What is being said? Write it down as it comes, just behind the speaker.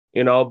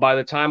By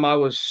the time I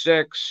was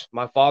 6,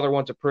 my father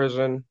went to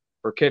prison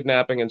for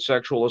kidnapping and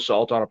sexual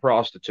assault on a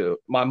prostitute.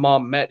 My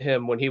mom met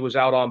him when he was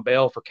out on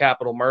bail for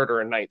capital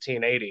murder in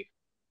 1980.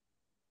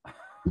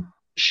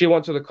 She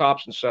went to the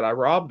cops and said, I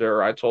robbed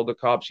her. I told the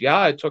cops, yeah,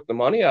 I took the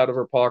money out of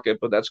her pocket,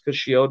 but that's because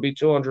she owed me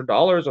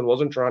 $200 and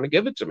wasn't trying to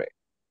give it to me.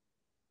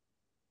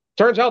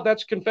 Turns out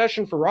that's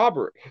confession for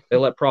robbery. They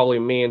let probably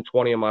me and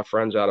 20 of my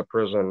friends out of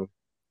prison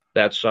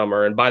that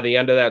summer. And by the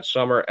end of that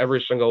summer,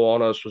 every single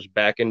one of us was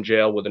back in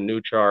jail with a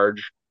new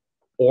charge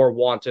or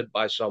wanted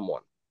by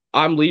someone.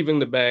 I'm leaving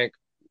the bank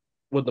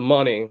with the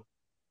money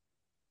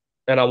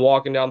and I'm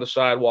walking down the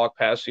sidewalk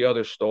past the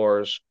other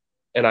stores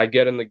and I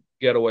get in the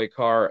getaway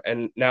car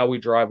and now we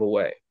drive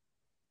away.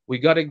 We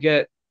got to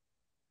get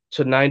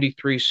to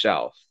 93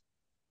 South.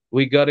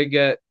 We got to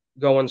get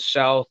going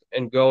south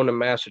and going to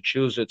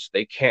Massachusetts.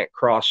 They can't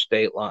cross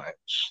state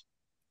lines.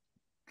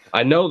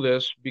 I know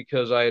this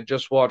because I had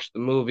just watched the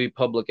movie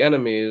Public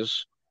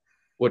Enemies,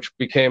 which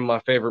became my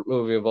favorite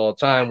movie of all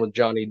time with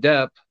Johnny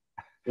Depp,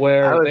 I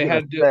where was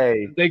gonna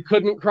say, they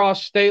couldn't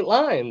cross state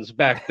lines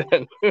back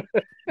then.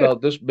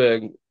 About this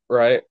big,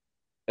 right?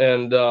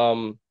 And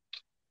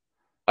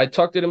I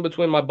tucked it in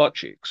between my butt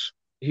cheeks.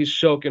 He's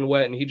soaking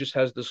wet and he just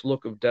has this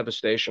look of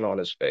devastation on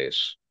his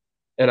face.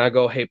 And I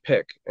go, hey,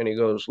 pick. And he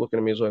goes, looking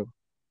at me, he's like,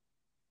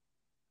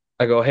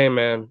 I go, hey,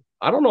 man,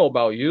 I don't know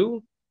about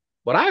you,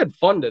 but I had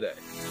fun today.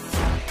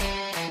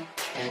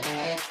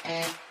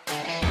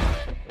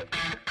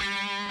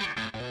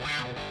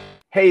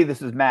 hey,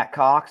 this is Matt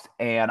Cox,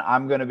 and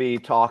I'm going to be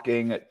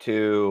talking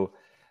to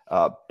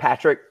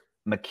Patrick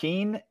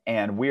McKean,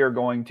 and we are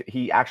going to.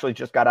 He actually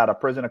just got out of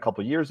prison a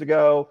couple years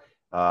ago.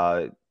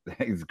 Uh,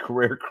 he's a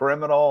career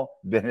criminal,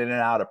 been in and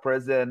out of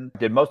prison,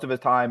 did most of his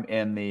time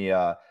in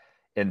the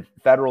in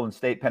federal and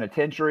state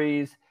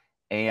penitentiaries,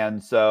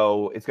 and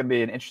so it's going to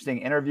be an interesting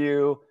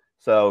interview.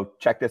 So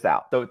check this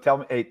out. So tell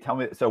me.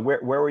 So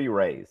where were you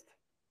raised?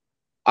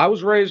 I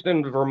was raised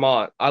in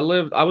Vermont. I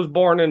was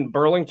born in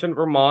Burlington,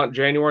 Vermont,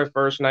 January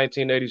 1st,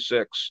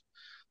 1986.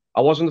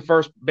 I wasn't the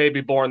first baby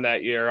born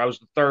that year. I was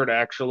the third,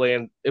 actually,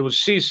 and it was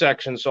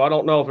C-section, so I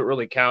don't know if it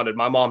really counted.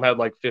 My mom had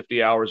like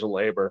 50 hours of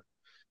labor,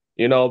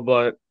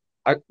 but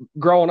I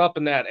growing up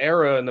in that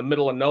era in the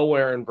middle of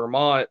nowhere in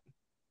Vermont,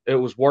 it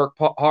was work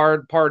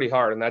hard, party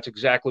hard, and that's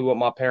exactly what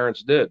my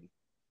parents did.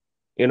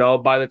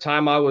 By the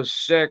time I was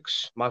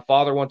 6, my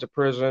father went to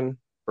prison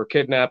for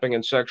kidnapping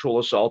and sexual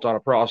assault on a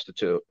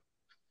prostitute.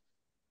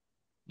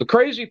 The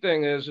crazy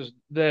thing is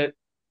that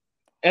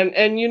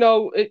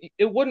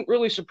it wouldn't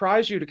really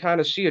surprise you to kind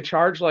of see a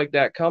charge like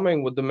that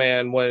coming with the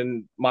man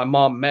when my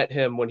mom met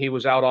him when he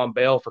was out on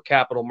bail for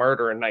capital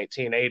murder in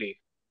 1980.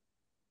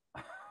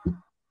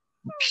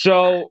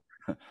 So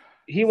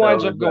he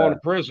winds So up going to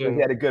he prison.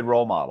 had a good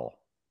role model.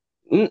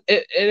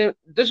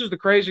 This is the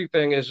crazy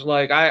thing is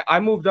like I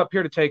moved up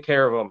here to take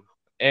care of him,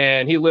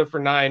 and he lived for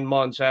 9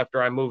 months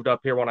after I moved up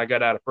here when I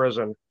got out of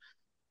prison.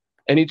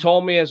 And he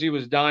told me as he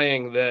was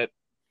dying that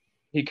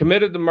he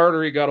committed the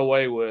murder he got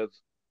away with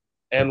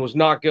and was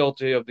not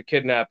guilty of the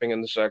kidnapping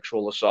and the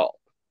sexual assault.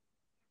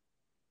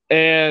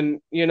 And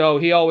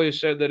he always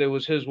said that it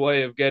was his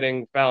way of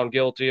getting found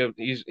guilty of.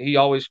 He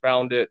always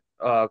found it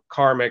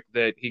karmic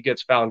that he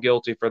gets found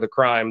guilty for the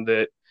crime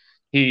that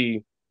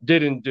he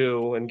didn't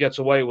do and gets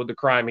away with the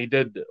crime he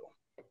did do.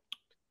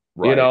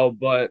 Right.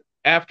 But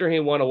after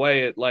he went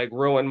away, it like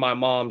ruined my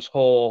mom's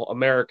whole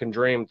American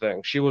dream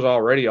thing. She was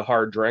already a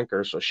hard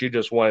drinker, so she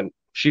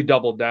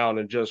doubled down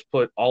and just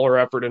put all her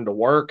effort into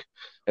work.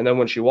 And then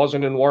when she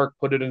wasn't in work,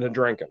 put it into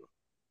drinking.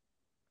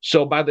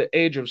 So by the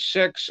age of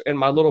 6 and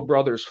my little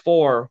brother's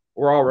 4,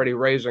 we're already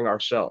raising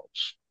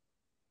ourselves.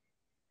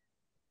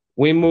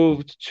 We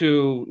moved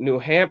to New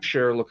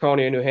Hampshire,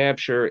 Laconia, New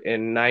Hampshire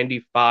in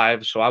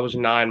 95. So I was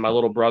 9. My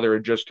little brother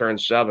had just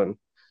turned 7.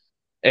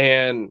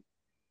 And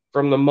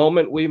from the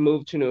moment we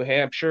moved to New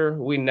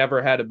Hampshire, we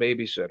never had a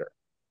babysitter.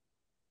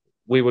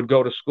 We would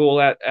go to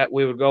school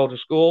we would go to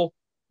school,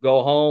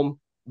 go home,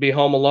 be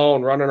home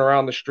alone, running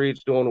around the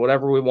streets, doing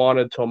whatever we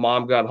wanted till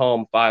mom got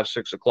home 5,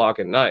 6 o'clock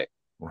at night.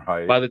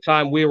 Right. By the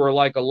time we were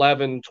like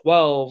 11,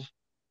 12,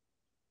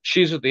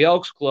 she's at the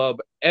Elks Club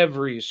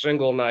every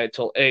single night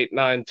till 8,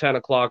 9, 10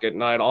 o'clock at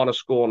night on a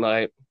school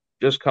night.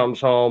 Just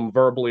comes home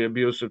verbally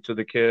abusive to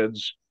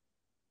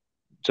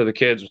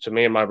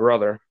me and my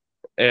brother.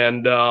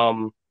 And,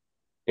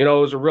 it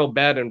was a real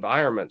bad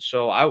environment.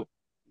 So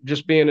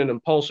just being an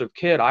impulsive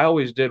kid, I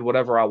always did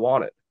whatever I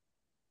wanted.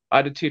 I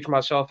had to teach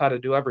myself how to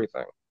do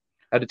everything.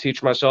 I had to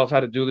teach myself how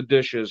to do the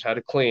dishes, how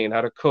to clean,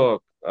 how to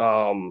cook,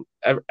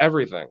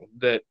 everything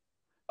that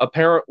a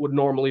parent would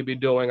normally be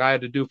doing, I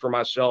had to do for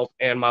myself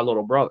and my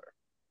little brother.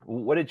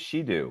 What did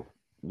she do?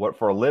 What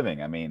for a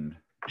living? I mean,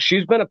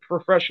 She's been a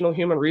professional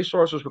human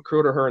resources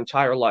recruiter her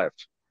entire life.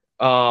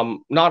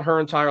 Not her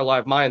entire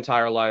life, my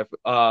entire life,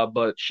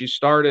 but she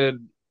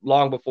started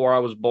long before I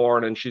was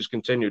born and she's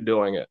continued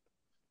doing it.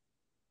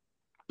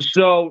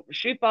 So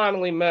she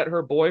finally met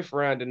her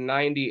boyfriend in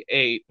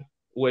 98,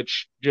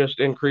 which just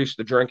increased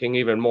the drinking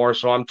even more.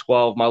 So I'm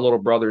 12, my little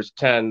brother's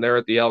 10. They're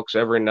at the Elks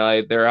every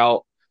night. They're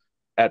out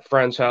at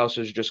friends'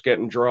 houses, just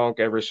getting drunk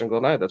every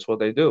single night. That's what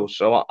they do.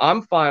 So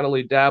I'm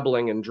finally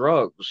dabbling in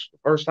drugs.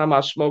 First time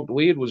I smoked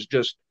weed was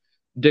just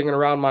digging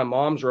around my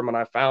mom's room, and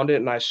I found it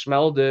and I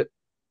smelled it.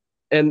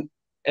 And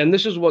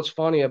this is what's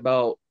funny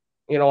about,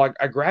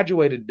 I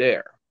graduated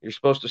there. You're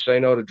supposed to say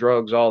no to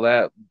drugs, all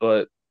that,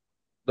 but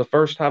the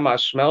first time I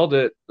smelled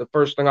it, the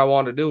first thing I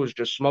wanted to do was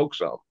just smoke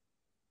some.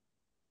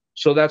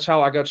 So that's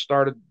how I got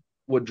started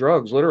with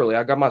drugs. Literally,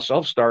 I got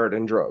myself started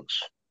in drugs.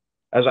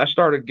 As I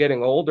started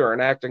getting older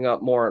and acting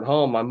up more at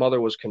home, my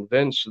mother was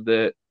convinced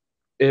that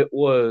it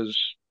was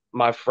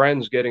my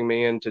friends getting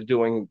me into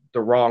doing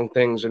the wrong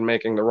things and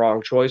making the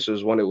wrong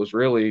choices when it was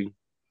really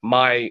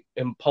my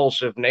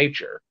impulsive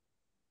nature.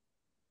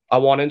 I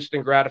want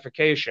instant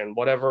gratification.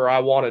 Whatever I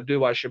want to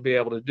do, I should be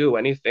able to do.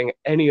 Anything,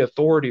 any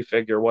authority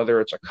figure,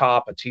 whether it's a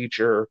cop, a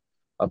teacher,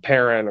 a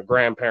parent, a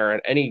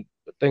grandparent, anything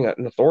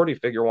an authority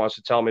figure wants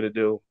to tell me to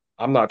do,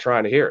 I'm not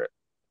trying to hear it.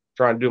 I'm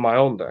trying to do my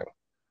own thing.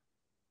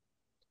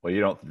 Well,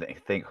 you don't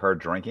think her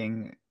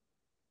drinking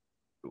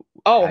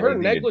Oh, had her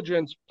anything to?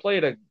 negligence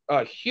played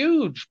a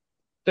huge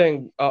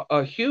thing,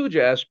 a huge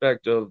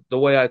aspect of the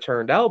way I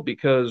turned out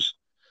because,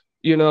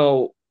 you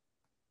know,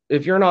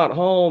 if you're not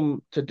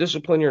home to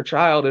discipline your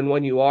child, and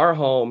when you are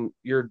home,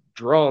 you're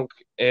drunk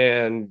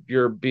and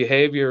your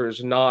behavior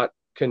is not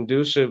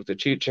conducive to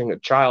teaching a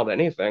child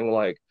anything,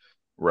 like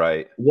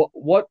Right,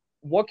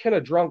 what can a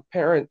drunk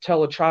parent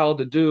tell a child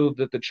to do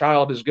that the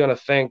child is going to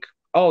think,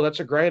 oh, that's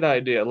a great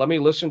idea. Let me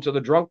listen to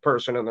the drunk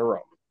person in the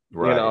room, you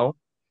right. know?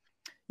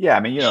 Yeah, I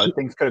mean, So,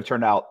 things could have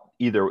turned out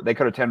either they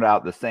could have turned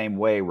out the same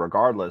way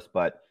regardless,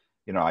 but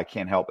I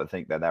can't help but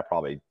think that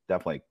probably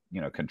definitely,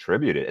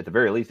 contributed. At the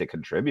very least, it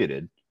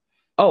contributed.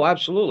 oh,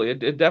 absolutely.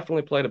 It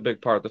definitely played a big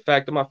part. The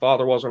fact that my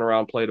father wasn't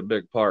around played a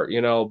big part,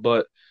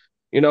 but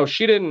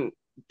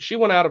she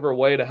went out of her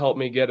way to help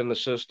me get in the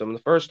system. The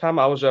first time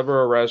I was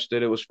ever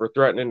arrested, it was for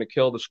threatening to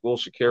kill the school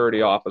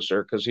security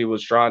officer because he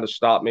was trying to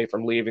stop me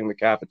from leaving the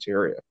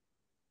cafeteria.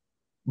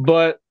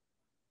 But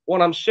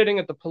when I'm sitting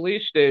at the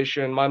police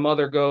station, my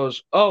mother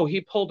goes, "Oh,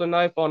 he pulled a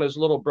knife on his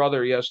little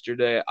brother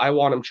yesterday. I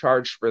want him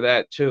charged for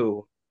that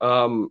too."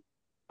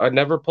 I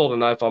never pulled a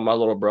knife on my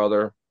little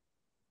brother.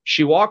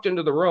 She walked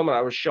into the room and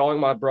I was showing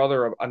my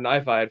brother a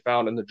knife I had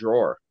found in the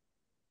drawer.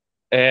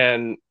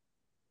 And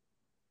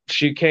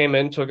she came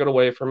in, took it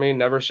away from me,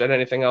 never said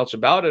anything else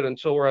about it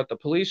until we're at the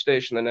police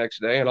station the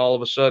next day. And all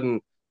of a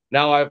sudden,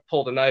 now I've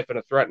pulled a knife in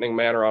a threatening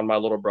manner on my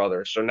little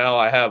brother. So now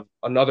I have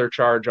another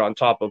charge on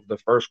top of the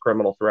first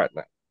criminal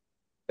threatening.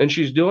 And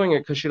she's doing it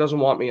because she doesn't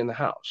want me in the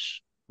house.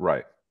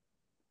 Right.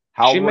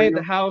 How She old were made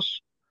the you?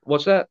 house.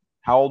 What's that?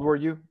 How old were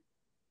you?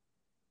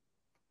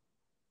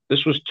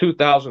 This was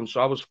 2000,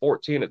 so I was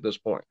 14 at this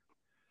point.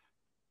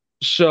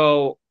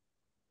 So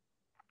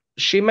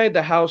she made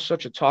the house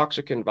such a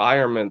toxic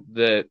environment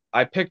that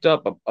I picked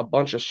up a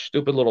bunch of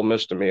stupid little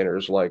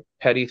misdemeanors like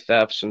petty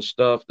thefts and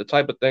stuff, the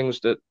type of things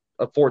that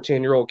a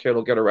 14-year-old kid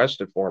will get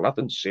arrested for.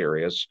 Nothing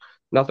serious,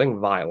 nothing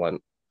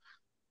violent.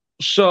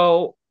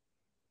 So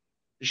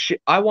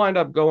I wind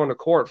up going to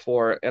court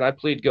for it, and I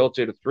plead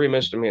guilty to three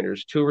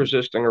misdemeanors, two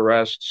resisting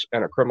arrests,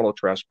 and a criminal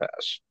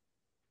trespass.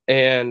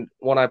 And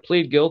when I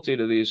plead guilty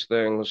to these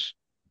things,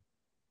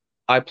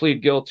 I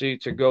plead guilty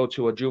to go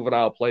to a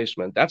juvenile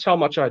placement. That's how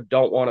much I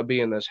don't want to be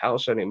in this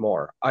house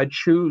anymore. I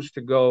choose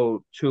to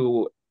go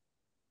to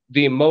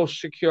the most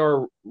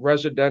secure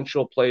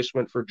residential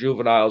placement for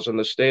juveniles in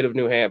the state of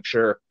New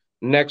Hampshire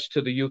next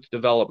to the Youth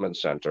Development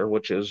Center,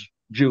 which is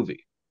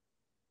juvie.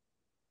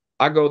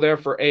 I go there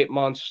for 8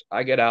 months.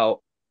 I get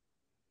out.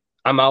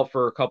 I'm out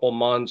for a couple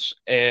months,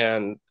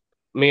 and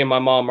me and my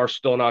mom are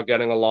still not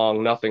getting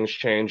along. Nothing's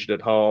changed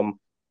at home.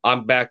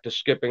 I'm back to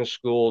skipping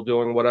school,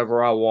 doing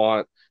whatever I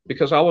want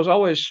because I was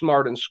always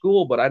smart in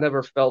school, but I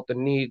never felt the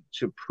need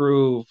to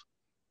prove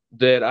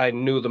that I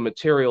knew the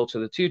material to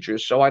the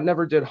teachers. So I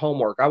never did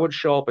homework. I would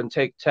show up and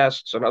take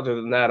tests, and other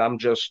than that, I'm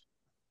just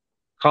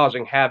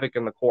causing havoc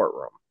in the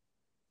courtroom.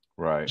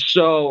 Right.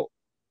 So,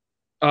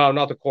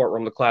 not the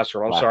courtroom, the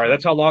classroom. I'm sorry. Classroom.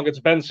 That's how long it's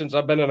been since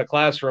I've been in a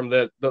classroom.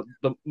 That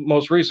the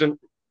most recent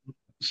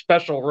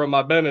special room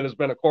I've been in has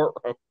been a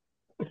courtroom.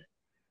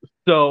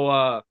 So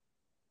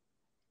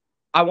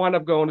I wound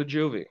up going to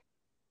juvie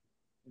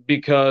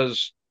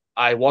because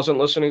I wasn't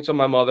listening to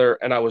my mother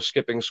and I was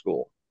skipping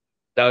school.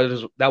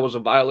 That was a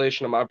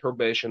violation of my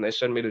probation. They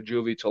send me to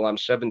juvie till I'm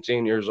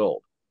 17 years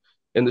old.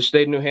 In the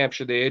state of New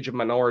Hampshire, the age of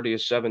minority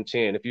is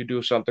 17. If you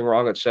do something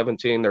wrong at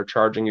 17, they're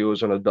charging you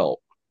as an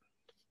adult.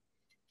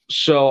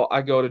 So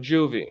I go to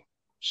juvie,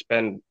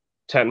 spend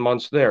 10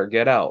 months there,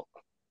 get out.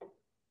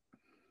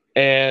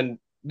 And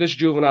this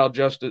juvenile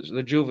justice,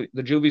 the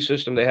juvie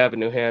system they have in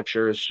New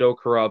Hampshire is so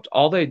corrupt.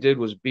 All they did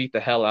was beat the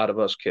hell out of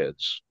us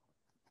kids.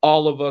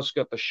 All of us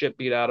got the shit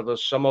beat out of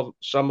us. Some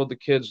of the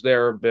kids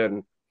there have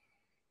been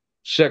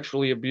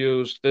sexually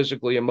abused,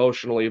 physically,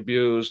 emotionally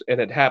abused,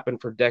 and it happened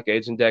for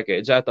decades and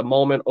decades. At the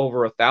moment,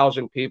 over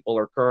 1,000 people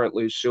are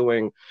currently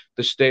suing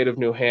the state of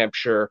New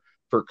Hampshire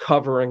for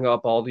covering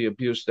up all the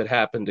abuse that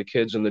happened to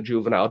kids in the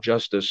juvenile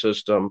justice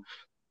system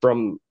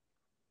from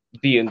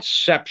the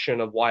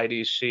inception of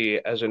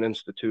YDC as an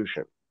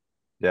institution.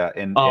 Yeah,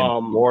 in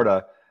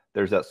Florida,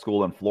 there's that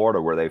school in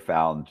Florida where they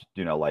found,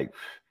 like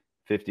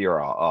 50 or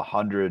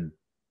 100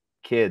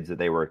 kids that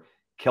they were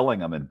killing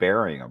them and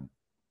burying them.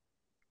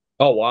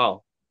 Oh,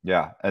 wow.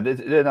 Yeah, and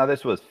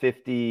this was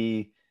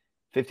 60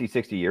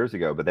 years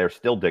ago, but they're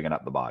still digging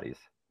up the bodies.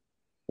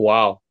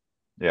 Wow.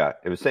 Yeah,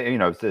 it was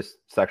saying, it's this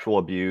sexual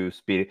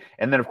abuse, beating,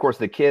 and then of course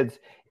the kids,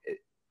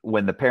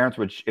 when the parents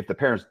if the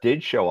parents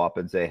did show up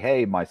and say,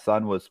 "Hey, my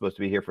son was supposed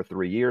to be here for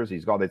 3 years,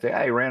 he's gone," they'd say,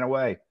 "Hey, he ran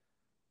away.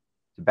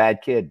 It's a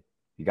bad kid.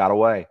 He got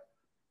away."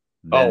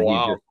 Then Oh, he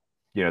wow.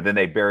 just,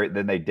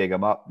 then they dig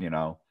him up,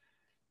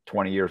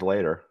 20 years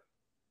later.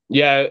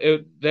 Yeah,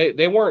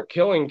 they weren't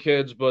killing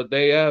kids, but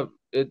they have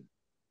it.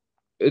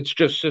 It's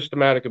just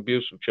systematic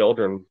abuse of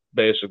children,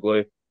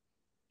 basically.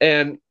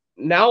 And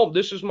now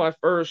this is my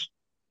first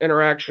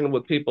interaction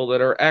with people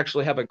that are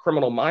actually have a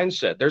criminal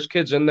mindset. There's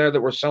kids in there that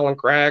were selling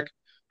crack,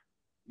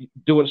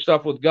 doing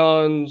stuff with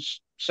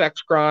guns,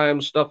 sex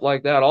crimes, stuff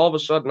like that. All of a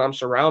sudden, I'm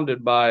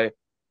surrounded by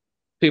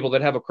people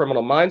that have a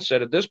criminal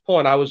mindset. At this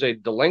point, I was a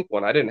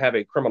delinquent. I didn't have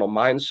a criminal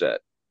mindset.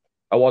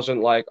 I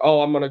wasn't like,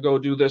 oh, I'm going to go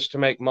do this to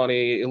make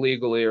money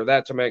illegally or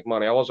that to make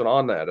money. I wasn't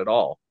on that at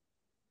all.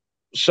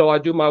 So I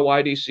do my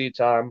YDC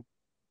time.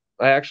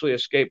 I actually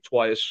escaped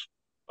twice.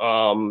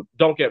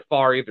 Don't get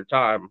far either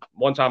time.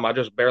 One time I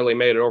just barely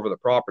made it over the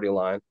property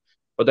line.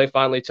 But they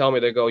finally tell me,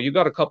 they go, you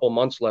got a couple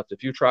months left.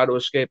 If you try to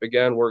escape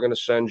again, we're going to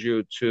send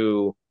you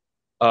to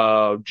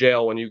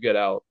jail when you get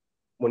out.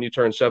 When you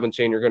turn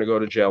 17, you're going to go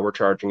to jail. We're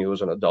charging you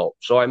as an adult.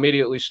 So I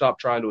immediately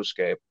stopped trying to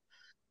escape.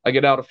 I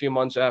get out a few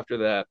months after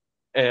that.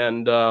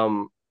 And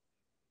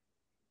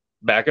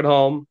back at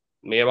home,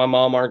 me and my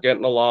mom aren't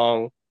getting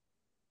along.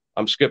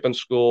 I'm skipping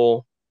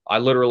school. I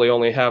literally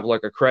only have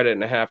like a credit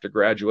and a half to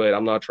graduate.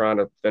 I'm not trying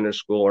to finish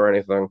school or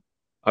anything.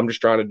 I'm just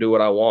trying to do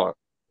what I want.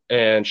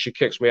 And she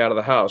kicks me out of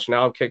the house.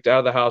 Now I'm kicked out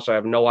of the house. I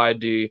have no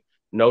ID,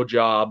 no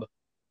job.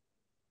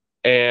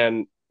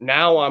 And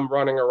now I'm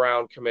running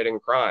around committing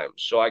crimes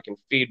so I can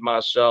feed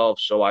myself,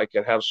 so I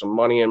can have some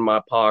money in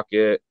my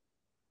pocket.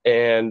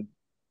 And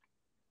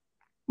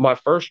my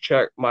first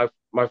check, my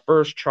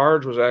first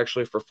charge was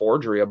actually for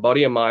forgery. A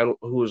buddy of mine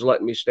who was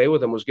letting me stay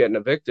with him was getting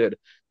evicted.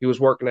 He was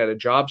working at a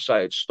job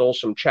site, stole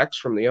some checks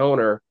from the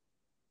owner,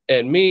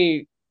 and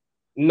me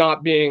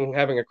not being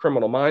having a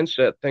criminal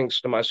mindset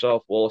thinks to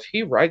myself, well, if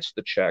he writes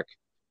the check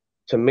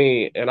to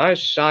me and I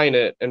sign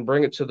it and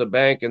bring it to the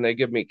bank and they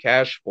give me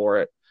cash for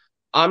it,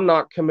 I'm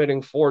not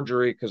committing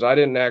forgery because I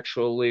didn't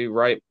actually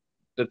write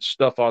the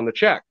stuff on the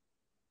check.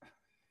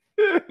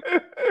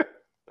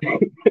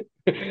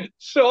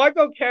 So I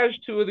go cash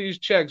two of these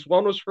checks.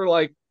 One was for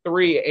like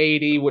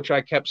 380, which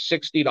I kept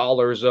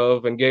 $60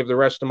 of and gave the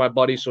rest to my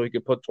buddy so he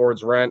could put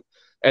towards rent.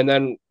 And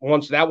then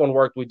once that one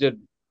worked, we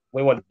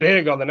went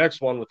big on the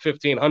next one with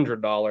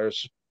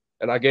 $1,500.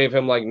 And I gave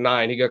him like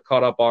nine. He got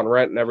caught up on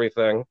rent and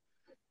everything.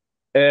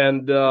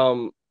 And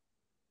a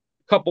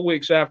couple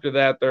weeks after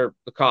that, the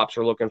cops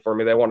are looking for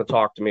me. They want to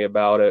talk to me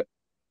about it.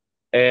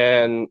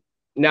 And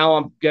now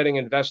I'm getting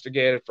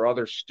investigated for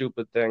other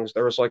stupid things.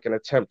 There was like an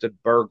attempted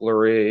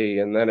burglary,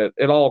 and then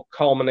it all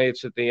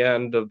culminates at the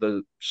end of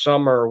the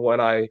summer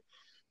when I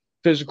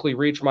physically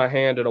reach my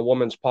hand in a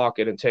woman's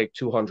pocket and take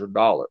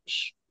 $200.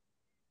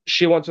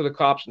 She went to the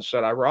cops and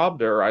said I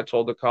robbed her. I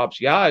told the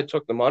cops, yeah, I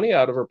took the money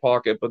out of her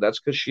pocket, but that's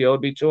because she owed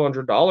me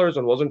 $200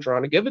 and wasn't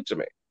trying to give it to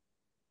me.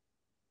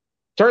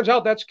 Turns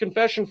out that's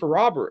confession for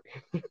robbery.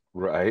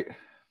 Right.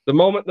 The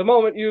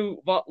moment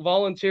you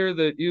volunteer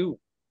that you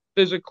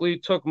physically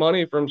took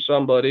money from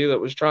somebody that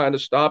was trying to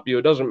stop you,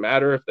 it doesn't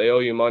matter if they owe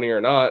you money or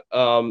not.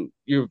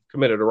 You've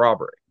committed a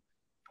robbery.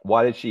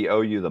 Why did she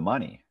owe you the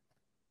money?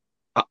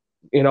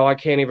 I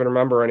can't even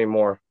remember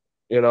anymore.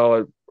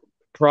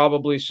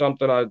 Probably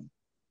something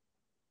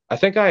I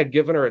think I had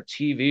given her a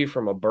TV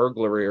from a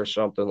burglary or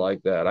something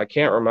like that. I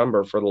can't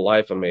remember for the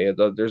life of me.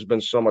 There's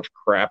been so much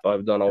crap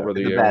I've done over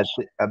the years.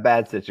 A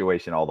bad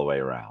situation all the way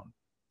around.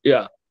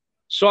 Yeah.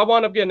 So I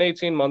wound up getting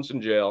 18 months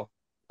in jail.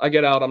 I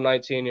get out, I'm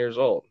 19 years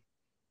old.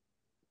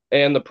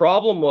 And the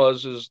problem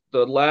is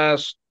the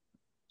last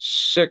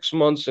 6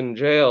 months in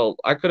jail,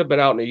 I could have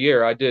been out in a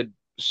year. I did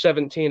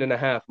 17 and a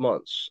half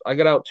months. I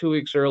got out 2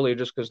 weeks early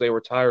just because they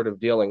were tired of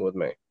dealing with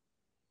me.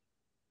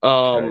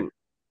 Okay.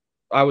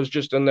 I was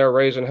just in there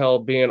raising hell,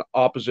 being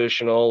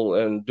oppositional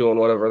and doing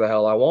whatever the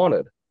hell I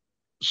wanted.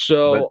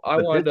 So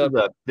I wound up.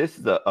 This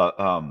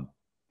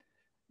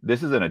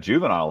isn't a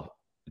juvenile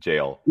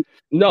jail.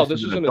 No,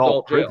 this is an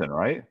adult prison, jail.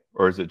 right?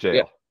 Or is it jail?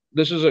 Yeah,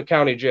 this is a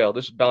county jail.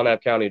 This is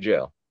Belknap County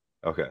Jail.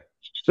 Okay.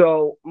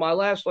 So my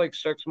last like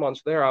 6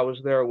 months there, I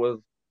was there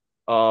with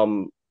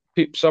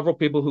several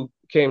people who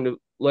came to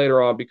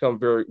later on become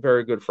very,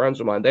 very good friends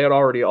of mine. They had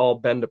already all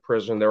been to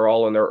prison. They were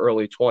all in their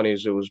early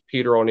 20s. It was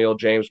Peter O'Neill,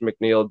 James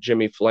McNeil,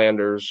 Jimmy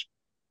Flanders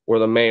were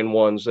the main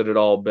ones that had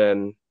all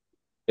been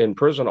in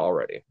prison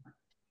already.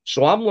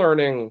 So I'm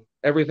learning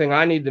everything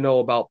I need to know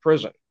about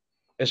prison,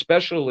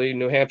 especially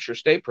New Hampshire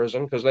State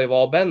Prison, because they've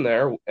all been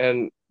there.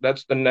 And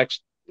that's the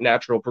next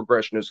natural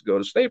progression is to go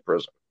to state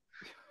prison.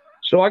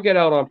 So I get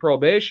out on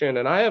probation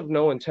and I have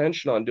no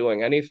intention on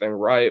doing anything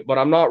right, but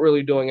I'm not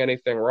really doing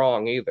anything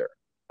wrong either.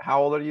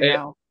 How old are you At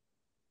now?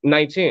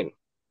 19.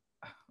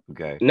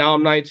 Okay. Now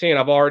I'm 19.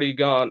 I've already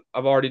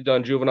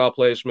done juvenile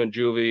placement,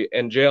 juvie,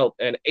 and jail,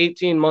 and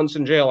 18 months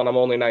in jail, and I'm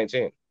only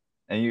 19.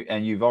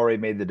 And you've already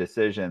made the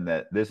decision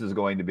that this is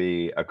going to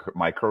be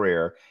my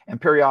career, and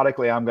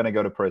periodically I'm going to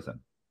go to prison.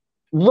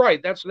 Right.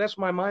 That's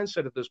my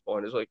mindset at this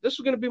point. Is like this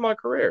is going to be my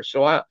career.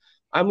 So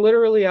I'm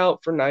literally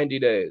out for 90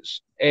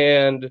 days,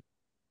 and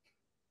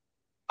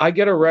I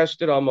get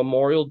arrested on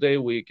Memorial Day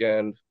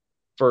weekend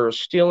for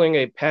stealing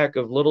a pack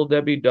of Little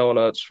Debbie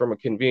donuts from a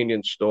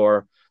convenience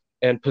store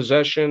and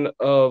possession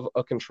of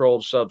a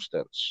controlled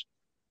substance.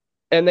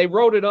 And they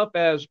wrote it up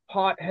as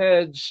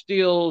pothead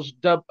steals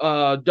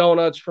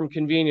donuts from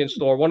convenience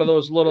store. One of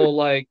those little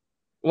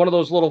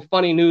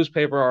funny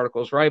newspaper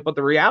articles, right? But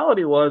the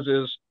reality was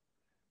is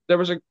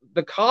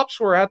the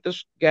cops were at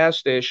this gas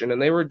station and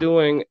they were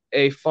doing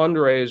a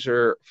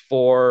fundraiser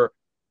for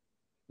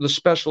the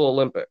Special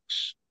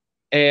Olympics.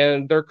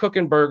 And they're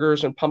cooking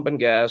burgers and pumping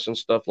gas and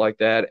stuff like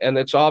that. And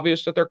it's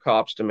obvious that they're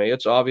cops to me.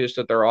 It's obvious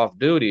that they're off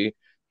duty.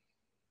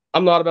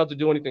 I'm not about to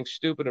do anything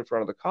stupid in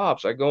front of the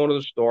cops. I go into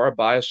the store, I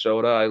buy a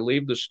soda, I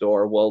leave the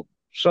store. Well,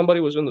 somebody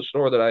was in the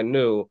store that I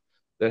knew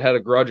that had a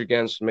grudge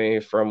against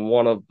me from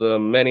one of the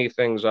many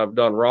things I've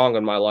done wrong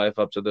in my life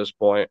up to this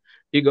point.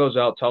 He goes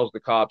out, tells the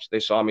cops they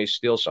saw me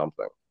steal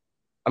something.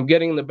 I'm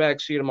getting in the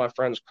back seat of my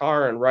friend's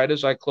car, and right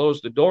as I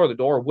close the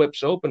door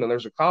whips open, and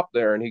there's a cop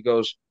there, and he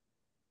goes,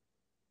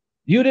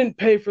 "You didn't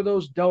pay for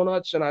those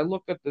donuts." And I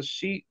look at the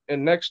seat,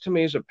 and next to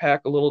me is a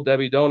pack of Little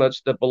Debbie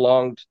donuts that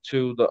belonged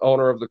to the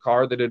owner of the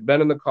car that had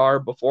been in the car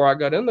before I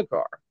got in the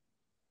car.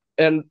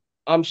 And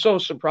I'm so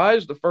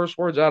surprised. The first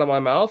words out of my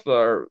mouth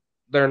are,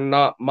 "They're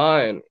not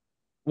mine,"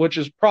 which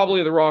is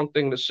probably the wrong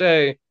thing to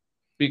say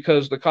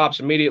because the cop's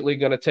immediately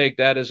going to take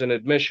that as an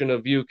admission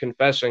of you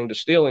confessing to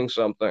stealing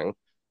something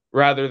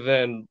rather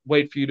than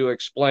wait for you to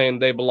explain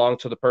they belong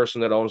to the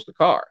person that owns the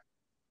car.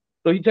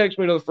 So he takes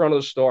me to the front of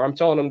the store. I'm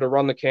telling him to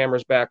run the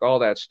cameras back, all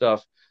that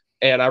stuff.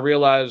 And I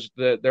realize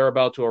that they're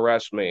about to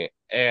arrest me.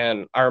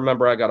 And I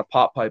remember I got a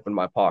pop pipe in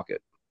my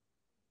pocket.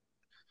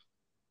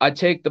 I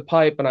take the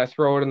pipe and I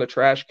throw it in the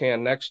trash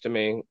can next to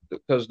me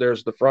because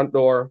there's the front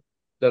door,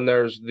 then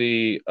there's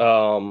the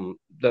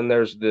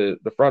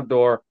front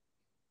door,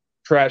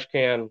 trash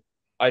can,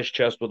 ice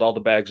chest with all the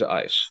bags of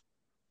ice.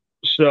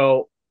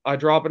 So I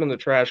drop it in the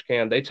trash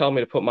can. They tell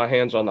me to put my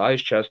hands on the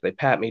ice chest. They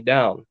pat me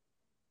down.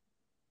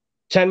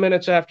 10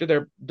 minutes after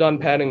they're done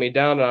patting me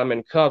down and I'm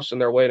in cuffs and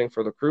they're waiting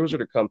for the cruiser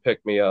to come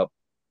pick me up,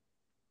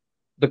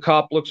 the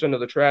cop looks into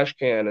the trash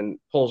can and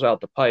pulls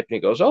out the pipe and he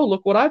goes, "Oh,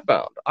 look what I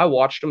found. I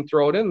watched him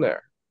throw it in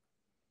there."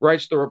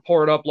 Writes the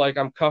report up like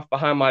I'm cuffed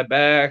behind my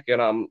back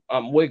and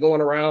I'm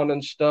wiggling around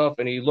and stuff.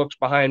 And he looks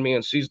behind me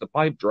and sees the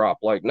pipe drop.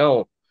 Like,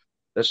 "No,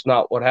 that's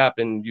not what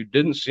happened. You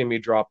didn't see me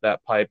drop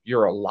that pipe.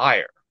 You're a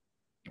liar.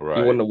 You Right.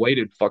 wouldn't have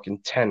waited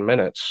fucking 10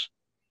 minutes."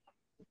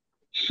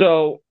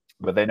 So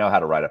But they know how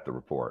to write up the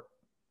report.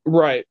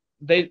 right.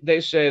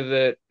 They say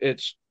that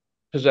it's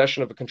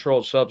possession of a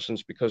controlled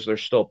substance because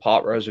there's still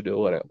pot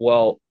residue in it.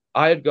 Well,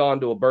 I had gone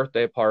to a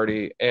birthday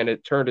party and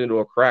it turned into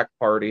a crack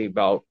party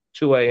about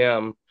 2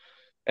 a.m.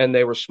 and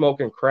they were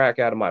smoking crack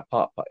out of my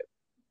pot pipe.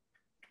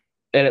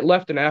 And it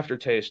left an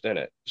aftertaste in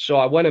it. So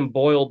I went and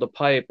boiled the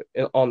pipe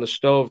on the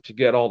stove to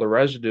get all the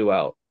residue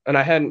out. And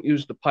I hadn't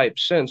used the pipe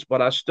since,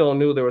 but I still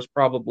knew there was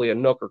probably a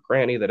nook or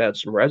cranny that had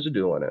some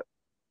residue in it.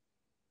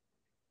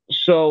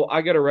 So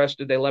I get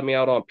arrested. They let me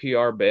out on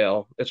PR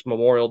bail. It's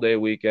Memorial Day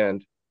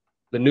weekend.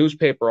 The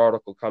newspaper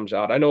article comes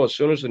out. I know as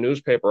soon as the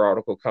newspaper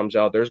article comes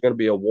out, there's going to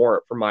be a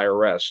warrant for my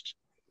arrest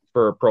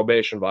for a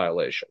probation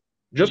violation,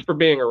 just for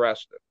being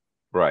arrested.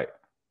 Right.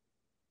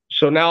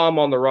 So now I'm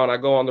on the run. I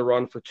go on the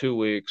run for 2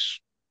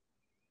 weeks.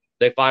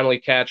 They finally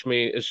catch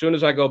me. As soon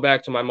as I go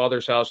back to my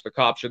mother's house, the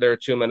cops are there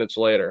 2 minutes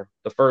later,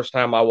 the first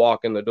time I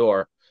walk in the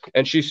door.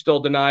 And she still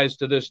denies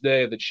to this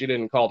day that she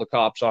didn't call the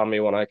cops on me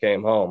when I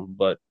came home.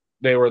 But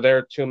they were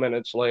there 2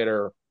 minutes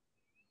later.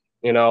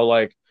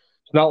 Like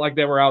it's not like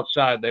they were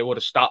outside. They would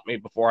have stopped me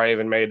before I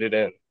even made it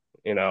in,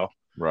 you know.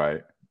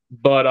 Right.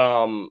 But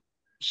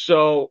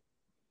so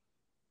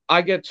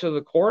I get to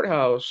the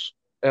courthouse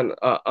and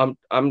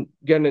I'm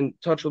getting in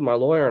touch with my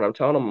lawyer and I'm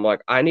telling him, I'm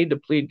like, I need to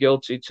plead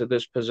guilty to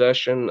this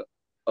possession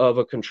of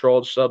a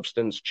controlled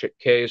substance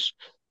case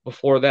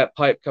before that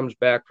pipe comes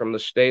back from the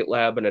state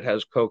lab and it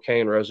has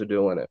cocaine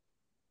residue in it.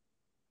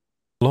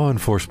 Law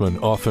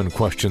enforcement often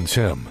questions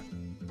him,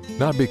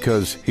 not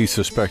because he's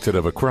suspected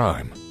of a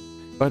crime,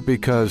 but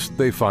because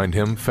they find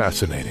him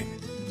fascinating.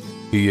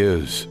 He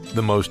is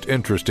the most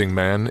interesting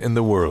man in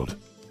the world.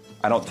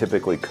 I don't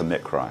typically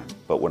commit crime,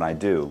 but when I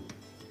do,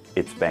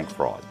 it's bank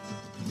fraud.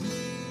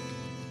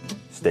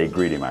 Stay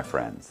greedy, my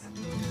friends.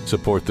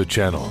 Support the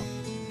channel.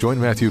 Join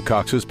Matthew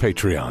Cox's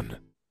Patreon.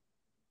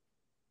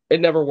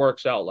 It never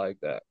works out like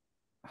that.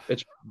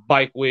 It's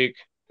bike week.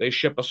 They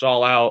ship us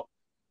all out.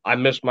 I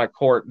missed my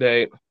court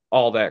date,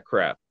 all that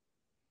crap.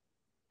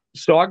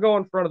 So I go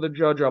in front of the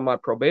judge on my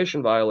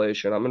probation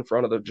violation. I'm in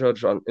front of the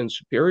judge in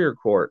Superior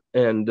Court,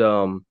 and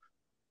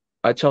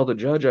I tell the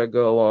judge, I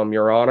go,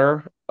 Your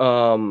Honor,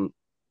 I'm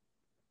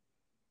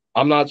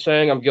not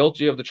saying I'm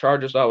guilty of the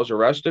charges I was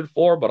arrested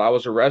for, but I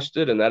was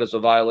arrested, and that is a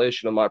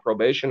violation of my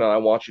probation, and I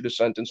want you to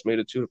sentence me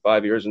to 2 to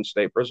 5 years in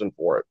state prison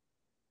for it.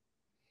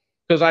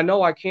 Because I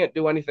know I can't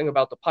do anything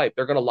about the pipe.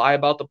 They're going to lie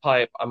about the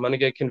pipe. I'm going to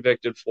get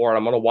convicted for it.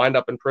 I'm going to wind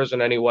up in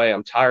prison anyway.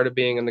 I'm tired of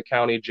being in the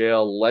county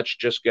jail. Let's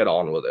just get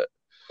on with it.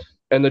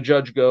 And the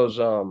judge goes,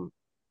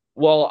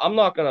 well, I'm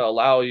not going to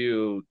allow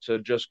you to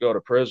just go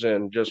to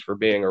prison just for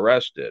being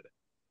arrested.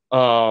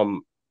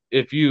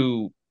 If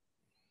you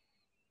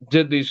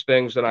did these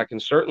things, then I can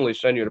certainly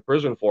send you to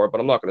prison for it,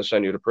 but I'm not going to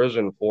send you to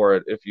prison for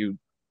it if you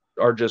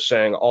are just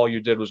saying all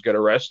you did was get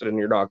arrested and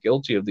you're not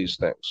guilty of these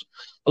things.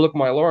 I look at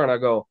my lawyer and I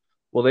go,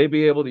 will they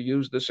be able to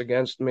use this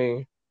against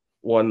me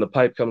when the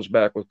pipe comes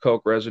back with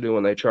coke residue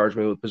and they charge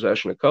me with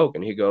possession of coke?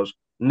 And he goes,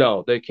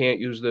 no, they can't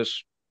use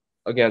this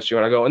against you.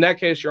 And I go, in that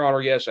case, Your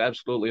Honor, yes,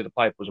 absolutely, the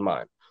pipe was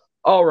mine.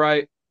 All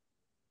right,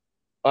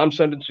 I'm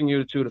sentencing you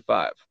to 2 to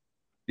 5. A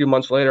few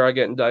months later, I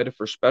get indicted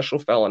for special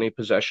felony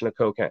possession of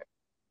cocaine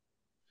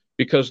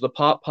because the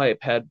pop pipe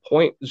had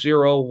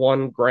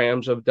 0.01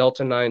 grams of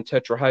Delta-9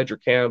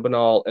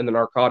 tetrahydrocannabinol in the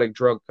narcotic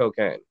drug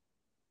cocaine.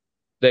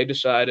 They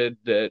decided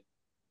that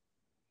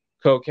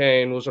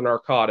cocaine was a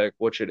narcotic,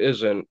 which it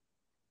isn't.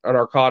 A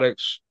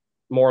narcotic's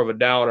more of a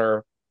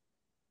downer.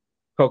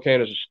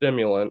 Cocaine is a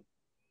stimulant.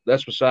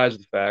 That's besides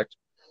the fact.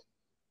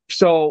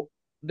 So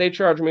they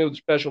charged me with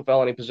special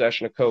felony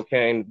possession of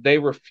cocaine. They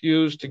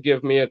refused to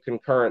give me a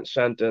concurrent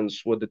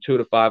sentence with the 2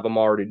 to 5 I'm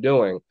already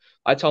doing.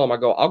 I tell them, I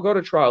go, I'll go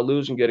to trial,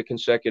 lose, and get a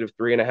consecutive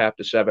 3.5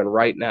 to 7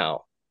 right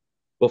now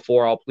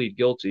before I'll plead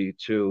guilty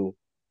to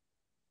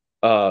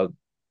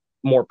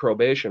more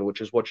probation,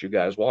 which is what you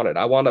guys wanted.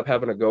 I wound up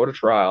having to go to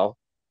trial.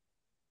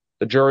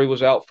 The jury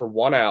was out for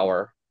 1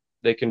 hour.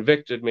 They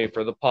convicted me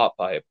for the pop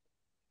pipe.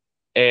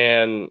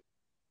 And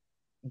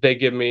they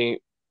give me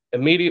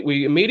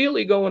we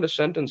immediately go into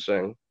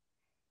sentencing.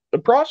 The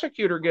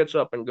prosecutor gets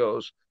up and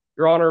goes,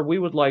 Your Honor, we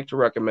would like to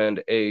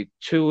recommend a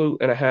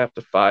 2.5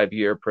 to 5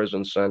 year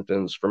prison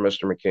sentence for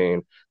Mr.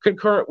 McKean,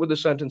 concurrent with the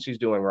sentence he's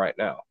doing right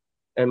now.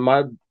 And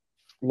my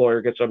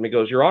lawyer gets up and he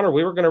goes, Your Honor,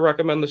 we were going to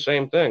recommend the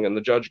same thing. And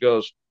the judge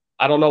goes,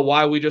 I don't know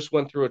why we just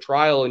went through a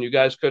trial and you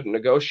guys couldn't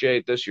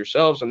negotiate this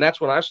yourselves. And that's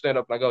when I stand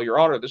up and I go, Your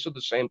Honor, this is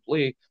the same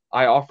plea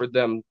I offered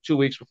them 2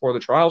 weeks before the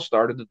trial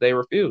started that they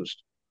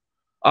refused.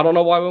 I don't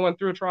know why we went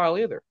through a trial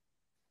either.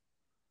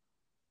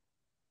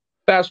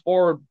 Fast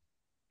forward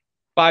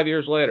 5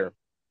 years later,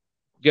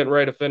 getting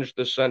ready to finish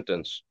this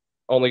sentence.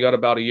 Only got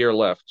about a year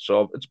left.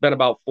 So it's been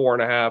about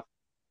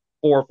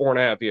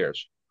 4.5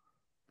 years.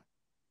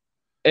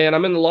 And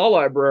I'm in the law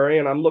library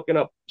and I'm looking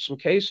up some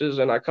cases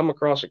and I come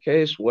across a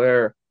case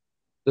where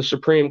the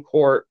Supreme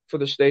Court for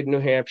the state of New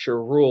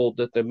Hampshire ruled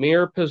that the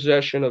mere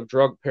possession of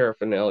drug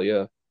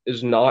paraphernalia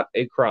is not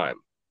a crime.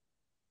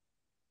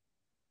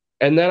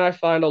 And then I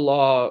find a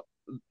law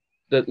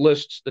that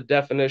lists the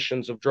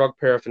definitions of drug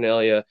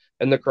paraphernalia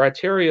and the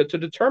criteria to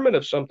determine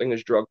if something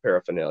is drug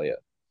paraphernalia.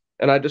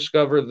 And I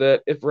discover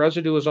that if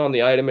residue is on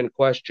the item in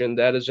question,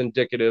 that is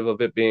indicative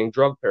of it being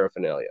drug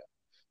paraphernalia.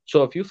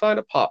 So if you find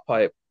a pop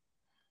pipe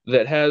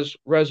that has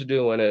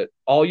residue in it,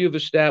 all you've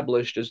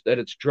established is that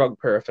it's drug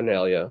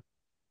paraphernalia.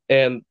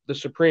 And the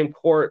Supreme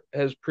Court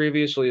has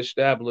previously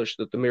established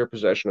that the mere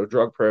possession of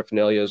drug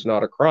paraphernalia is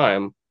not a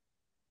crime.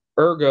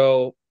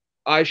 Ergo,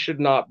 I should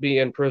not be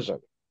in prison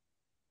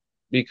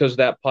because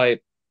that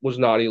pipe was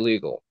not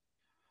illegal.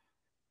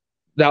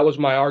 That was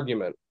my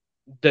argument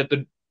that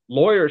the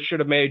lawyer should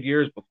have made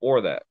years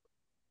before that.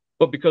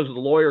 But because the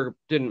lawyer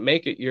didn't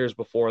make it years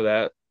before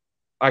that,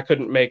 I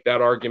couldn't make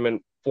that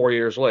argument 4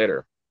 years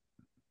later.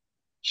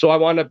 So I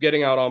wound up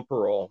getting out on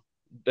parole.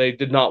 They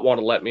did not want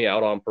to let me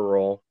out on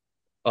parole.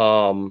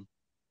 But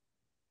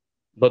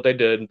they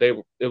did.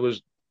 It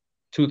was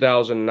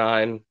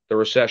 2009. The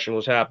recession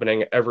was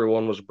happening.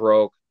 Everyone was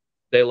broke.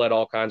 They let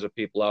all kinds of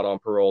people out on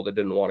parole that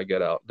didn't want to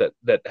get out,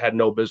 that had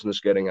no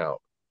business getting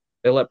out.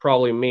 They let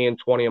probably me and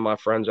 20 of my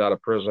friends out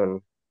of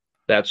prison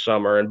that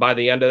summer. And by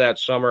the end of that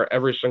summer,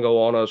 every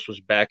single one of us was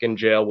back in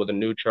jail with a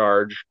new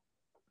charge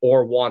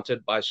or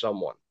wanted by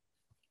someone.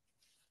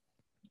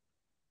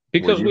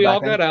 Because we all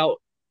got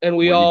out and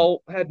we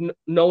all had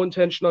no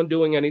intention on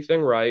doing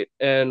anything right.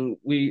 And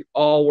we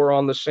all were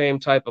on the same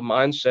type of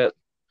mindset.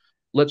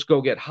 Let's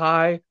go get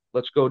high.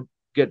 Let's go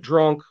get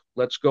drunk.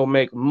 Let's go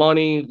make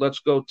money. Let's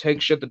go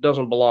take shit that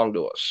doesn't belong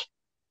to us.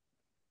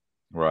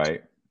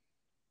 Right.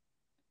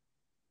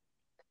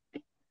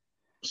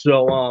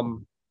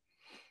 So,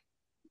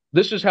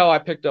 this is how I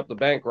picked up the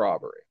bank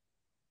robbery.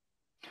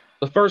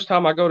 The first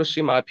time I go to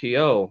see my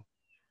PO,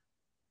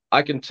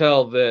 I can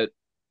tell that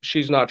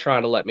she's not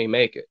trying to let me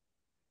make it.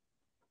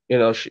 You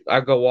know,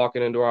 I go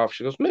walking into her office.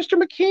 She goes, Mr.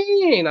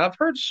 McKean, I've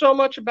heard so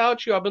much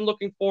about you. I've been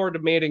looking forward to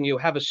meeting you.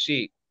 Have a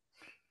seat.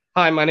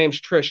 Hi, my name's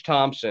Trish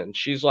Thompson.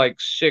 She's like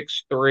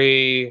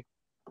 6'3",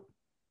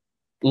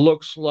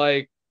 looks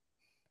like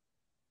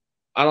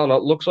I don't know,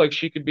 it looks like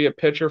she could be a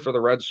pitcher for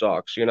the Red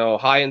Sox,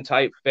 high and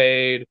tight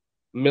fade,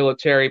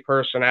 military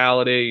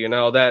personality,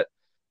 that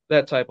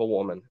type of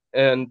woman.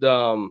 And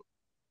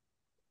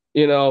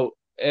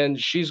and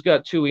she's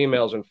got two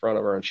emails in front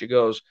of her, and she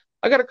goes,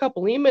 I got a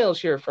couple emails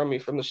here from you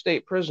from the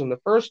state prison. The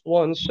first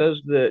one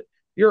says that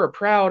you're a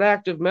proud,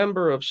 active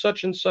member of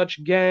such and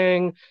such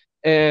gang.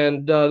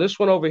 And this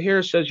one over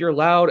here says you're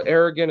loud,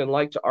 arrogant, and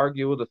like to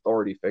argue with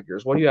authority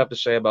figures. What do you have to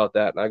say about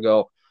that? And I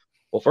go,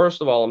 well,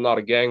 first of all, I'm not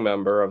a gang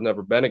member. I've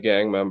never been a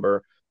gang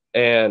member.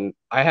 And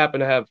I happen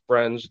to have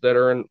friends that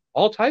are in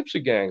all types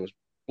of gangs,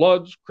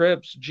 Bloods,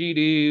 Crips,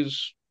 GDs,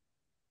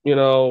 you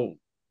know,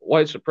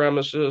 white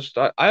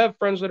supremacists. I have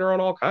friends that are on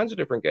all kinds of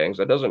different gangs.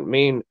 That doesn't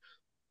mean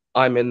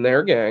I'm in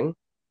their gang.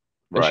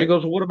 And she Right.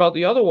 goes, well, what about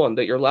the other one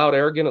that you're loud,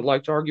 arrogant, and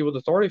like to argue with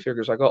authority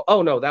figures? I go,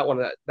 oh no, that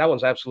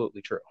one's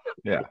absolutely true.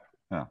 Yeah.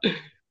 Yeah.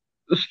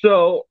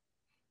 So,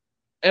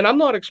 and I'm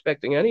not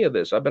expecting any of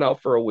this. I've been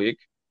out for a week.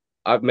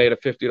 I've made a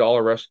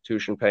 $50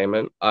 restitution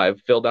payment.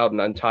 I've filled out an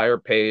entire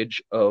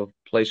page of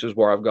places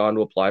where I've gone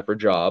to apply for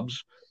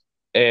jobs.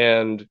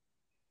 And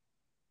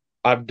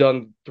I've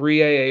done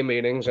 3 AA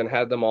meetings and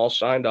had them all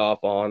signed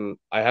off on.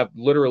 I have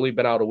literally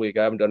been out a week.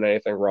 I haven't done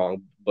anything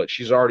wrong, but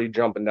she's already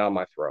jumping down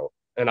my throat.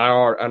 And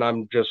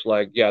I'm just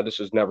like, yeah, this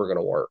is never going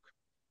to work.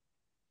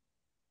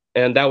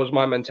 And that was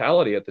my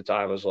mentality at the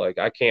time, was like,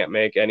 I can't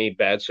make any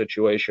bad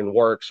situation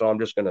work, so I'm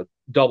just going to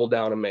double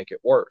down and make it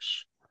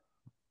worse.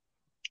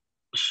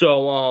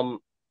 So a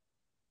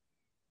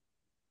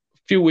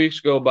few weeks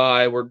go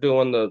by,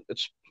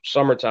 it's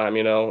summertime,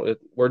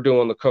 we're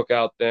doing the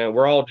cookout thing.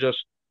 We're all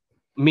just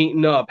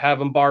meeting up,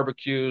 having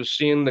barbecues,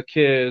 seeing the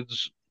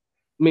kids,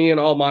 me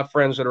and all my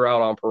friends that are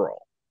out on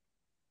parole.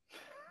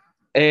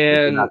 That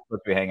you're And not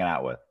supposed to be hanging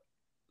out with.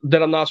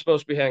 that I'm not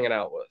supposed to be hanging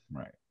out with.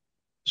 Right.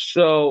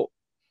 So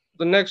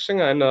the next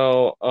thing I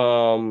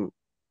know,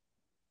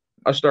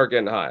 I start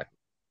getting high.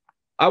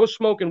 I was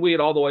smoking weed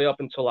all the way up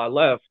until I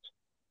left,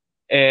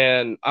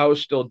 and I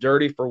was still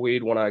dirty for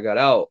weed when I got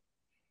out.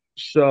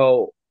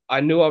 So I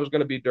knew I was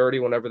going to be dirty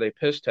whenever they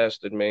piss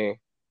tested me.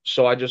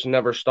 So I just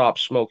never stopped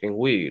smoking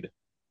weed.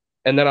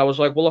 And then I was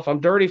like, well, if I'm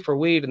dirty for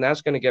weed and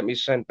that's going to get me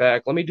sent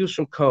back, let me do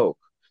some coke.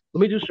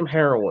 Let me do some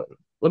heroin.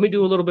 Let me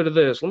do a little bit of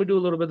this. Let me do a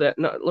little bit of that.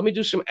 No, let me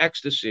do some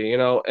ecstasy,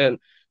 And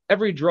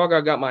every drug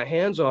I got my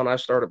hands on, I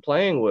started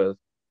playing with.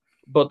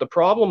 But the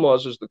problem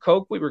is the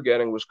coke we were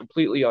getting was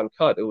completely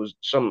uncut. It was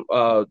some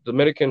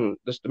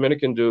this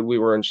Dominican dude we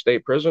were in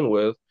state prison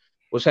with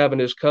was having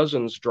his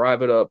cousins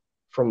drive it up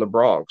from the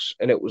Bronx,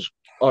 and it was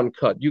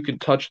uncut. You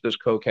could touch this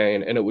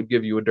cocaine, and it would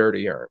give you a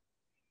dirty urine.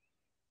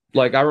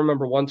 Like, I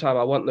remember one time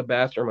I went in the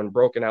bathroom and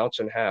broke an ounce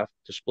in half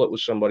to split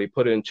with somebody,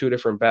 put it in two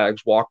different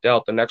bags, walked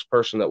out. The next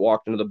person that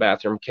walked into the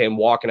bathroom came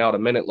walking out a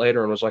minute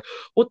later and was like,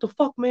 what the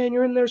fuck, man?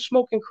 You're in there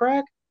smoking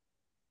crack?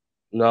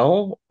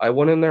 No, I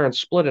went in there and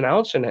split an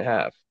ounce in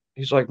half.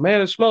 He's like,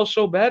 man, it smells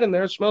so bad in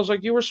there. It smells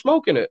like you were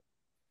smoking it.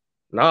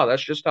 Nah,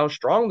 that's just how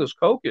strong this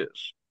coke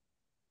is.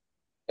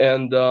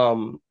 And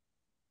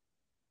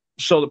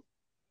so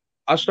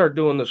I start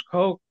doing this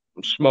coke,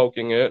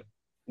 smoking it.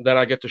 Then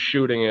I get to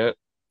shooting it.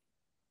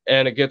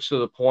 And it gets to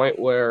the point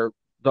where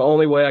the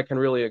only way I can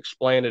really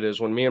explain it is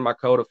when me and my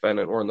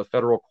co-defendant were in the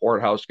federal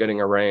courthouse getting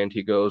arraigned,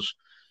 he goes,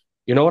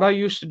 you know what I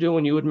used to do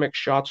when you would mix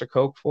shots of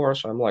coke for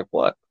us? I'm like,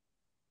 what?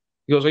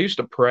 He goes, I used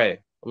to pray.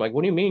 I'm like,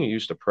 what do you mean you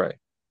used to pray?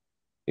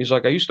 He's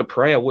like, I used to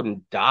pray I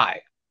wouldn't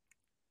die,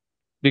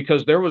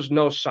 because there was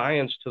no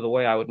science to the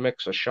way I would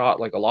mix a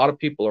shot. Like, a lot of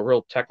people are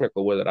real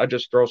technical with it. I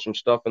just throw some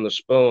stuff in the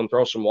spoon,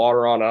 throw some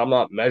water on it. I'm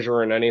not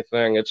measuring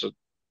anything.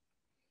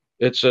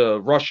 It's a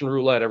Russian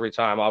roulette every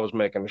time I was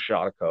making a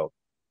shot of coke.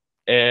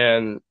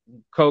 And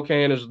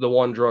cocaine is the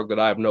one drug that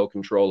I have no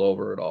control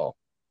over at all.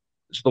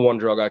 It's the one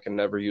drug I can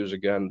never use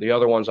again. The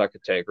other ones I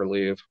could take or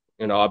leave.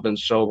 I've been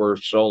sober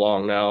so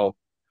long now,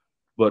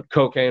 but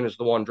cocaine is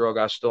the one drug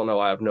I still know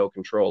I have no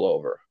control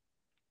over.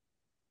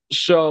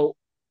 So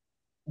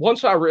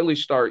once I really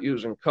start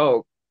using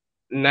coke,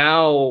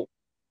 now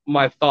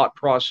my thought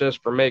process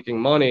for making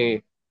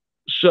money.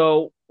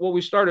 So what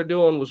we started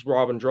doing was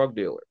robbing drug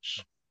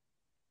dealers.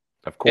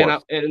 Of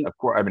course. And of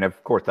course. I mean,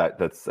 of course,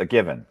 that's a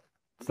given.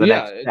 It's the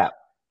yeah, next step.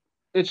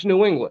 it's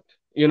New England,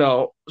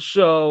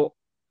 So,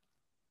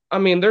 I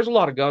mean, there's a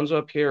lot of guns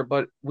up here,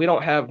 but we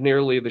don't have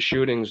nearly the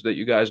shootings that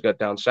you guys got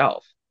down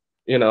south.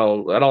 I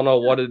don't know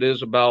what it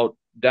is about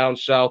down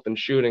south and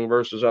shooting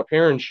versus up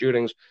here in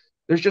shootings.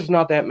 There's just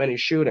not that many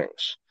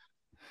shootings.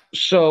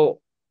 So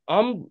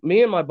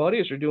me and my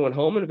buddies are doing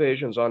home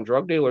invasions on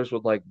drug dealers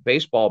with like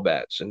baseball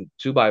bats and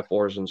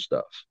 2x4s and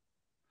stuff.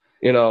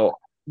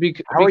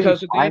 Because how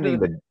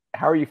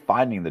are you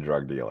finding the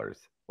drug dealers?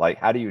 Like,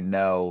 how do you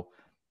know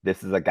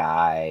this is a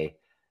guy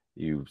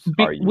we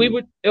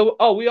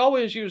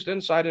always used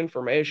inside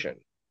information.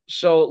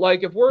 So,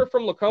 like, if we're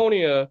from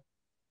Laconia,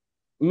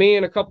 me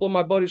and a couple of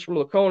my buddies from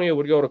Laconia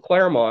would go to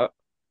Claremont,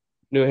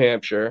 New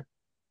Hampshire,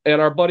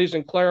 and our buddies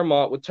in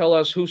Claremont would tell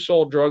us who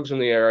sold drugs in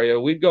the area.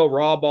 We'd go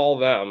rob all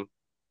them.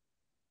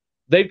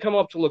 They'd come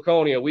up to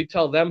Laconia. We'd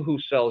tell them who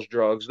sells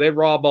drugs. They'd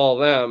rob all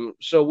them.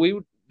 So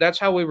that's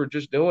how we were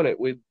just doing it.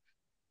 We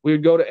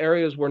would go to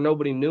areas where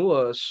nobody knew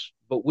us,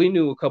 but we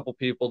knew a couple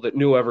people that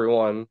knew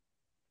everyone,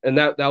 and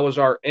that was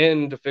our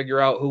end to figure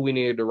out who we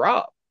needed to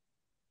rob.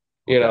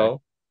 You Okay.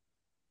 know,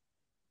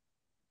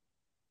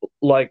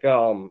 like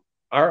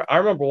I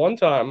remember one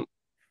time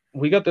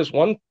we got this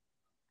one.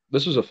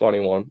 This is a funny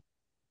one.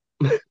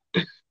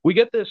 We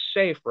get this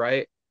safe,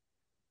 right?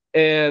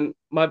 And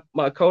my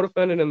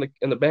co-defendant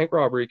in the bank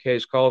robbery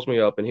case calls me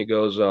up and he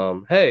goes,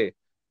 hey,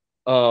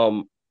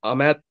 I'm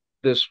at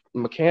this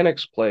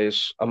mechanic's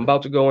place. I'm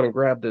about to go in and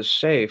grab this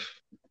safe.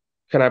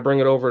 Can I bring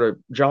it over to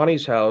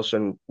Johnny's house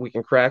and we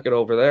can crack it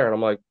over there? And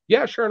I'm like,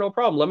 yeah, sure, no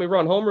problem. Let me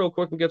run home real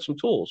quick and get some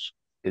tools.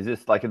 Is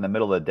this like in the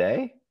middle of the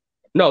day?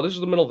 No, this is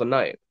the middle of the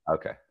night.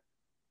 Okay.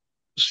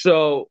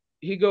 So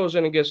he goes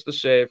in and gets the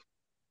safe,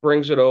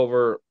 brings it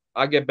over.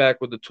 I get back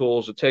with the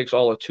tools. It takes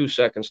all of 2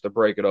 seconds to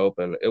break it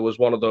open. It was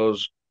one of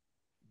those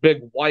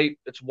big white,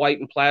 it's white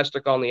and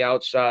plastic on the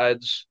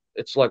outsides.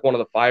 It's like one of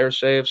the fire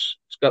safes.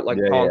 It's got like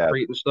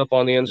concrete and stuff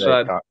on the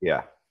inside.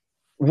 Yeah.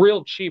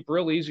 Real cheap,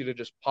 real easy to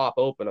just pop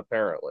open,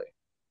 apparently.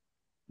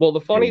 Well,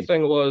 the funny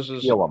thing is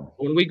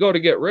when we go to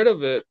get rid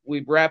of it,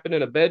 we wrap it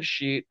in a bed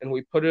sheet and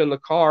we put it in the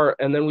car,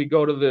 and then we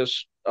go to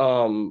this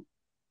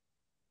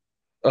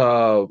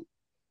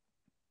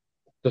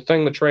the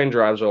thing the train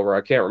drives over.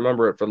 I can't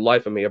remember it for the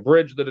life of me. A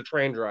bridge that a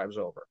train drives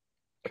over.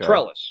 Okay. A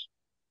trellis.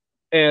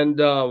 And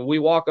we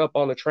walk up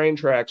on the train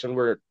tracks and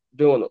we're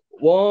doing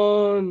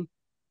 1,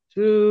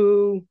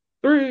 2,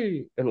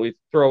 3, and we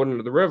throw it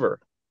into the river.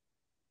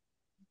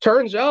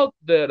 Turns out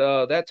that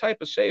that type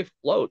of safe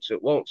floats.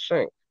 It won't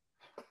sink.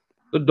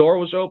 The door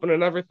was open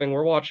and everything.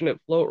 We're watching it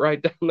float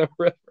right down the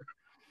river.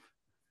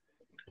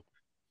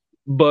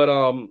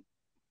 But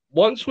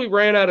once we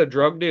ran out of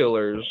drug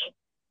dealers,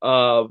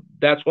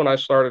 that's when I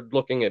started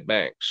looking at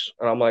banks.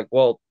 And I'm like,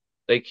 well,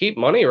 they keep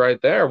money right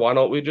there. Why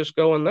don't we just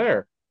go in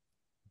there?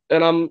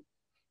 And I'm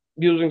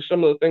using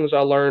some of the things I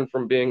learned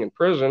from being in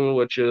prison,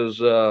 which is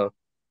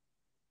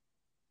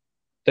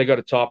they got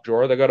a top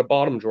drawer, they got a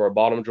bottom drawer.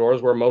 Bottom drawer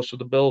is where most of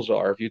the bills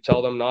are. If you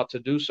tell them not to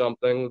do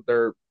something,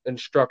 they're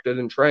instructed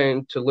and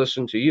trained to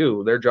listen to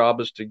you. Their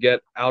job is to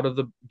get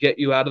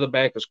you out of the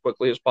bank as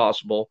quickly as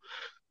possible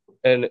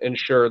and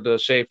ensure the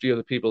safety of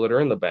the people that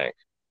are in the bank.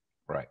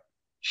 Right.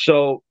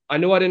 So I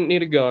knew I didn't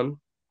need a gun.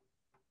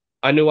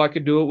 I knew I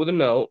could do it with a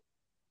note.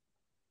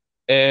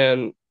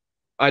 And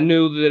I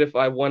knew that if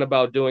I went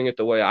about doing it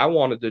the way I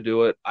wanted to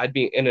do it, I'd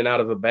be in and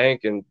out of a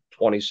bank in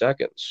 20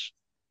 seconds.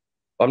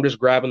 If I'm just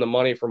grabbing the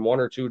money from 1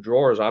 or 2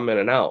 drawers, I'm in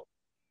and out.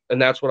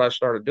 And that's what I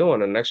started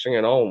doing. And next thing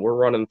you know, we're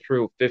running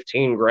through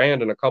 15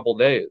 grand in a couple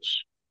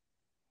days.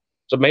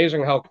 It's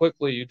amazing how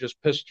quickly you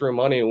just piss through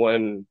money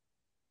when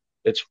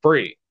it's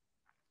free.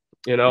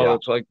 You know, yeah.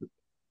 It's like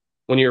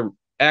when you're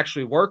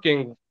actually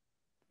working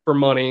for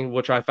money,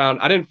 which I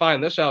didn't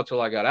find this out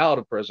till I got out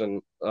of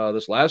prison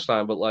this last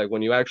time, but like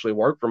when you actually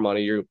work for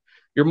money,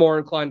 you're more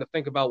inclined to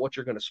think about what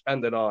you're going to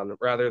spend it on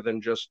rather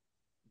than just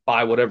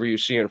buy whatever you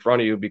see in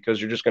front of you because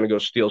you're just going to go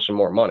steal some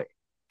more money.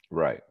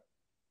 Right.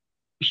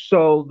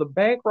 So the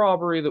bank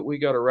robbery that we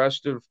got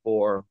arrested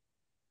for,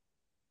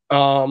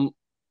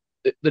 the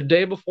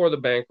day before the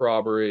bank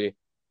robbery,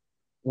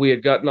 we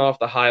had gotten off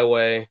the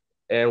highway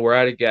and we're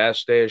at a gas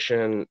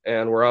station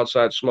and we're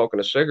outside smoking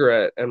a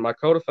cigarette. And my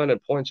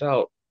co-defendant points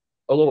out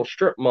a little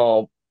strip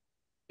mall.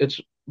 It's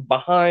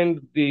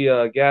behind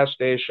the gas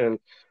station.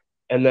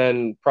 And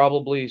then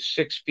probably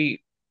 6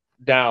 feet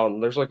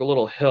down, there's like a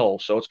little hill.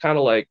 So it's kind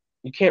of like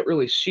you can't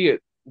really see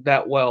it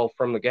that well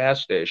from the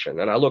gas station.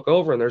 And I look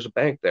over and there's a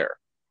bank there.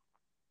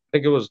 I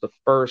think it was the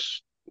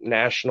first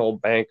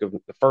bank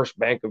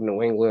of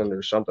New England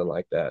or something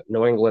like that.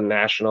 New England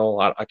National.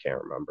 I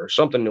can't remember.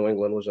 Something New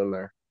England was in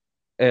there.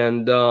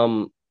 And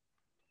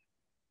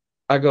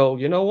I go,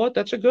 you know what?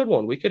 That's a good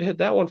one. We could hit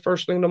that one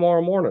first thing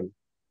tomorrow morning.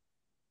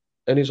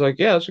 And he's like,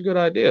 yeah, that's a good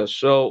idea.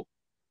 So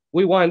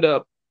we wind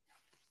up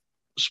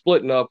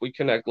splitting up. We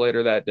connect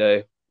later that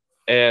day.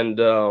 And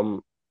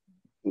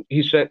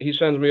he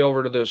sends me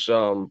over to this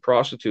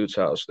prostitute's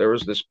house. There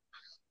was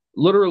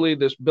literally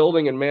this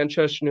building in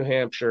Manchester, New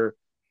Hampshire,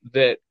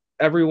 that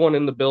everyone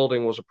in the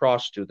building was a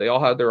prostitute. They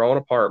all had their own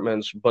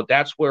apartments, but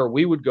that's where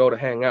we would go to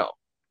hang out.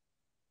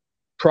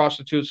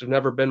 Prostitutes have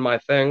never been my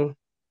thing.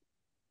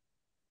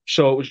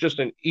 So it was just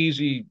an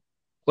easy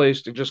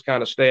place to just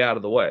kind of stay out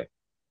of the way.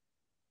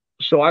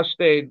 So I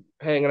stayed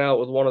hanging out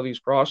with one of these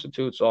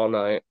prostitutes all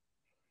night,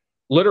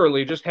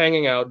 literally just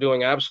hanging out,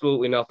 doing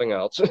absolutely nothing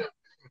else.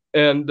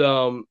 And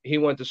he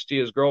went to see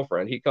his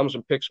girlfriend. He comes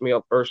and picks me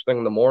up first thing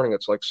in the morning.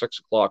 It's like 6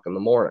 o'clock in the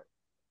morning.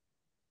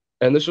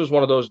 And this was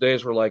one of those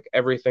days where like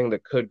everything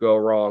that could go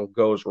wrong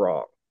goes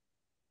wrong.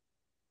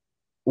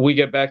 We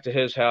get back to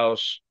his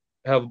house,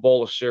 have a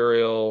bowl of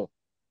cereal.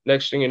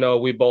 Next thing you know,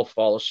 we both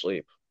fall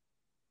asleep.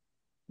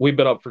 We've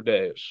been up for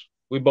days.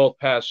 We both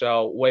pass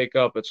out, wake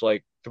up. It's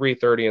like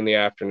 3:30 in the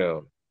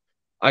afternoon.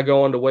 I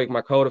go in to wake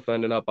my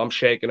co-defendant up. I'm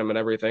shaking him and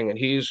everything. And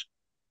he's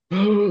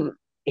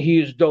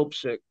dope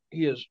sick.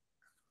 He is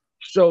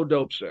so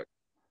dope sick.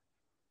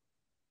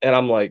 And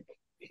I'm like,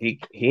 he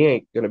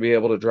ain't going to be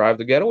able to drive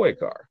the getaway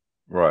car.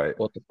 Right.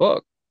 What the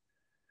fuck?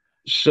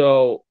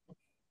 So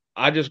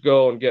I just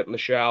go and get in the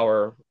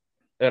shower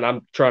and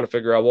I'm trying to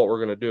figure out what we're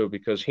going to do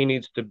because he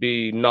needs to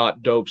be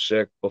not dope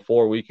sick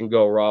before we can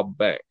go rob a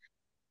bank.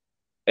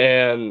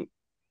 And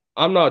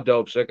I'm not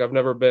dope sick. I've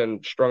never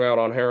been strung out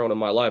on heroin in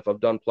my life.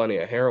 I've done plenty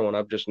of heroin.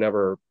 I've just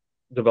never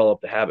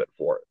developed a habit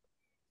for it.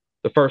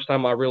 The first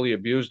time I really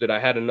abused it, I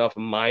had enough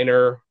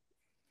minor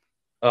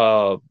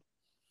uh,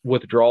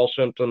 withdrawal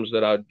symptoms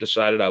that I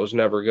decided I was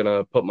never going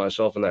to put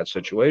myself in that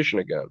situation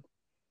again.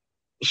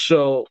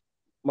 So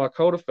my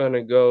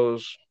co-defendant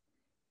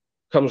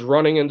comes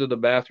running into the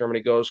bathroom and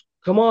he goes,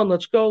 "Come on,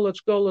 let's go, let's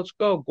go, let's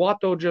go.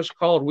 Guato just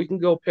called. We can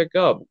go pick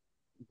up."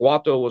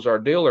 Guato was our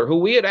dealer, who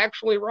we had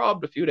actually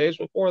robbed a few days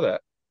before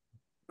that.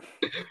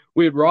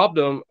 We had robbed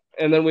him,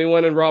 and then we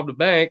went and robbed a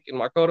bank. And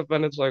my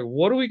co-defendant's like,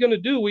 "What are we going to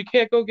do? We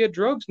can't go get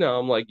drugs now."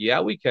 I'm like, "Yeah,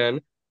 we can.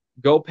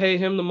 Go pay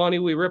him the money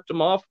we ripped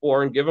him off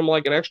for and give him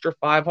like an extra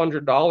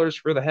 $500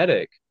 for the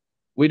headache."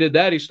 We did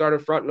that. He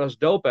started fronting us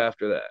dope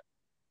after that.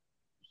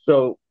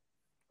 So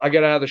I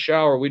get out of the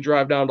shower. We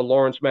drive down to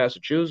Lawrence,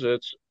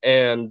 Massachusetts,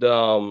 and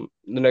the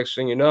next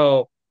thing you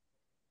know,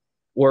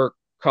 we're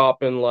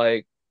copping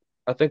like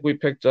I think we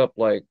picked up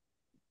like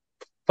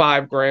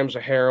 5 grams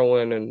of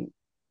heroin, and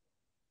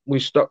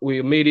we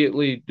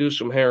immediately do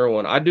some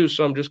heroin. I do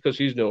some just because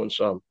he's doing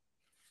some,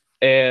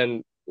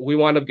 and we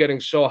wind up getting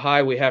so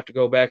high we have to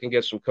go back and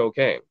get some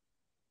cocaine.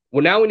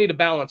 Well, now we need to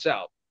balance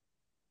out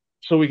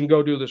so we can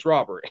go do this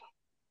robbery.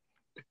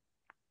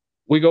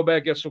 We go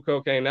back, get some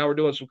cocaine. Now we're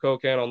doing some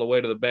cocaine on the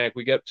way to the bank.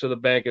 We get to the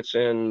bank. It's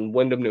in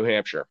Windham, New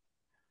Hampshire.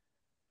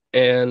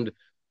 And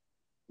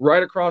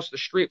right across the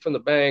street from the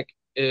bank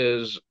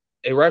is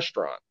a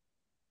restaurant.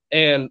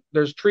 And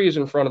there's trees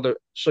in front of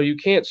so you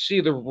can't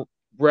see the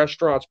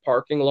restaurant's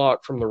parking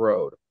lot from the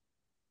road.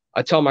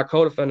 I tell my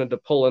co-defendant to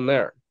pull in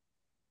there.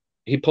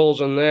 He pulls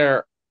in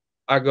there.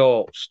 I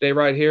go, "Stay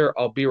right here.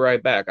 I'll be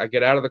right back." I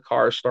get out of the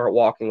car, start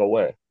walking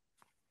away.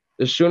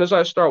 As soon as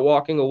I start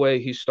walking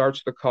away, he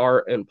starts the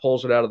car and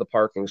pulls it out of the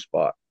parking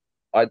spot.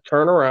 I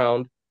turn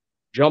around,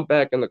 jump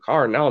back in the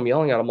car, and now I'm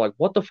yelling at him like,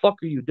 "What the fuck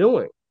are you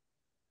doing?"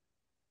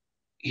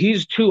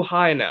 He's too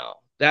high now.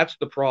 That's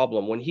the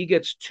problem. When he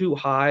gets too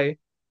high,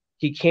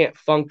 he can't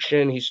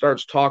function. He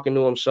starts talking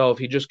to himself.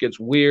 He just gets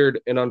weird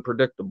and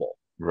unpredictable.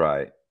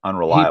 Right.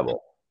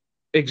 Unreliable.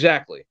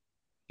 Exactly.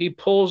 He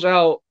pulls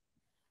out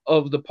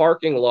of the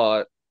parking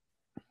lot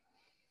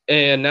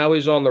and now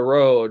he's on the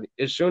road.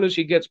 As soon as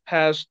he gets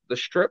past the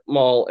strip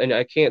mall and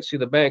I can't see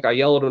the bank, I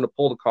yell at him to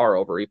pull the car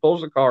over. He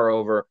pulls the car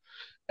over,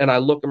 and I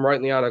look him right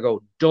in the eye and I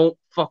go, "Don't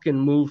fucking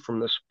move from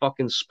this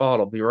fucking spot.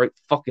 I'll be right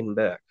fucking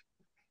back."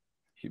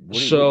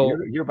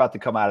 You're about to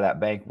come out of that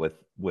bank with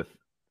with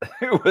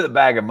a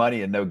bag of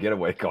money and no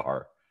getaway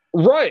car.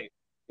 Right.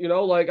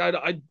 Like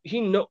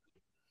he know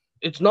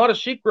it's not a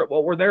secret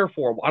what we're there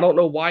for. I don't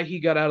know why he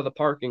got out of the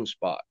parking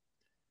spot.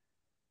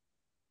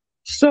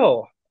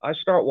 So I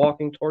start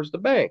walking towards the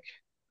bank.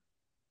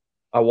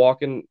 I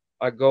walk in,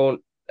 as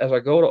I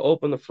go to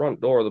open the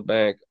front door of the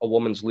bank, a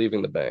woman's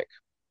leaving the bank.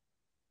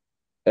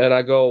 And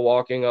I go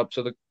walking up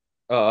to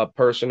the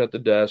person at the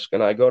desk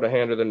and I go to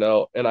hand her the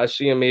note and I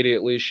see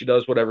immediately she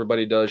does what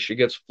everybody does. She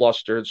gets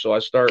flustered. So I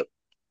start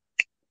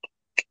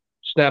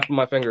snapping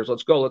my fingers.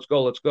 "Let's go, let's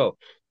go, let's go.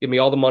 Give me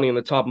all the money in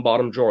the top and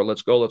bottom drawer.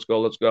 Let's go, let's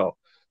go, let's go."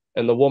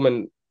 And the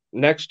woman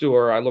next to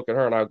her, I look at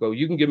her and I go,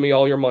 "You can give me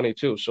all your money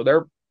too." So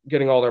they're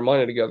getting all their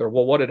money together.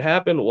 Well, what had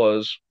happened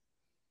was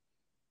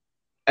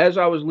as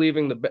I was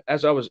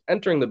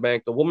entering the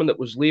bank, the woman that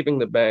was leaving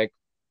the bank,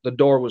 the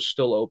door was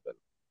still open.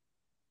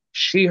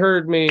 She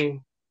heard me,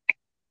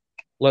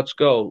 "Let's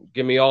go,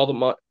 give me all the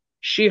money."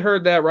 She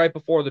heard that right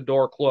before the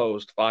door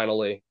closed,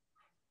 finally,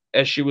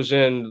 as she was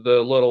in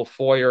the little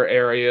foyer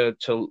area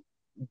to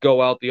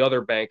go out the other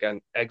bank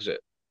and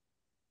exit.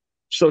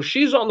 So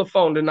she's on the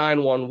phone to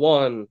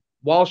 911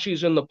 while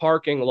she's in the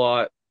parking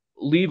lot,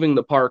 leaving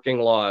the parking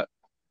lot,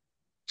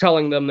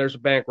 telling them there's a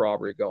bank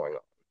robbery going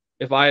on.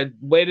 If I had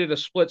waited a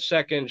split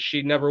second,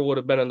 she never would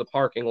have been in the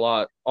parking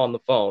lot on the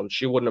phone.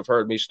 She wouldn't have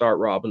heard me start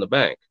robbing the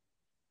bank.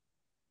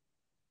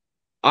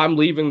 I'm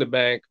leaving the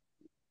bank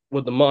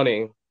with the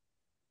money,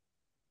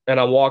 and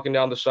I'm walking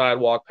down the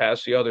sidewalk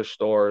past the other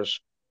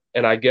stores,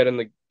 and I get in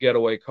the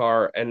getaway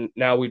car, and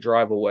now we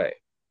drive away.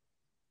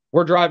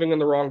 We're driving in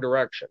the wrong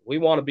direction. We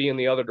want to be in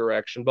the other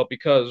direction, but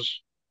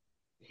because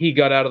he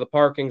got out of the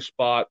parking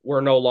spot,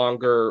 we're no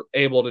longer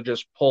able to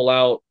just pull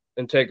out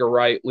and take a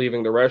right,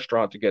 leaving the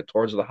restaurant to get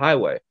towards the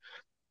highway.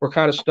 We're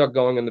kind of stuck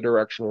going in the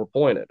direction we're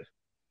pointed.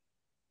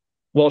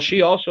 Well,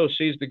 she also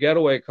sees the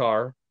getaway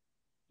car,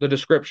 the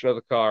description of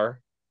the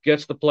car,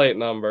 gets the plate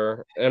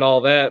number and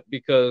all that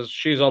because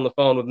she's on the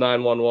phone with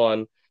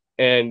 911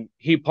 and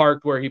he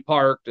parked where he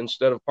parked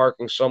instead of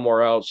parking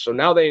somewhere else. So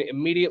now they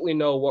immediately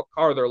know what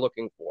car they're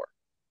looking for.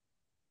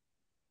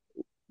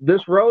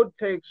 This road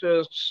takes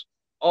us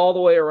all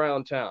the way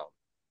around town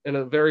in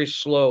a very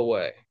slow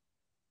way.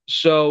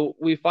 So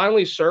we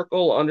finally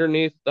circle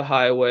underneath the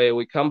highway.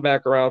 We come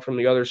back around from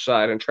the other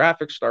side and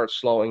traffic starts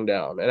slowing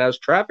down. And as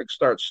traffic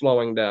starts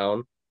slowing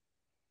down,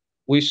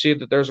 we see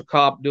that there's a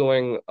cop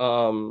doing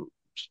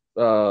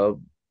uh,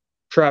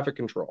 traffic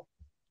control.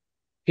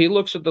 He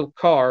looks at the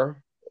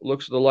car,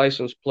 looks at the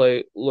license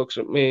plate, looks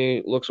at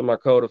me, looks at my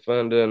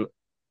co-defendant,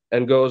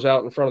 and goes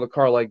out in front of the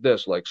car like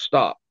this, like,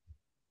 stop.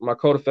 My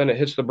co-defendant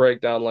hits the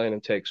breakdown lane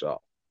and takes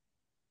off.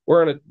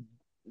 We're in a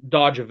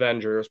Dodge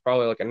Avenger. It's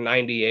probably like a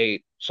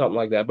 98, something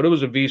like that. But it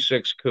was a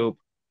V6 coupe.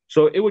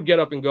 So it would get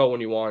up and go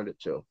when you wanted it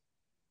to.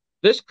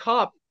 This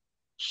cop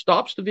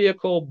stops the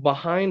vehicle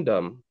behind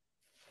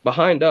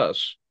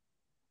us,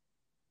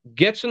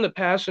 gets in the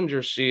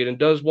passenger seat and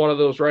does one of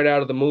those right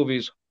out of the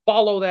movies,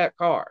 follow that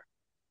car.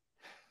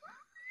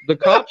 The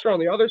cops are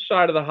on the other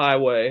side of the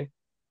highway,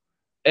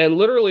 and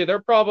literally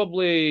they're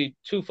probably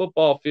 2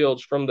 football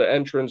fields from the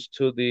entrance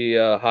to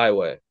the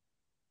highway.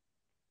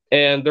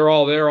 And they're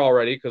all there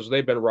already because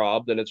they've been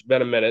robbed, and it's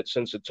been a minute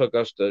since it took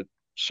us to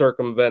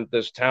circumvent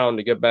this town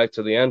to get back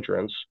to the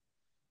entrance.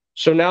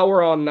 So now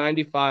we're on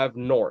 95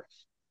 North.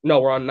 No,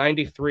 we're on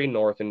 93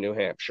 North in New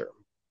Hampshire.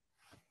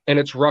 And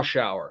it's rush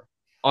hour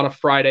on a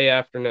Friday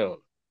afternoon.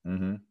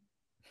 Mm-hmm.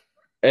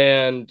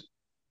 And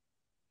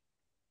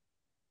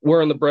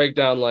we're in the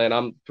breakdown lane.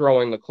 I'm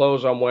throwing the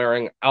clothes I'm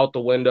wearing out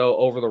the window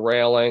over the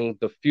railing.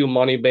 The few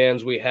money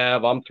bands we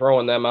have, I'm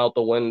throwing them out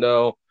the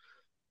window.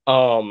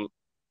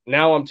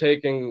 Now I'm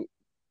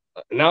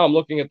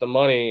looking at the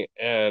money,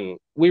 and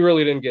we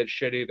really didn't get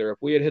shit either. If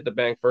we had hit the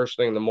bank first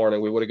thing in the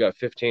morning, we would have got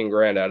 15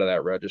 grand out of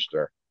that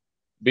register.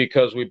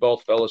 Because we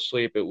both fell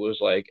asleep, it was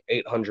like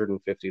 $850.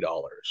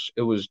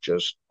 It was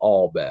just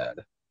all bad.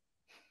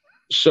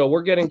 So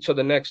we're getting to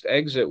the next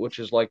exit, which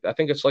is like, I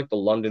think it's like the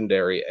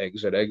Londonderry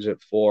exit,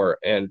 exit 4,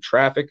 and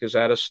traffic is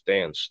at a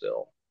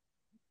standstill,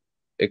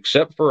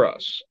 except for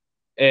us.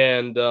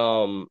 And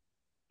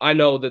I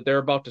know that they're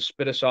about to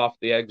spit us off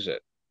the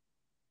exit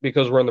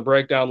because we're in the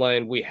breakdown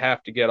lane. We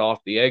have to get off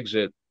the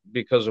exit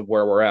because of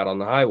where we're at on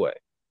the highway.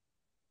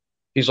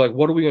 He's like,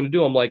 what are we going to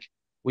do? I'm like,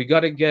 we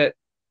got to get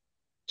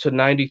to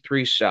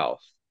 93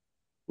 South.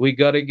 We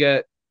got to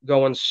get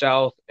going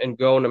south and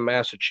going to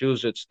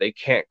Massachusetts. They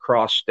can't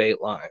cross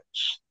state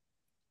lines.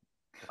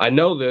 I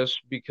know this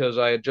because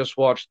I had just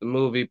watched the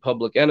movie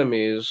Public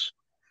Enemies,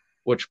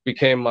 which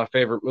became my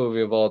favorite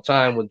movie of all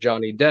time with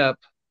Johnny Depp,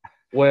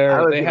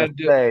 where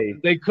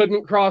they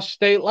couldn't cross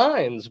state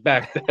lines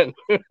back then.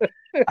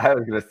 I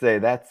was going to say,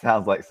 that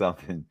sounds like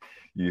something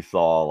you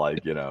saw,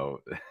 like, you know,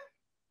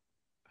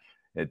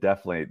 that's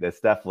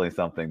definitely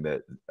something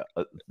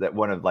that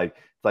one of, like,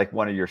 it's like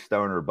one of your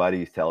stoner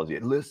buddies tells you,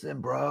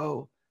 listen,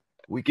 bro,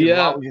 we can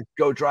just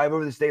go drive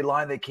over the state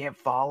line. They can't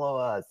follow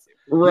us.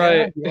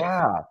 Right.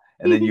 Yeah.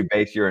 And then you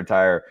base your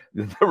entire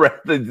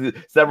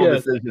several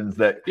decisions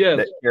that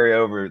carry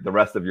over the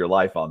rest of your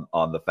life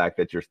on the fact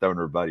that your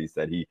stoner buddy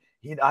said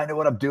I know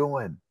what I'm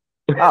doing.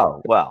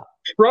 Oh, well.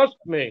 Trust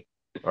me.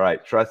 All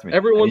right, trust me.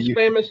 Everyone's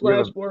famous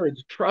last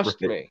words.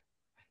 Trust me.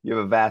 You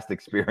have a vast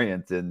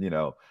experience in,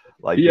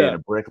 like being a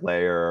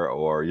bricklayer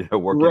or,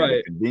 working in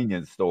a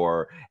convenience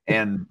store.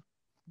 And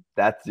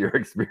that's your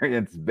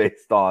experience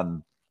based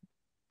on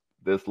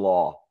this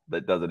law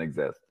that doesn't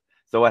exist.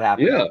 So what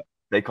happens? Yeah.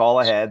 They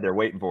call ahead. They're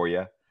waiting for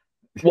you.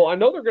 Well, I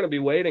know they're going to be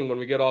waiting when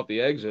we get off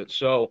the exit.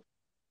 So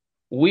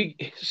we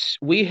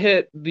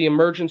hit the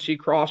emergency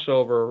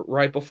crossover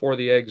right before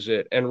the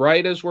exit. And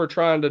right as we're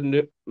trying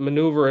to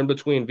maneuver in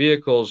between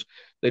vehicles,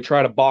 they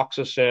try to box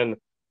us in.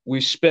 We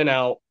spin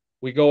out.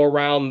 We go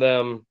around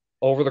them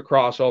over the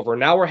crossover.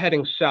 Now we're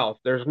heading south.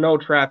 There's no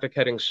traffic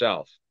heading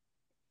south.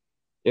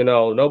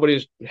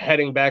 Nobody's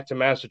heading back to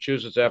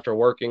Massachusetts after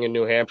working in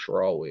New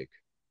Hampshire all week.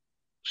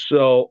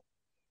 So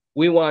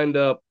we wind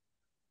up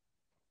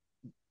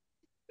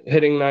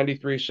hitting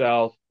 93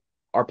 South.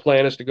 Our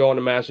plan is to go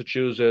into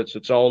Massachusetts.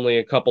 It's only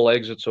a couple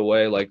exits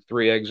away, like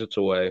 3 exits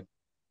away.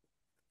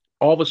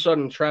 All of a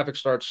sudden, traffic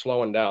starts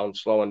slowing down.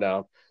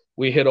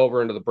 We hit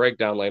over into the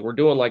breakdown lane. We're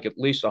doing like at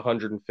least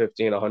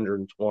 115,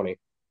 120.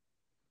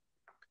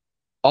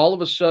 All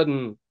of a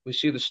sudden, we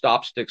see the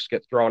stop sticks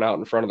get thrown out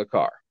in front of the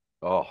car.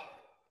 Oh.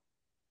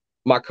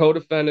 My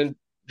co-defendant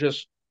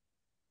just,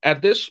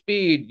 at this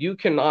speed, you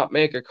cannot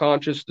make a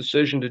conscious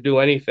decision to do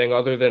anything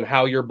other than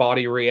how your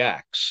body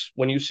reacts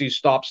when you see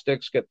stop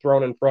sticks get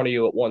thrown in front of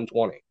you at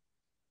 120.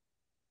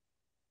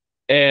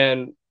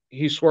 And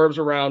he swerves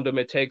around him.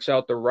 It takes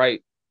out the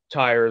right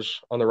tires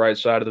on the right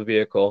side of the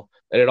vehicle.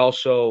 And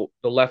the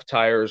left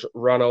tires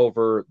run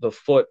over the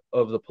foot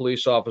of the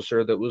police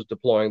officer that was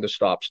deploying the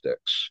stop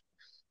sticks.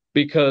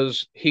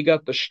 Because he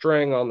got the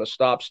string on the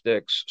stop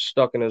sticks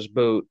stuck in his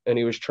boot, and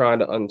he was trying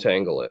to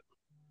untangle it.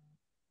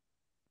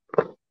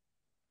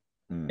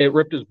 It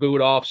ripped his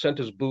boot off, sent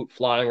his boot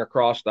flying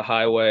across the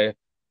highway.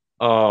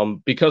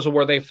 Because of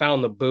where they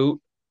found the boot,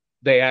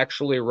 they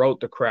actually wrote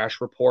the crash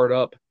report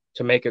up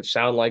to make it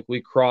sound like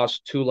we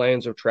crossed 2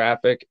 lanes of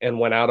traffic and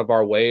went out of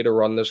our way to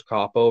run this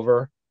cop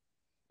over.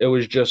 It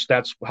was just,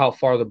 that's how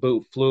far the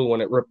boot flew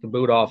when it ripped the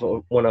boot off,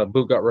 when a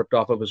boot got ripped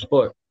off of his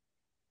foot.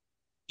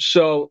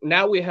 So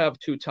now we have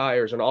 2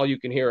 tires, and all you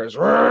can hear is,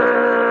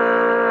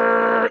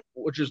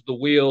 which is the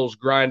wheels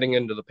grinding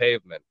into the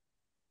pavement.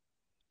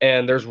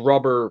 And there's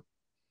rubber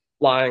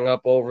flying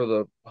up over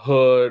the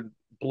hood,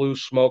 blue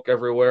smoke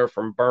everywhere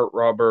from burnt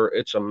rubber.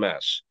 It's a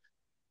mess.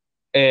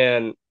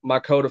 And my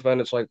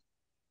co-defendant's like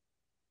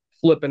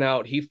flipping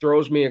out. He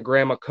throws me a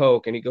gram of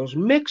Coke and he goes,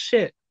 mix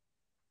it.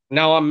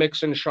 Now I'm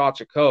mixing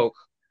shots of Coke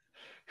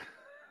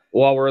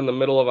while we're in the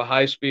middle of a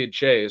high-speed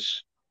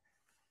chase.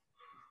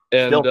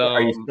 And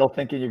Are you still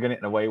thinking you're going to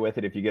get away with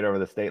it if you get over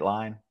the state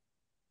line?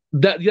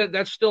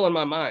 that's still in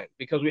my mind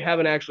because we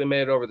haven't actually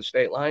made it over the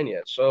state line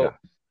yet. So,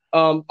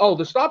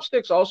 the stop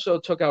sticks also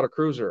took out a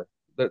cruiser,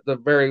 the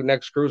very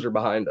next cruiser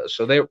behind us.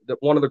 So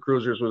one of the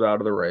cruisers was out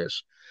of the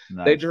race.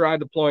 Nice. They tried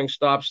deploying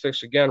stop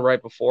sticks again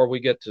right before we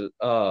get to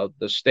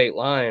the state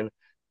line,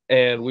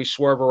 and we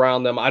swerve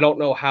around them. I don't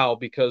know how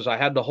because I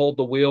had to hold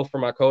the wheel for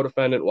my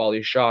co-defendant while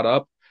he shot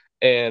up,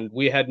 and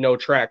we had no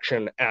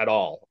traction at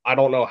all. I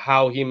don't know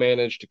how he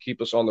managed to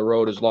keep us on the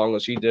road as long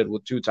as he did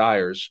with 2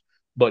 tires,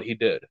 but he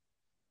did.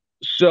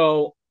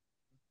 So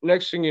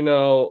next thing you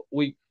know,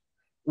 we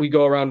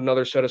go around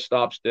another set of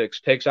stop sticks,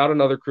 takes out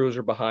another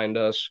cruiser behind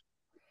us.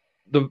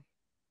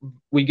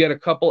 We get a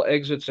couple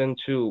exits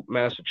into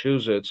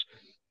Massachusetts,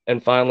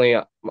 and finally,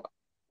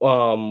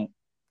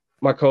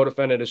 my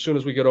co-defendant, as soon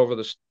as we get over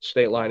the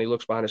state line, he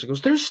looks behind us. He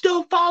goes, "They're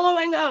still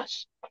following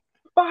us.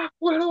 Fuck!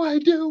 What do I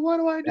do? What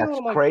do I do?" That's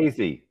I'm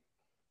crazy.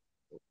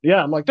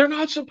 Yeah, I'm like, they're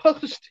not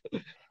supposed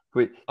to.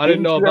 Wait, I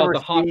didn't know about the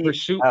hot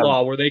pursuit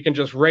law where they can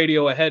just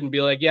radio ahead and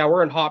be like, "Yeah,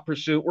 we're in hot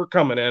pursuit. We're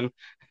coming in."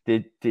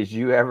 Did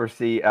you ever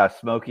see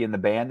Smokey and the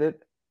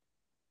Bandit?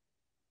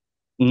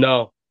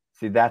 No.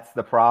 See, that's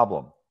the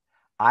problem.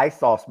 I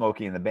saw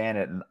Smokey and the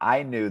Bandit, and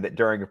I knew that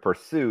during a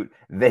pursuit,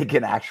 they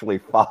can actually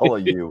follow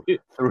you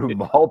through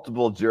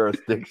multiple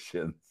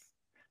jurisdictions.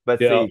 But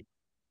see,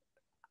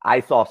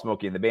 I saw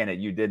Smokey and the Bandit,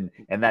 you didn't,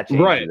 and that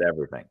changes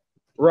everything.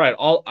 Right.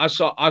 I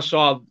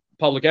saw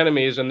Public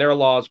Enemies, and their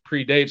laws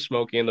predate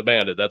Smokey and the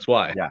Bandit. That's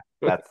why. Yeah,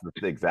 that's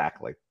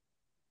exactly.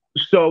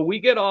 So we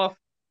get off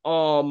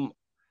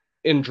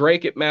in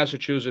Dracut,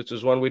 Massachusetts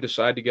is when we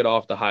decide to get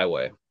off the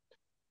highway.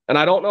 And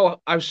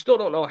I still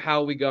don't know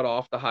how we got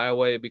off the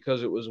highway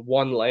because it was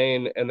one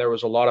lane and there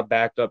was a lot of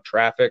backed up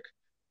traffic.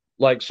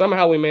 Like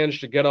somehow we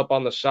managed to get up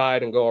on the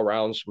side and go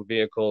around some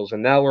vehicles.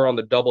 And now we're on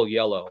the double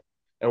yellow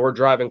and we're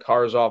driving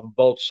cars off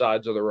both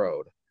sides of the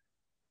road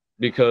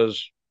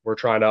because we're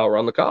trying to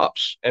outrun the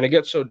cops. And it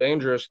gets so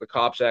dangerous, the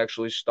cops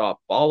actually stop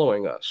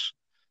following us.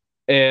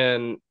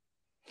 And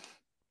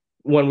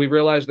when we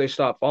realized they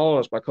stopped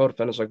following us, my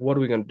co-defendant's like, what are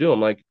we going to do? I'm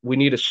like, we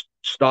need to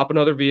stop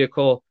another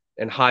vehicle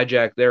and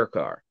hijack their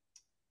car.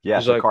 Yeah,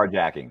 so like,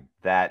 carjacking.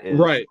 That is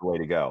the way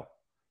to go.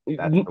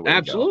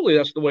 Absolutely,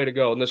 that's the way to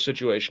go in this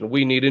situation.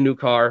 We need a new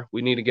car.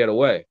 We need to get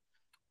away.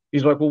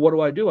 He's like, well,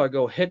 what do? I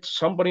go, hit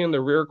somebody in the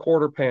rear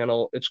quarter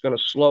panel. It's going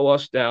to slow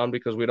us down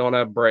because we don't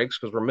have brakes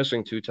because we're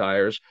missing 2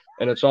 tires.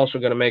 And it's also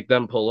going to make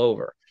them pull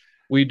over.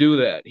 We do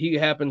that. He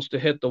happens to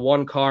hit the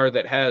one car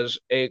that has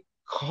a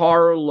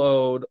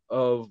carload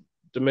of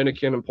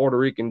Dominican and Puerto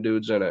Rican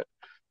dudes in it.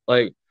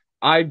 Like,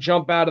 I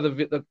jump out of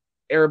the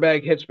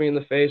airbag hits me in the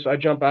face. I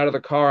jump out of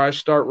the car. I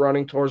start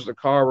running towards the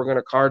car. We're going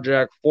to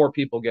carjack. 4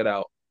 people get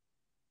out.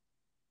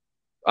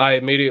 I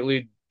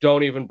immediately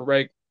don't even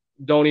brake,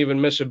 don't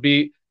even miss a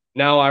beat.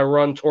 Now I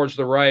run towards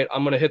the right.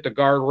 I'm going to hit the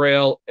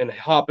guardrail and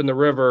hop in the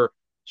river,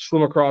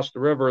 swim across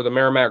the river, the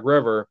Merrimack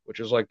River, which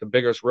is like the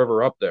biggest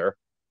river up there.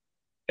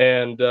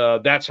 And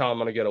that's how I'm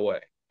going to get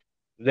away.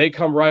 They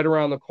come right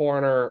around the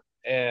corner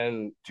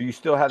and do you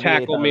still have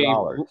tackle the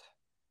 $800? Me.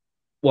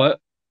 What?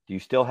 Do you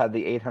still have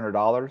the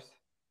 $800?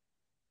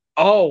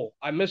 Oh,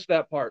 I missed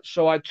that part.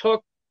 So I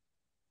took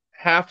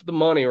half the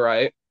money,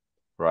 right?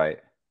 Right.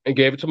 And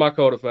gave it to my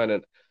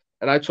co-defendant.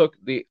 And I took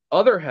the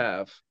other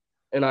half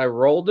and I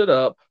rolled it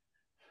up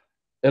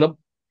in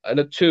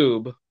a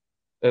tube,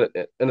 in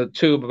a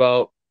tube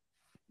about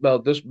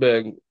this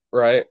big,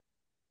 right?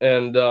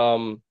 And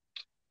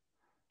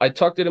I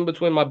tucked it in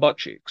between my butt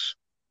cheeks,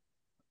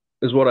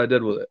 is what I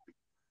did with it.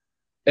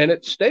 And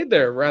it stayed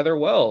there rather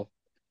well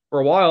for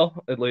a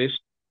while, at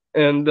least.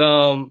 And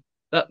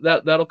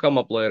that'll come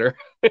up later.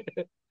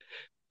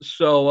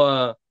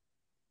 So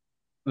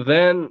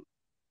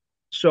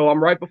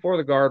I'm right before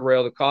the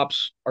guardrail. The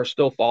cops are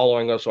still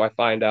following us, so I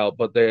find out,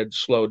 but they had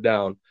slowed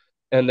down.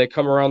 And they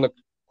come around the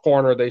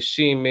corner. They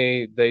see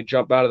me. They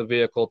jump out of the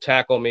vehicle,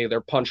 tackle me.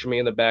 They're punching me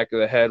in the back of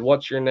the head.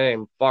 What's your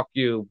name? Fuck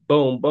you.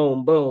 Boom,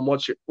 boom, boom.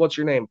 What's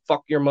your name?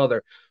 Fuck your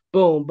mother.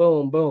 Boom,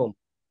 boom, boom.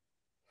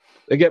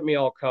 They get me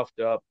all cuffed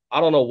up.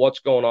 I don't know what's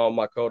going on with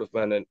my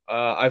co-defendant.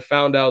 I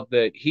found out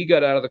that he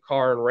got out of the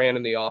car and ran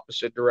in the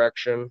opposite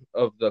direction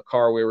of the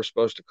car we were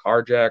supposed to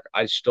carjack.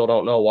 I still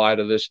don't know why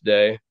to this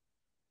day.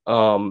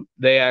 They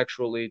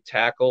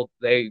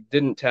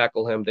didn't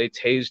tackle him. They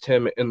tased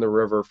him in the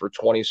river for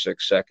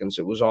 26 seconds.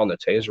 It was on the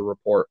taser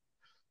report.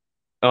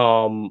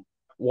 One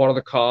of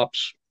the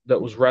cops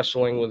that was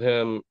wrestling with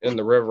him in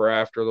the river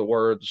after the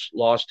words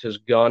lost his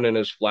gun and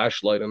his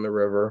flashlight in the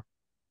river.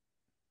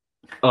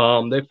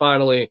 They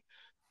finally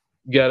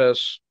get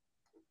us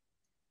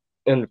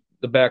in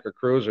the back of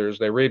cruisers.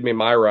 They read me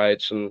my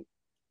rights and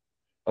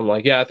I'm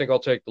like, yeah, I think I'll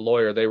take the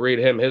lawyer. They read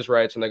him his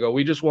rights and they go,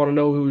 we just want to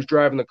know who's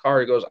driving the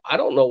car. He goes, I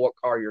don't know what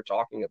car you're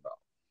talking about.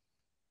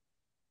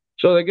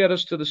 So they get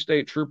us to the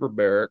state trooper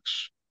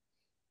barracks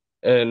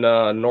in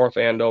North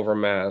Andover,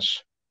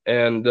 Mass.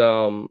 And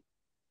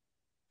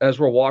as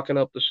we're walking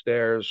up the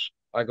stairs,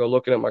 I go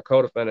looking at my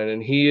co-defendant,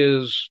 and he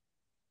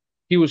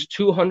was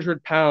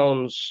 200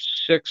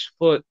 pounds,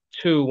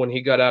 6'2" when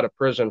he got out of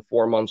prison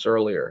 4 months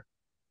earlier.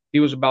 He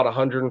was about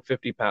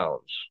 150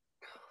 pounds.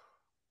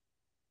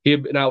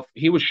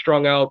 He was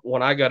strung out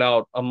when I got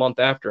out a month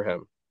after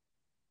him,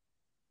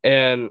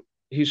 and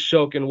he's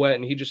soaking wet,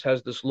 and he just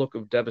has this look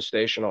of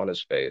devastation on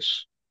his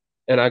face.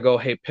 And I go,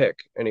 hey, Pick,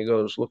 and he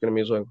goes, looking at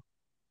me, he's like,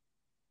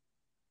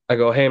 I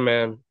go, hey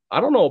man,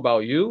 I don't know about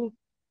you,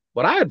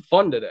 but I had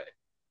fun today,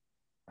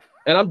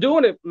 and I'm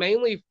doing it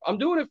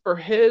for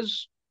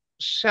his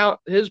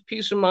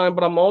peace of mind,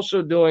 but I'm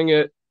also doing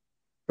it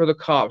for the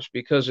cops,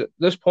 because at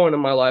this point in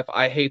my life,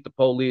 I hate the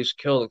police,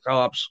 kill the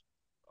cops.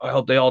 I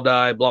hope they all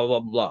die, blah, blah,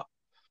 blah.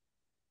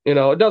 You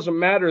know, it doesn't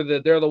matter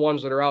that they're the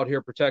ones that are out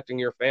here protecting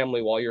your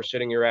family while you're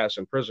sitting your ass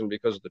in prison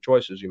because of the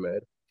choices you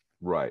made.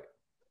 Right.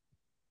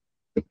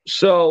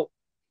 So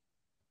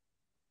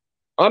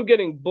I'm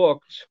getting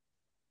booked,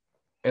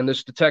 and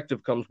this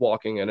detective comes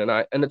walking in,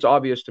 and it's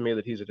obvious to me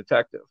that he's a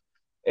detective.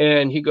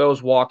 And he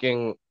goes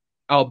walking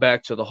out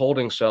back to the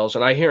holding cells,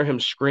 and I hear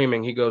him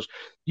screaming. He goes,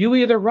 you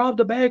either robbed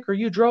the bank or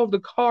you drove the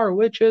car.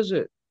 Which is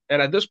it?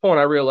 And at this point,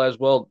 I realized,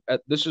 well,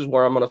 this is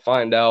where I'm going to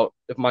find out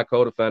if my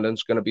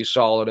co-defendant's going to be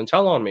solid and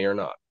tell on me or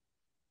not.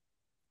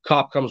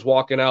 Cop comes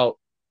walking out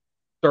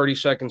 30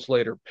 seconds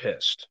later,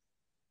 pissed.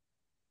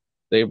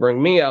 They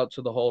bring me out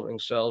to the holding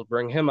cells,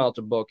 bring him out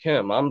to book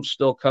him. I'm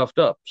still cuffed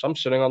up. So I'm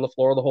sitting on the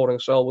floor of the holding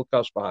cell with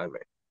cuffs behind me.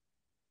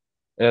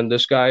 And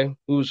this guy,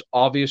 who's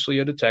obviously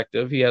a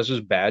detective, he has his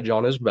badge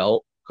on his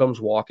belt,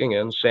 comes walking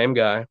in, same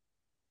guy,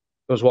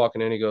 goes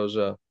walking in, he goes,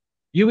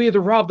 you either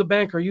robbed the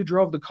bank or you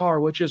drove the car,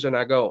 which is it? And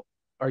I go,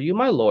 are you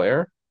my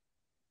lawyer?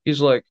 He's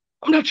like,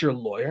 I'm not your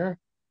lawyer.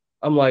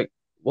 I'm like,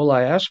 well,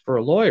 I asked for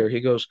a lawyer. He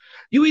goes,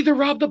 you either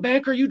robbed the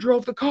bank or you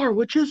drove the car,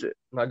 which is it?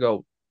 And I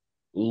go,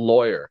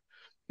 lawyer.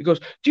 He goes,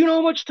 do you know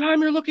how much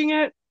time you're looking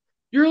at?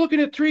 You're looking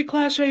at 3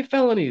 Class A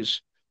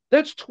felonies.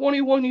 That's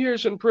 21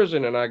 years in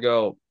prison. And I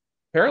go,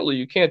 apparently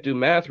you can't do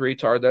math,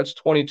 retard. That's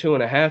 22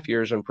 and a half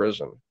years in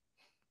prison.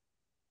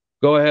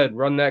 Go ahead,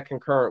 run that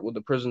concurrent with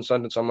the prison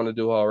sentence I'm going to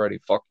do already.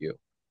 Fuck you.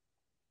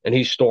 And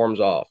he storms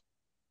off.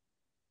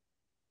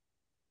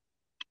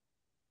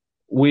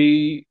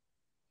 We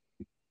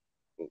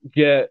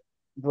get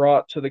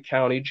brought to the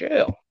county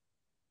jail.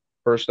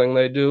 First thing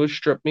they do is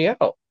strip me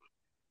out.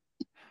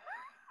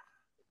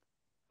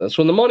 That's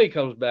when the money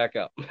comes back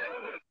up.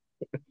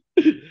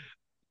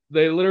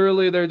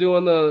 They're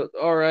doing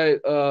all right,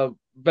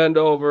 bend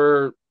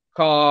over,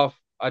 cough.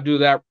 I do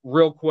that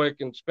real quick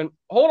and spin.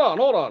 Hold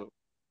on.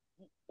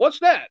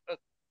 What's that?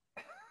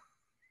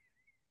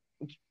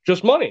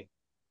 Just money.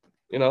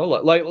 You know,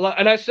 like,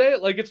 and I say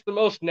it like it's the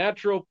most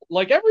natural,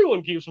 like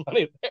everyone keeps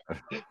money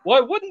there. Why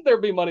wouldn't there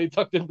be money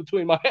tucked in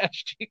between my ass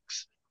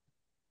cheeks?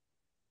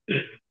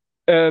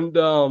 And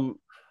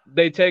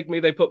they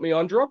put me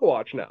on drug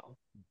watch now.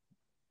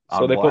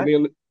 So they put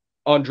me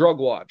on drug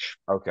watch.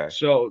 Okay.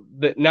 So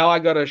now I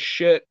got to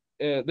shit.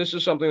 This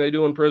is something they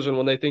do in prison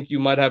when they think you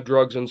might have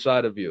drugs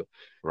inside of you.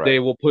 Right. They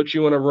will put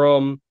you in a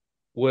room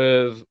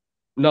with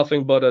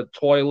nothing but a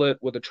toilet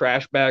with a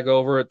trash bag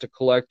over it to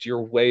collect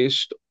your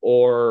waste,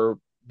 or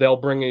they'll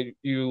bring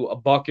you a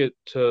bucket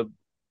to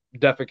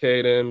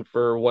defecate in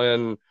for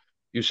when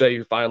you say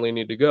you finally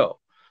need to go.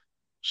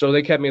 So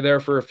they kept me there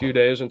for a few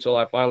days until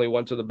I finally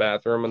went to the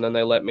bathroom, and then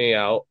they let me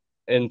out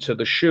into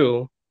the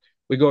shoe.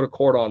 We go to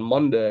court on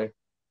Monday.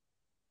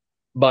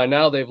 By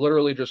now, they've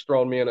literally just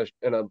thrown me in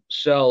a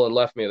cell and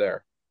left me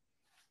there.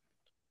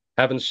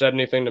 Haven't said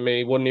anything to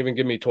me, wouldn't even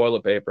give me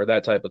toilet paper,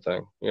 that type of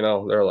thing. You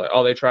know, they're like,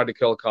 oh, they tried to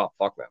kill a cop.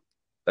 Fuck them.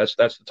 That's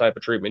the type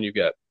of treatment you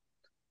get.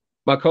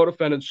 My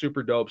co-defendant's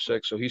super dope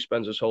sick, so he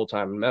spends his whole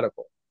time in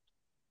medical.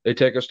 They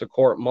take us to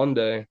court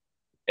Monday,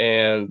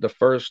 and the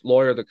first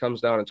lawyer that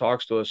comes down and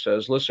talks to us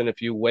says, listen,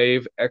 if you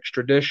waive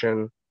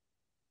extradition,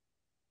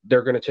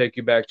 they're going to take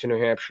you back to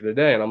New Hampshire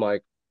today. And I'm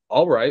like,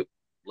 all right,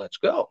 let's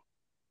go.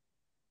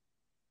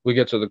 We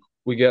get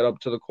up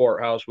to the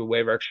courthouse, we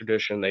waive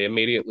extradition. They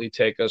immediately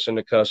take us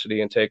into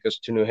custody and take us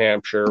to New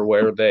Hampshire,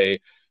 where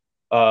they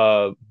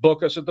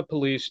book us at the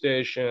police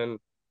station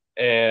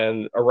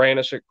and arraign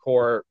us at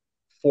court,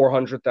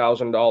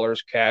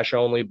 $400,000 cash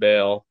only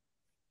bail.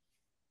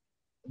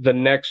 The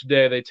next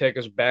day, they take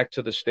us back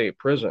to the state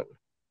prison.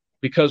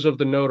 Because of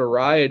the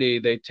notoriety,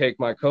 they take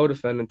my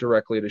co-defendant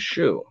directly to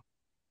SHU.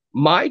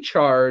 My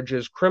charge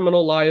is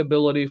criminal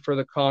liability for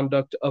the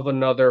conduct of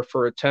another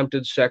for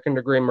attempted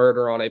second-degree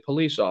murder on a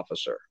police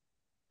officer.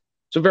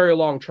 It's a very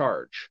long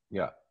charge.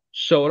 Yeah.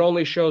 So it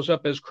only shows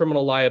up as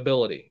criminal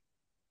liability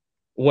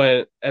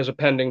as a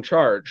pending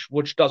charge,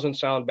 which doesn't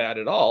sound bad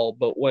at all.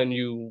 But when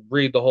you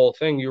read the whole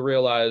thing, you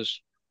realize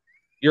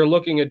you're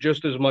looking at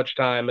just as much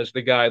time as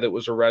the guy that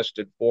was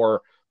arrested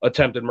for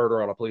attempted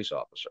murder on a police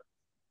officer.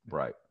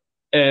 Right.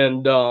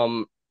 And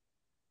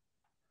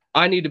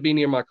I need to be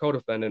near my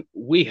co-defendant.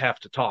 We have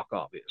to talk,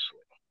 obviously.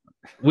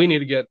 We need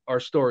to get our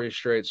story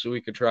straight so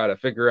we could try to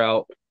figure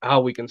out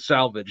how we can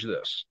salvage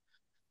this.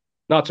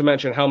 Not to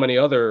mention how many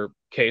other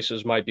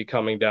cases might be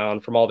coming down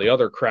from all the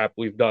other crap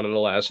we've done in the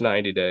last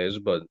 90 days.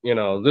 But,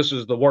 this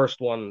is the worst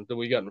one that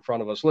we got in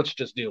front of us. Let's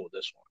just deal with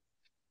this one.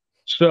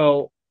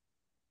 So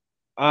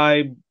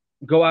I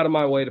go out of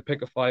my way to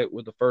pick a fight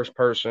with the first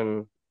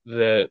person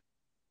that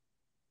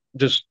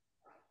just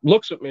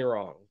looks at me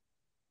wrong.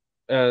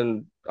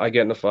 And I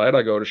get in a fight.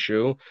 I go to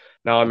Shu.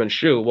 Now I'm in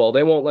Shu. Well,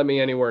 they won't let me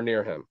anywhere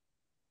near him.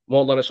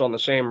 Won't let us in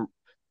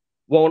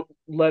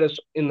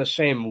the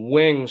same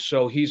wing,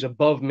 so he's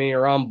above me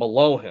or I'm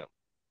below him.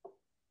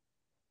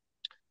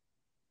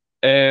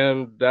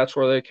 And that's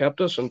where they kept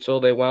us until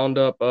they wound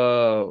up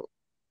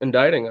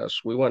indicting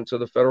us. We went to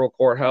the federal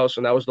courthouse,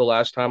 and that was the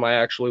last time I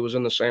actually was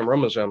in the same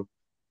room as him.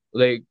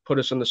 They put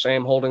us in the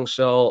same holding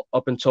cell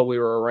up until we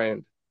were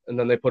arraigned, and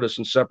then they put us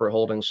in separate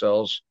holding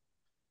cells.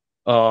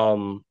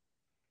 When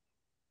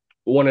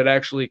it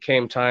actually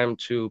came time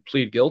to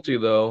plead guilty,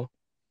 though,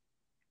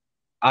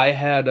 I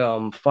had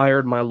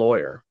fired my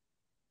lawyer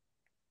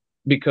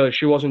because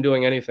she wasn't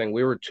doing anything.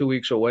 We were 2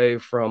 weeks away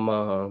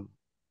from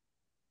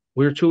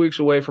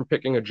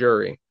picking a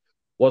jury.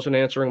 Wasn't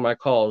answering my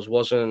calls,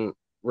 wasn't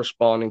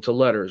responding to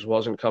letters,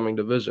 wasn't coming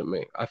to visit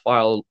me. I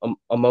filed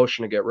a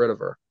motion to get rid of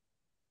her.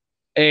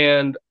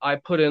 And I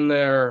put in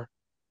there,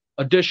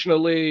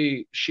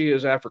 additionally, she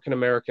is African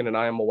American and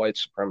I am a white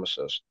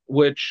supremacist,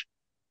 which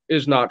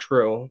is not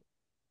true.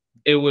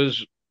 It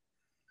was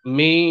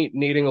me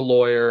needing a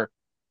lawyer,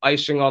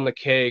 icing on the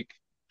cake,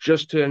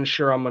 just to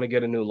ensure I'm going to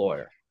get a new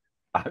lawyer.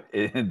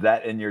 Is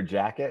that in your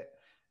jacket?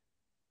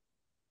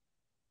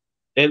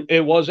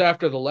 It was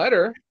after the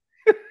letter.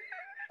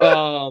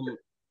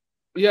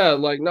 Yeah,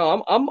 like,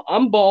 no,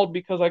 I'm bald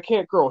because I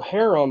can't grow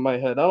hair on my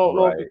head. I don't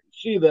know if you can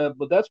see that,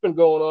 but that's been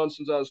going on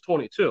since I was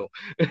 22.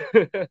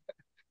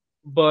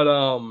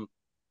 But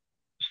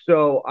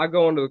so I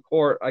go into the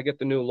court, I get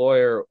the new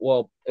lawyer.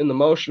 Well, in the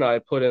motion I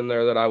put in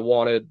there that I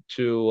wanted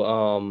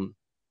to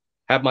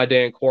have my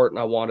day in court and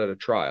I wanted a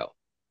trial.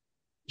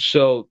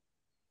 So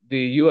the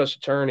U.S.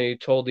 attorney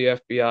told the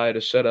FBI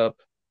to set up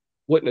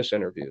witness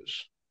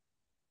interviews.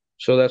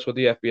 So that's what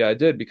the FBI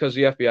did. Because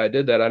the FBI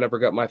did that, I never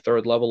got my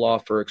third level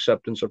off for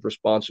acceptance of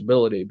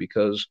responsibility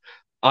because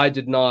I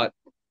did not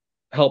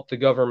help the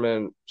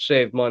government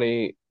save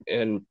money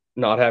and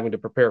not having to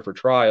prepare for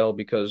trial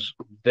because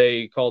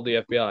they called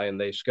the FBI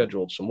and they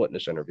scheduled some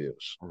witness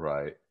interviews.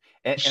 Right.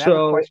 And I have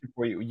a question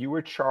for you. You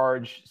were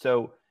charged.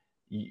 So,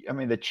 I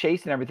mean, the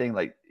chase and everything,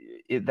 like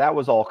that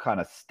was all kind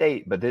of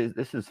state, but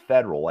this is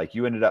federal. Like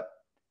you ended up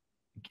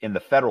in the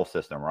federal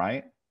system,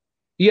 right?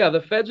 Yeah,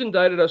 the feds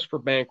indicted us for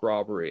bank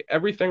robbery.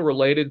 Everything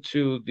related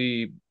to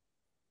the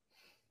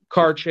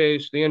car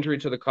chase, the injury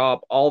to the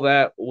cop, all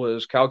that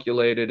was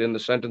calculated in the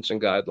sentencing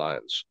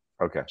guidelines.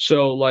 Okay.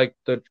 So, like,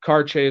 the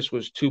car chase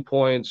was 2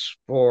 points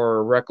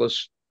for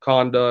reckless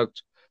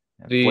conduct.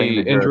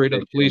 The injury to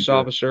the police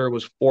officer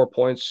was 4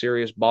 points,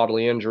 serious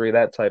bodily injury,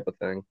 that type of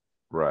thing.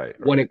 Right.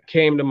 When it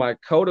came to my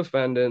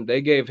co-defendant,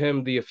 they gave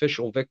him the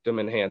official victim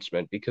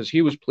enhancement because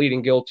he was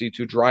pleading guilty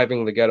to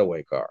driving the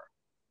getaway car.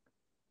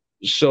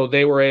 So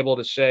they were able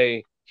to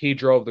say he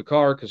drove the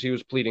car because he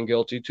was pleading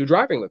guilty to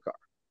driving the car.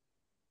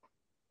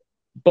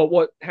 But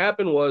what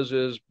happened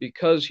is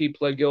because he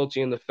pled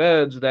guilty in the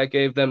feds, that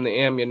gave them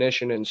the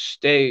ammunition in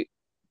state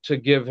to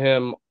give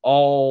him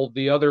all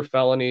the other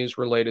felonies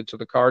related to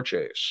the car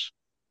chase.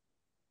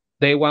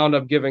 They wound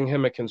up giving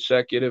him a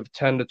consecutive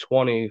 10 to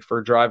 20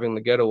 for driving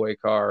the getaway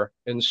car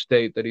in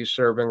state that he's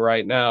serving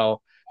right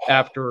now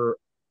after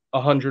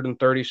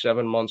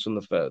 137 months in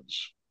the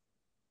feds.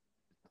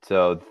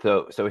 So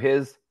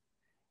his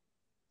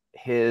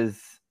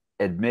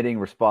admitting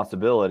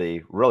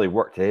responsibility really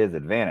worked to his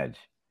advantage.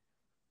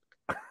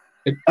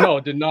 No,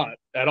 it did not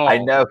at all. I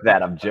know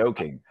that. I'm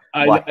joking.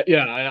 I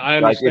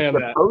understand like it's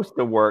that. Supposed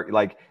to work.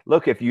 Like,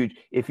 look, if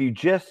you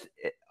just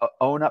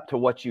own up to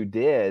what you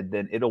did,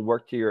 then it'll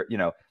work to your,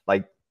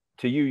 like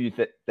to you.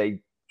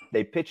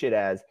 They pitch it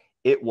as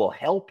it will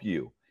help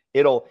you.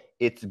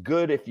 It's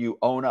good if you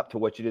own up to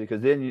what you did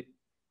because then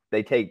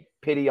they take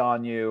pity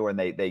on you and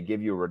they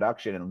give you a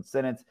reduction in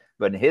sentence.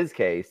 But in his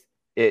case,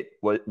 it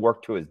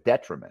worked to his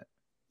detriment.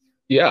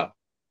 Yeah.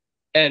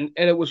 And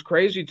it was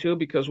crazy too,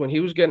 because when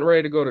he was getting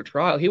ready to go to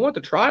trial, he went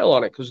to trial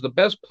on it because the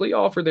best plea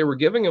offer they were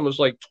giving him was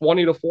like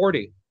 20 to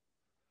 40.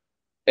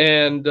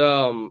 And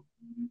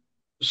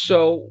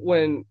so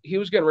when he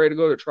was getting ready to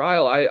go to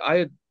trial, I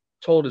had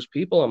told his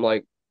people, I'm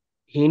like,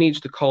 he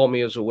needs to call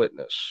me as a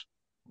witness.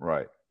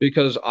 Right.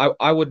 Because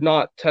I would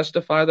not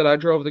testify that I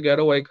drove the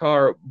getaway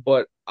car,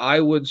 but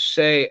I would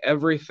say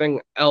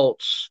everything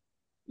else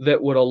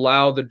that would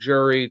allow the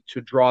jury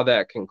to draw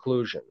that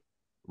conclusion.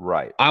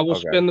 Right. I will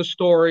spin the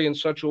story in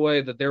such a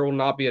way that there will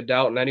not be a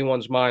doubt in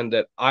anyone's mind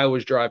that I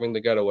was driving the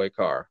getaway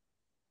car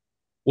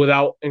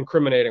without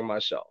incriminating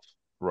myself.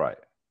 Right.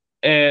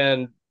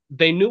 And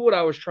they knew what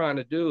I was trying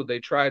to do. They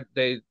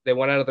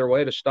went out of their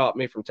way to stop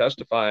me from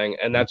testifying,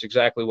 and that's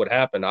exactly what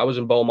happened. I was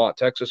in Beaumont,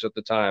 Texas at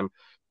the time,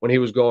 when he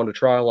was going to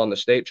trial on the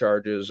state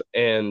charges,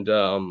 and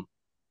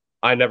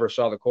I never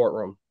saw the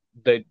courtroom.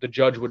 The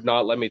judge would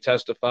not let me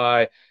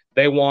testify.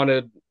 They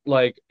wanted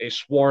like a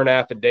sworn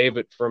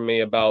affidavit from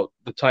me about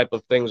the type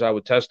of things I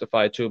would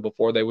testify to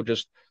before they would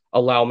just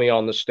allow me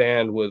on the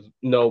stand with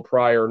no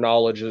prior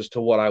knowledge as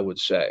to what I would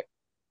say.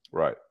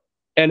 Right.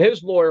 And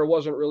his lawyer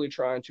wasn't really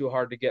trying too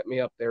hard to get me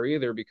up there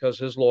either, because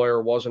his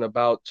lawyer wasn't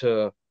about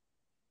to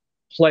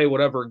play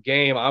whatever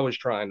game I was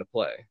trying to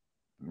play.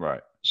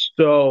 Right.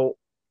 So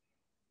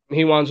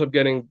he winds up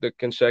getting the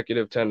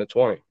consecutive 10 to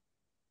 20.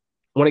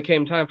 When it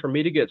came time for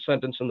me to get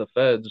sentenced in the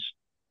feds,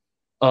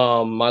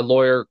 my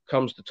lawyer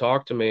comes to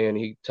talk to me, and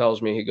he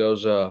tells me, he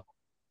goes,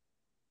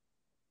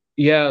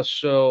 yeah,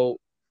 so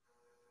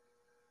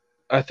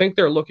I think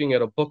they're looking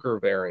at a Booker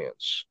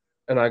variance.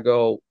 And I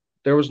go,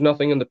 there was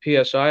nothing in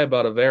the PSI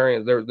about a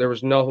variance. There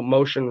was no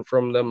motion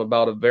from them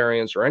about a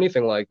variance or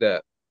anything like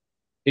that.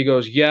 He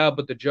goes, yeah,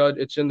 but the judge,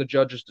 it's in the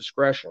judge's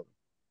discretion.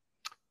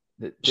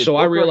 Did so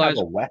Booker I realized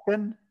have a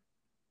weapon?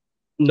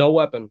 No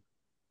weapon.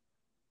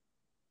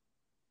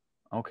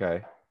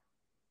 Okay.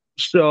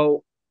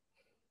 So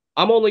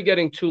I'm only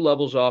getting 2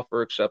 levels off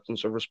for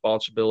acceptance of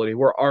responsibility.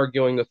 We're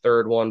arguing the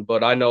third one,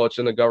 but I know it's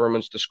in the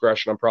government's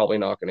discretion. I'm probably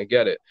not going to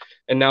get it.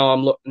 And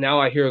now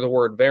I hear the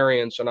word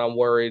variance, and I'm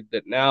worried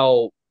that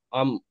now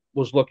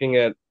was looking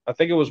at, I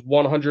think it was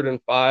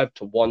 105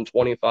 to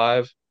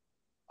 125.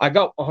 I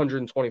got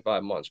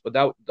 125 months, but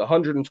the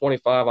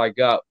 125 I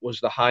got was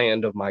the high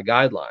end of my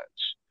guidelines.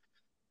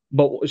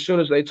 But as soon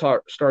as they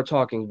start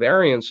talking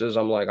variances,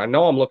 I'm like, I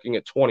know I'm looking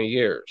at 20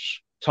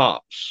 years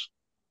tops.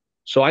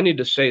 So I need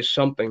to say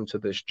something to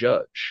this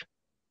judge.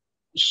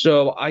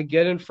 So I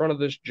get in front of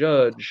this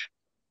judge,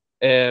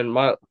 and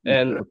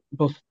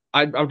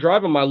I'm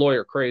driving my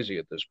lawyer crazy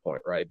at this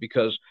point, right?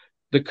 Because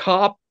the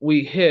cop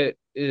we hit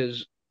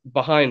is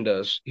behind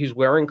us. He's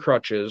wearing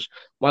crutches.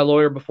 My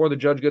lawyer, before the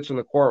judge gets in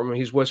the courtroom,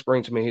 he's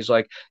whispering to me. He's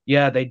like,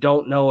 yeah, they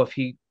don't know if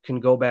he can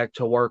go back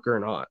to work or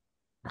not.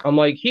 I'm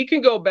like, he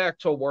can go back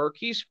to work.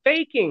 He's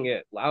faking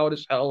it loud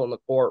as hell in the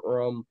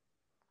courtroom.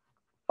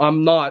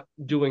 I'm not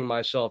doing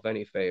myself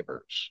any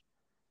favors.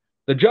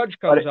 The judge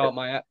comes out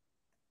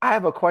I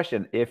have a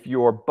question. If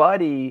your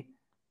buddy,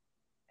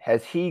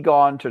 has he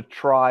gone to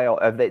trial?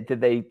 Did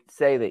they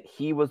say that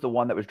he was the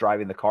one that was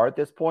driving the car at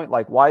this point?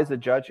 Like, why is the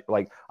judge,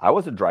 like, I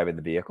wasn't driving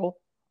the vehicle.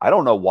 I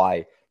don't know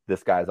why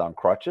this guy's on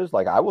crutches.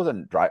 Like, if I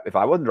wasn't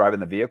driving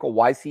the vehicle,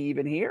 why is he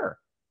even here?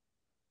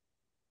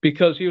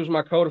 Because he was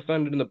my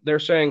co-defendant. They're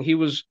saying he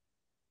was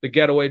the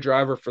getaway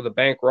driver for the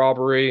bank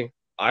robbery.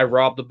 I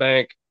robbed the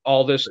bank.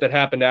 All this that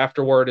happened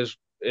afterward is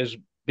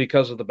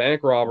because of the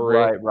bank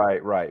robbery.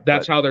 Right.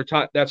 That's how they're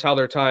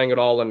tying it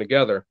all in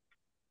together.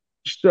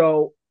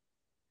 So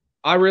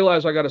I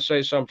realize I got to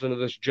say something to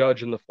this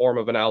judge in the form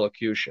of an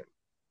allocution.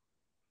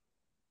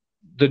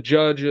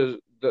 The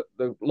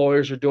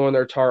lawyers are doing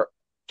their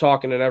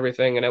talking and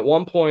everything, and at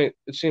one point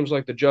it seems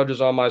like the judge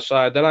is on my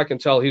side. Then I can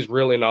tell he's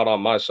really not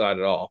on my side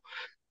at all.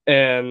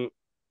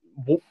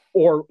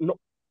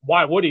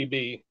 Why would he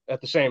be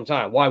at the same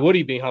time? Why would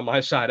he be on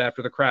my side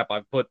after the crap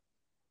I've put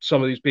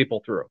some of these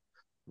people through?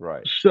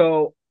 Right.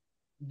 So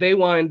they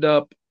wind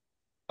up,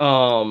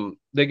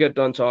 they get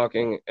done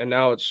talking, and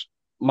now it's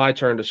my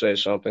turn to say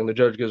something. The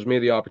judge gives me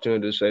the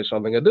opportunity to say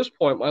something. At this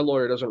point, my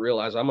lawyer doesn't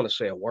realize I'm going to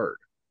say a word,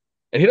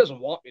 and he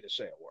doesn't want me to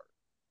say a word,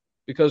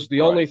 because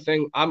the only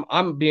thing,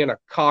 I'm being a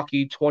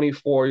cocky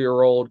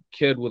 24-year-old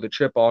kid with a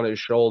chip on his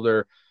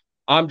shoulder.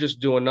 I'm just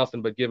doing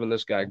nothing but giving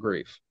this guy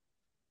grief.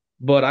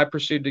 But I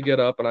proceed to get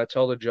up, and I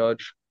tell the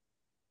judge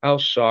how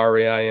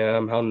sorry I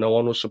am, how no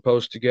one was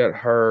supposed to get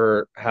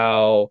hurt,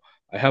 how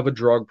I have a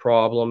drug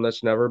problem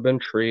that's never been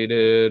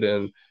treated,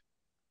 and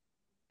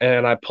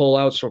I pull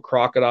out some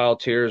crocodile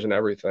tears and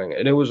everything.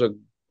 And it was a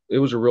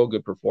real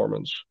good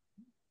performance,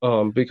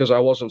 because I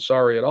wasn't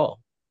sorry at all.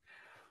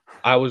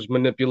 I was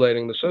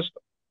manipulating the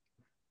system.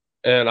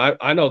 And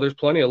I know there's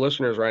plenty of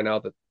listeners right now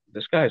that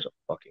this guy's a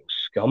fucking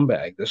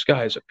scumbag. This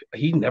guy's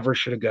he never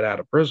should have got out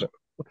of prison.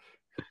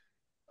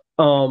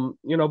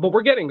 But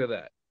we're getting to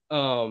that.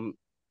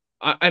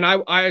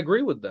 I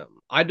agree with them.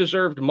 I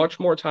deserved much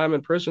more time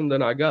in prison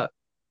than I got.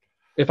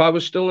 If I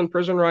was still in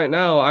prison right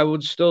now, I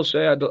would still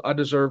say I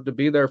deserve to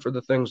be there for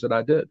the things that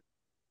I did.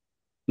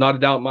 Not a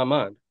doubt in my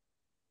mind.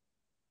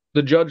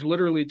 The judge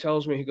literally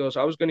tells me, he goes,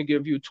 I was going to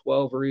give you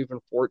 12 or even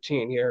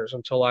 14 years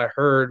until I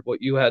heard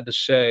what you had to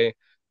say.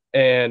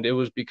 And it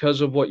was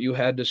because of what you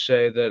had to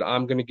say that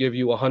I'm going to give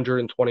you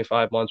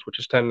 125 months, which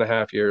is 10 and a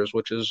half years,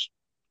 which is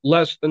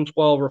less than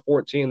 12 or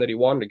 14 that he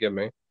wanted to give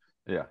me.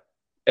 Yeah.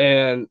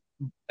 And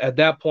at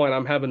that point,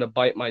 I'm having to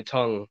bite my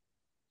tongue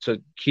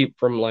to keep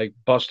from like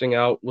busting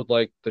out with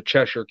like the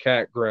Cheshire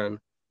Cat grin.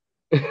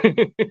 But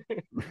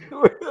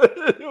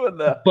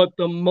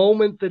the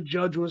moment the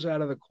judge was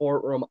out of the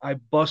courtroom, I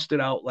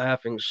busted out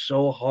laughing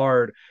so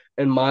hard.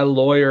 And my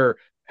lawyer,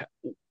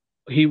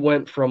 he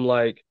went from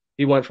like,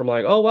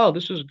 oh wow,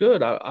 this is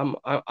good.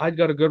 I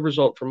got a good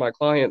result for my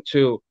client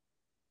too.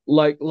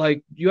 Like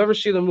you ever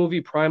see the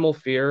movie Primal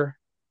Fear?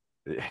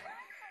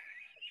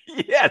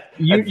 Yes.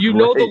 You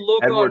know the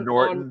look Edward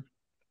Norton.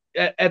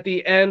 at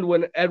the end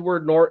when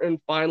Edward Norton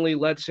finally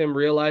lets him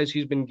realize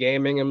he's been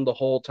gaming him the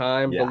whole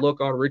time, the Yeah.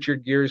 look on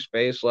Richard Gere's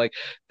face, like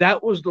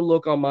that was the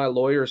look on my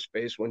lawyer's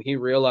face when he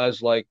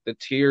realized like the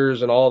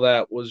tears and all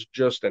that was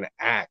just an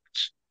act.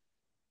 It's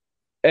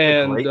a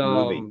And great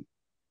movie.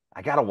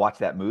 I got to watch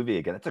that movie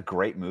again. It's a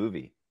great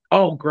movie.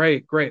 oh,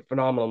 great, great,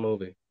 phenomenal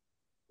movie.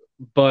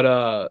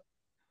 But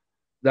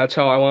that's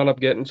how I wound up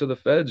getting to the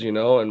feds, you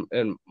know,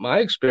 and my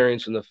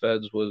experience in the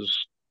feds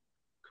was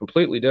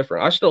completely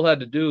different. I still had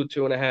to do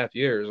 2.5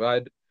 years.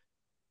 I'd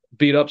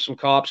beat up some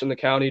cops in the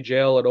county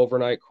jail at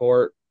overnight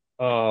court.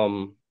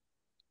 Um,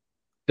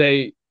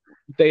 they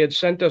they had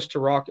sent us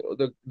to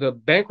the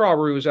bank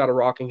robbery was out of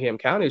Rockingham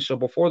County. So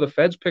before the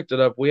feds picked it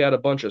up, we had a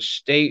bunch of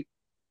state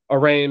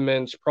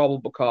arraignments,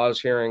 probable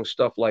cause hearings,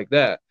 stuff like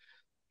that.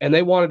 And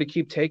they wanted to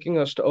keep taking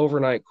us to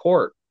overnight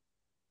court.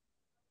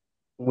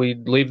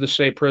 We'd leave the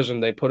state prison.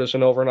 They put us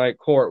in overnight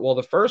court. Well,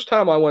 the first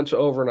time I went to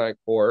overnight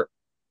court,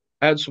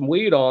 I had some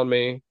weed on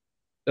me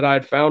that I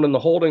had found in the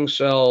holding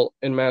cell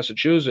in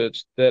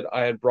Massachusetts that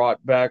I had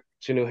brought back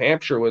to New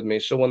Hampshire with me.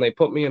 So when they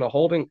put me in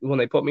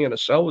a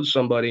cell with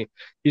somebody,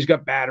 he's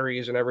got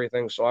batteries and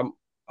everything. So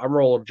I'm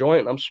rolling a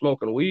joint and I'm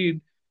smoking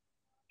weed.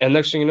 And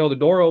next thing you know, the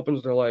door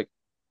opens. They're like,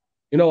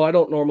 you know, I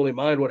don't normally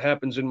mind what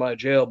happens in my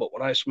jail, but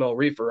when I smell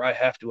reefer, I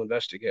have to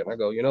investigate. And I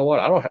go, you know what?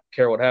 I don't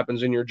care what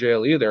happens in your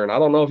jail either. And I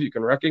don't know if you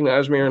can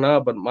recognize me or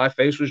not, but my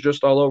face was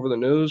just all over the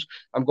news.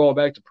 I'm going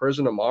back to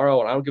prison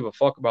tomorrow, and I don't give a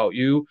fuck about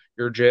you,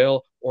 your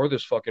jail, or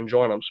this fucking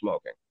joint I'm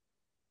smoking.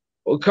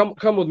 Well,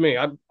 come with me.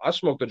 I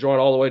smoked the joint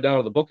all the way down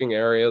to the booking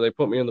area. They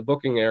put me in the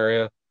booking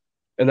area,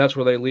 and that's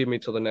where they leave me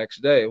till the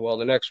next day. Well,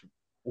 the next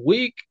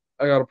week,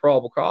 I got a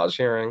probable cause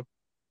hearing.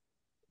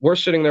 We're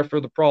sitting there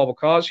for the probable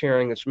cause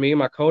hearing. It's me,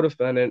 my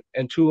co-defendant,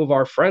 and two of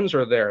our friends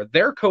are there.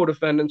 They're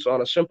co-defendants on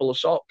a simple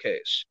assault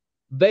case.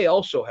 They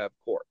also have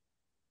court.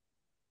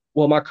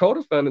 Well, my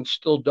co-defendant's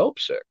still dope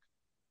sick,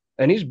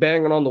 and he's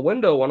banging on the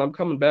window when I'm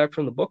coming back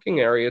from the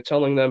booking area,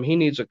 telling them he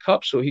needs a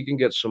cup so he can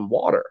get some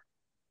water.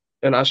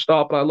 And I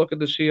stop and I look at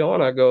the CO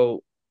and I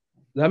go,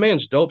 that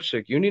man's dope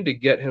sick. You need to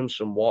get him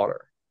some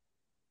water.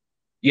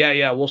 Yeah,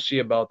 yeah, we'll see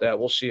about that.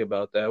 We'll see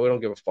about that. We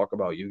don't give a fuck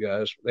about you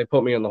guys. They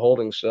put me in the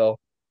holding cell.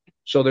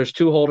 So there's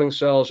two holding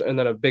cells and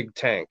then a big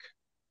tank.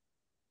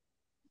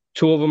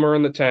 Two of them are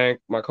in the tank,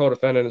 my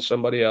co-defendant and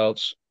somebody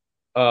else.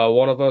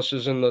 One of us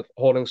is in the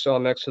holding cell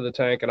next to the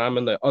tank, and I'm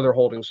in the other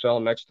holding cell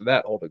next to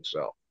that holding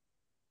cell.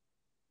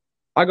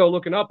 I go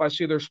looking up, I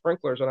see there's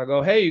sprinklers, and I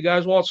go, hey, you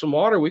guys want some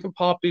water? We can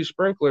pop these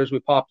sprinklers. We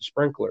pop the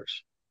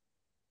sprinklers.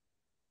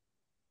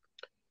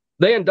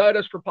 They indict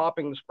us for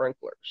popping the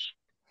sprinklers.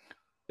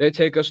 They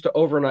take us to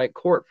overnight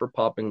court for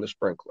popping the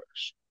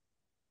sprinklers.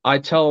 I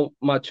tell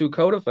my two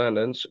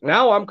co-defendants,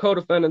 now I'm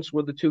co-defendants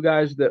with the two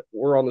guys that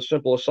were on the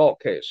simple assault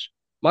case.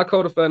 My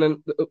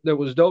co-defendant that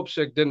was dope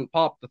sick didn't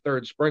pop the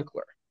third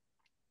sprinkler.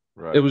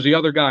 Right. It was the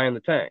other guy in the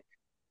tank.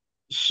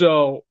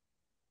 So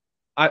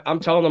I'm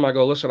telling them, I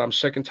go, listen, I'm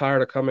sick and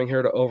tired of coming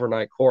here to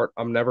overnight court.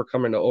 I'm never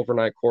coming to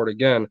overnight court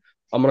again.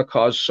 I'm going to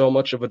cause so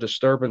much of a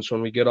disturbance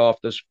when we get off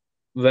this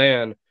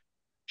van.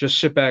 Just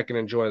sit back and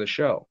enjoy the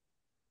show.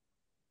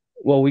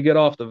 Well, we get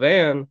off the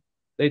van.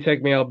 They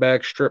take me out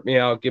back, strip me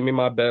out, give me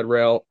my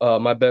bedroll,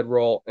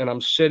 and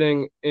I'm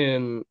standing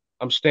in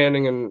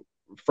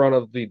front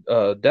of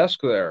the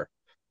desk there,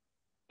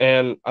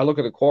 and I look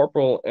at the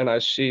corporal and I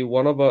see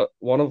one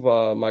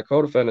of my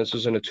co-defendants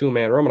is in a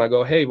 2-man room, and I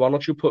go, hey, why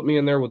don't you put me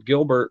in there with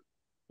Gilbert?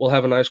 We'll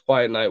have a nice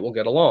quiet night. We'll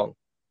get along.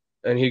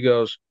 And he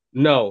goes,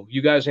 no,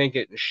 you guys ain't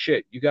getting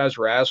shit. You guys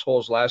were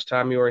assholes last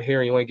time you were here,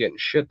 and you ain't getting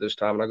shit this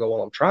time. And I go,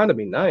 well, I'm trying to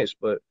be nice,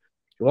 but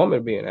if you want me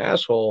to be an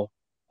asshole,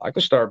 I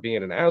can start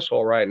being an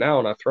asshole right now.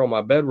 And I throw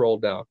my bedroll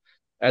down.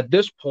 At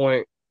this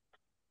point,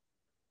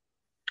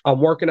 I'm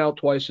working out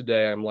twice a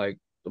day. I'm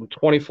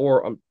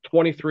 24, I'm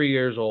 23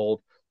 years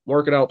old, I'm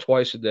working out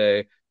twice a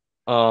day.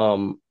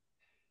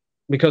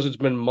 Because it's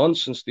been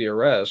months since the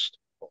arrest.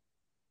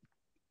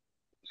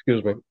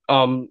 Excuse me.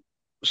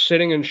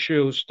 Sitting in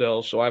shoes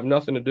still, so I have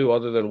nothing to do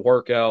other than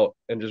work out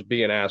and just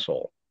be an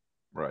asshole.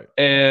 Right.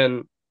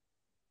 And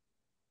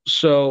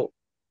so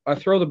I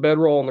throw the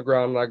bedroll on the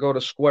ground and I go to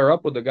square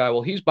up with the guy.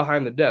 Well, he's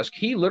behind the desk.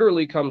 He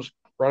literally comes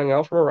running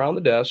out from around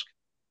the desk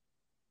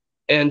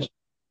and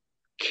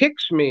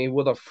kicks me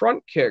with a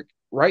front kick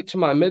right to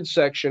my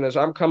midsection as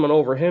I'm coming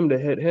over him to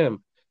hit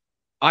him.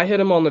 I hit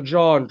him on the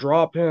jaw and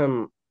drop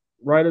him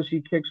right as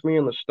he kicks me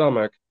in the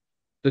stomach.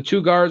 The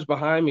two guards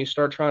behind me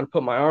start trying to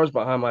put my arms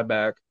behind my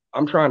back.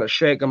 I'm trying to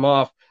shake him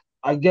off.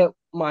 I get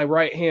my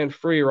right hand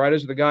free right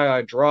as the guy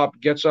I dropped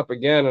gets up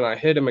again, and I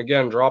hit him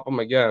again, drop him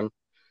again.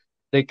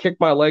 They kick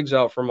my legs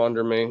out from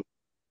under me.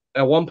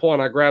 At one point,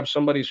 I grabbed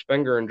somebody's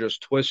finger and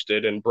just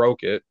twisted and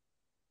broke it.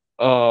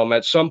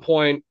 At some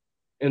point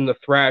in the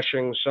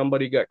thrashing,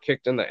 somebody got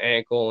kicked in the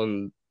ankle,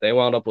 and they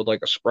wound up with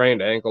like a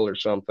sprained ankle or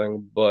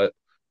something. But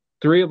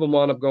 3 of them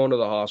wound up going to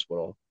the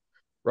hospital.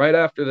 Right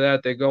after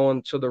that, they go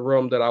into the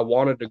room that I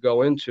wanted to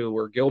go into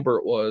where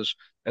Gilbert was,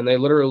 and they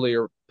literally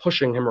are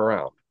pushing him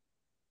around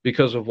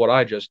because of what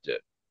I just did.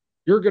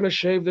 You're going to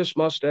shave this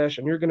mustache,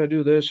 and you're going to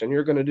do this, and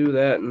you're going to do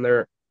that. And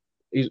they're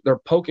they're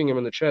poking him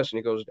in the chest, and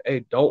he goes,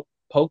 "Hey, don't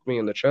poke me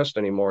in the chest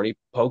anymore." And he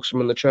pokes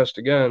him in the chest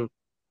again,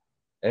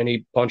 and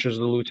he punches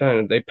the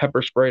lieutenant. They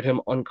pepper sprayed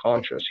him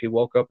unconscious. He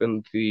woke up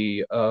in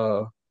the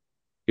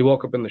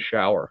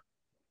shower.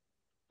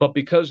 But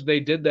because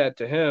they did that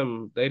to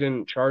him, they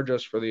didn't charge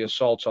us for the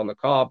assaults on the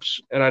cops,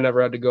 and I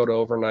never had to go to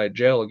overnight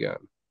jail again.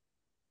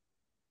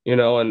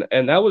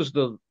 And that was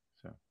so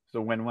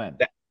win-win.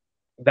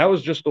 That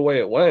was just the way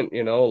it went,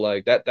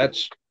 like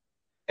that's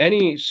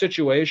any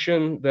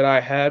situation that I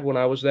had when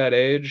I was that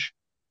age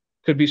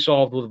could be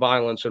solved with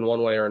violence in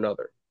one way or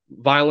another.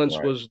 Violence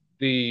was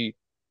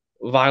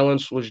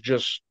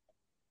just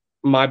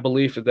my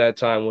belief at that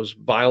time was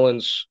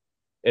violence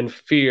and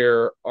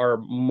fear are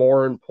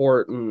more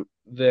important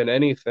than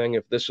anything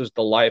if this is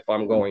the life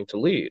I'm going to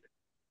lead.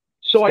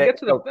 So I get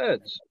to the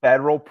feds.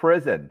 Federal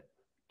prison,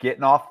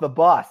 getting off the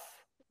bus.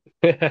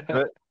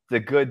 It's a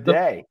good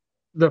day.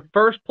 The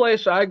first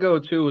place I go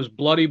to is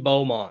Bloody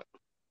Beaumont.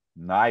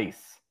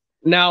 Nice.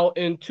 Now,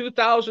 in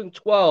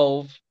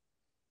 2012,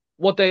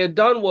 what they had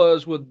done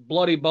was with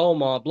Bloody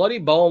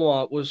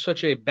Beaumont was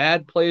such a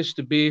bad place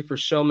to be for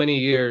so many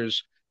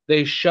years.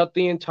 They shut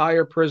the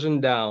entire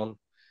prison down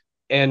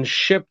and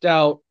shipped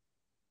out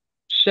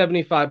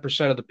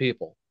 75% of the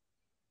people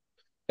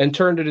and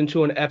turned it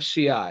into an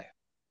FCI.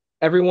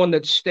 Everyone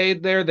that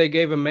stayed there, they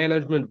gave a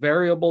management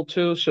variable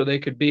to so they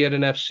could be at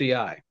an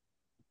FCI.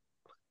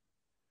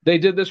 They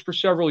did this for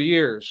several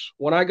years.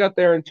 When I got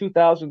there in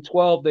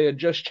 2012, they had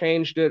just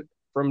changed it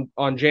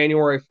on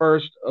January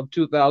 1st of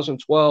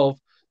 2012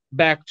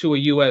 back to a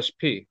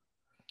USP.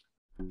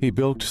 He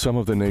built some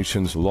of the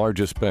nation's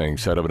largest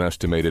banks out of an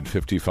estimated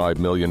 $55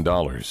 million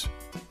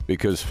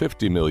because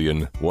 $50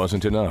 million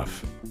wasn't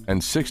enough and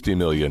 $60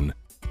 million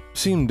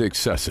seemed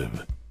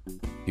excessive.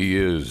 He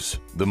is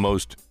the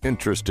most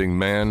interesting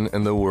man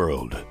in the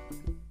world.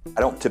 I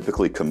don't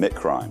typically commit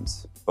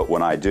crimes, but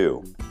when I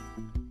do,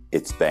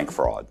 it's bank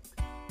fraud.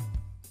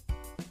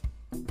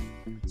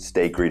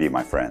 Stay greedy,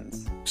 my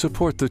friends.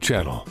 Support the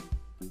channel.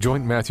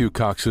 Join Matthew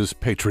Cox's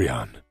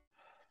Patreon.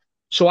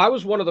 So I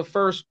was one of the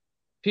first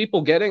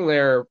people getting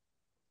there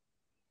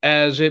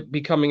as it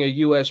becoming a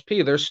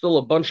USP. There's still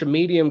a bunch of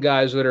medium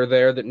guys that are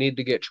there that need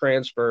to get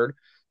transferred.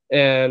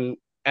 And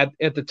at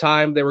the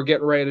time, they were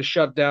getting ready to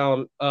shut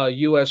down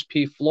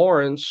USP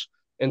Florence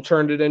and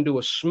turned it into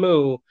a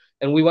SMU.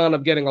 And we wound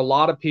up getting a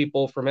lot of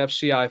people from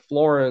FCI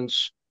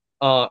Florence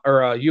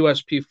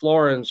USP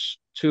Florence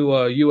to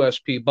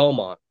USP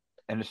Beaumont.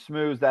 And the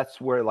SMUs, that's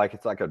where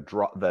it's like the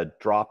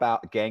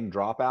gang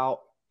dropout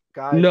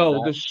guys?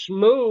 No, the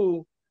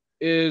SMU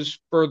is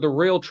for the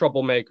real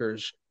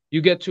troublemakers.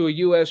 You get to a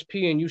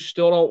USP and you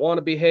still don't want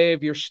to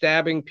behave. You're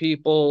stabbing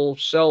people,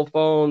 cell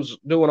phones,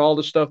 doing all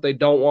the stuff they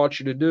don't want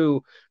you to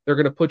do. They're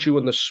going to put you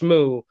in the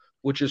SMU,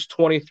 which is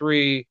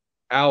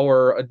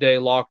 23-hour-a-day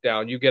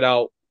lockdown. You get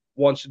out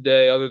once a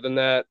day. Other than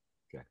that.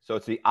 Okay. So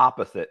it's the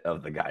opposite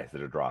of the guys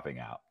that are dropping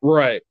out.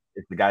 Right.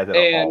 It's the guys that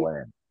are all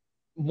in.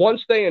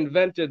 Once they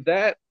invented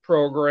that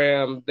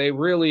program,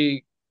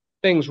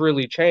 things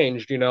really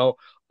changed,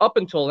 Up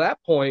until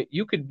that point,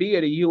 you could be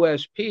at a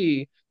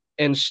USP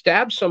and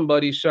stab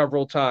somebody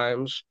several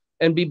times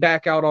and be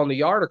back out on the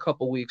yard a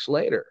couple weeks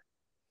later.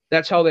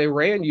 That's how they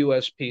ran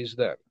USPs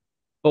then.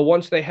 But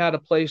once they had a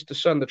place to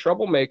send the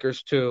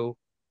troublemakers to,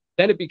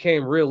 then it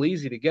became real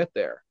easy to get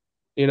there.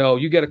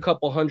 You get a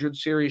couple 100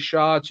 series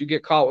shots, you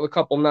get caught with a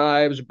couple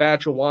knives, a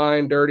batch of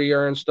wine, dirty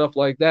air, and stuff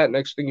like that.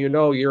 Next thing you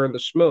know, you're in the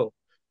SMU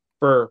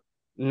for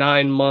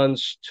 9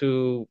 months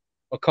to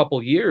a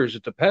couple years.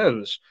 It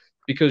depends,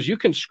 because you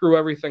can screw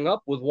everything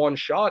up with one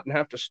shot and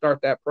have to start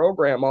that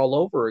program all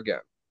over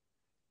again.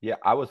 Yeah,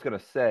 I was going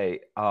to say,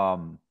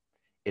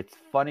 it's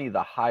funny,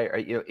 the higher,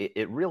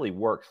 it really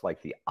works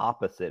like the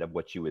opposite of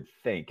what you would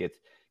think. It's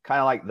kind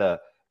of like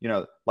the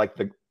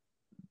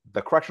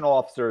correctional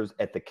officers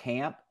at the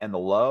camp and the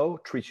low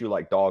treat you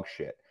like dog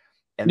shit.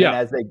 And then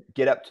as they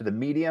get up to the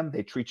medium,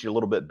 they treat you a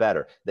little bit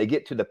better. They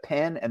get to the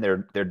pen and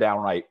they're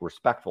downright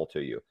respectful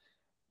to you.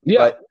 Yeah.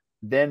 But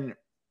then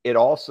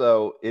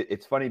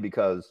it's funny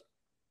because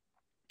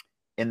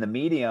in the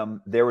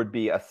medium, there would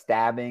be a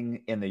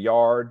stabbing in the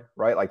yard,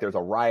 right? Like there's a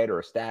riot or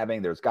a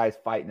stabbing. There's guys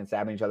fighting and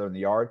stabbing each other in the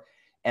yard.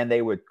 And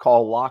they would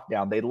call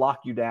lockdown. They'd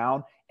lock you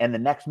down. And the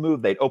next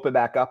move, they'd open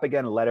back up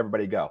again and let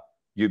everybody go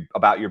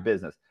about your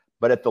business.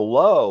 But at the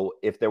low,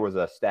 if there was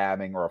a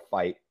stabbing or a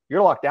fight,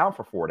 you're locked down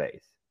for 4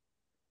 days.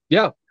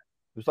 Yeah.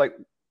 It's like,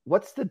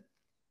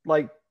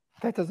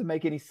 that doesn't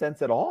make any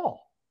sense at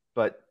all.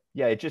 But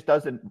yeah, it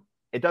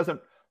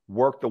doesn't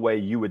work the way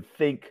you would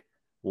think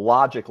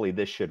logically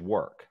this should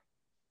work.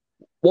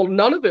 Well,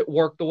 none of it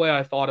worked the way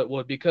I thought it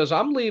would, because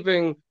I'm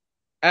leaving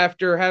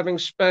after having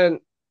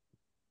spent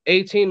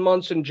 18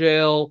 months in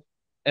jail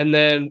and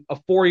then a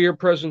 4-year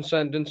prison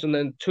sentence and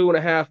then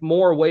 2.5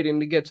 more waiting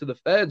to get to the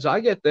feds. I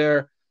get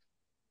there,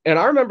 and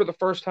I remember the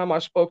first time I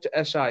spoke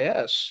to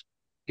SIS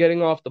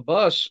getting off the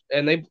bus,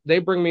 and they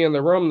bring me in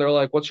the room. They're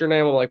like, "What's your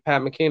name?" I'm like,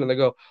 "Pat McKean." And they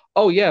go,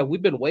 "Oh yeah,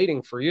 we've been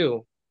waiting for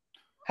you.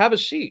 Have a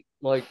seat."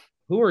 I'm like,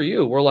 who are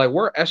you? We're like,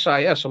 we're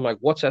SIS. I'm like,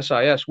 what's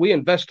SIS? We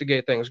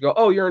investigate things. Go,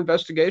 oh, you're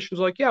investigations?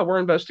 Like, yeah, we're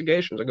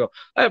investigations. I go,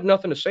 I have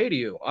nothing to say to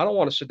you. I don't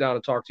want to sit down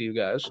and talk to you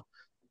guys.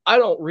 I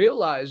don't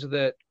realize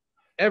that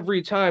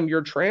every time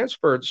you're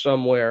transferred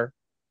somewhere,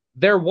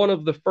 they're one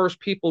of the first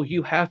people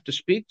you have to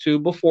speak to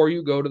before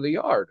you go to the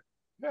yard.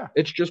 Yeah.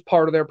 It's just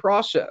part of their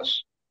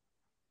process.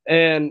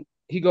 And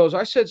he goes,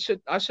 shut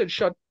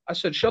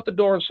the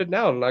door and sit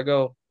down. And I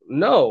go,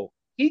 no.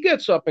 He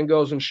gets up and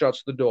goes and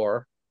shuts the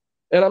door.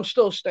 And I'm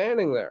still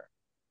standing there.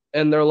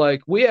 And they're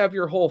like, we have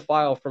your whole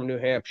file from New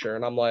Hampshire.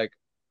 And I'm like,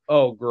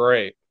 oh,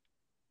 great.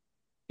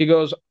 He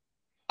goes,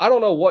 I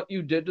don't know what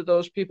you did to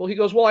those people. He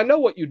goes, well, I know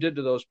what you did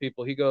to those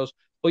people. He goes,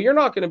 well, you're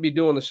not going to be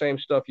doing the same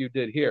stuff you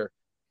did here.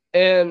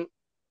 And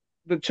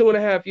the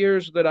 2.5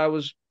 years that I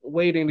was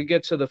waiting to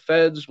get to the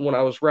feds when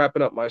I was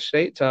wrapping up my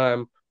state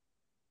time,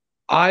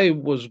 I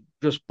was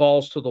just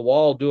balls to the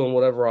wall doing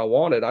whatever I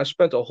wanted. I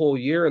spent a whole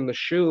year in the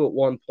SHU at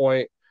one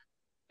point,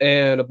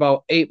 and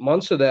about 8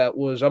 months of that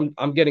was I'm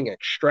getting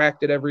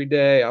extracted every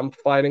day. I'm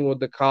fighting with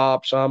the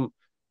cops.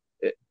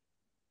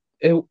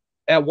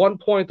 At one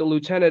point, the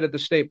lieutenant at the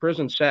state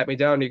prison sat me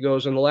down and he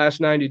goes, in the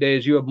last 90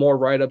 days, you have more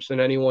write-ups than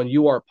anyone.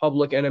 You are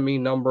public enemy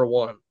number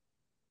one.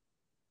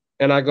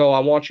 And I go, I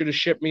want you to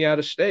ship me out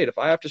of state. If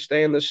I have to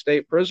stay in this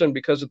state prison,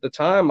 because at the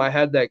time I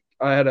had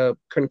a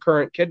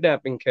concurrent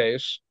kidnapping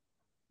case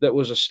that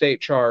was a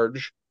state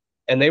charge,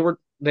 and they were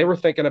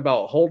thinking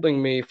about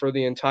holding me for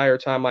the entire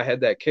time I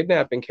had that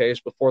kidnapping case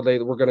before they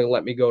were going to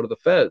let me go to the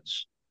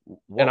feds.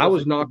 What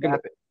was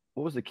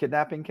the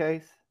kidnapping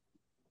case?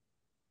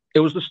 It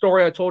was the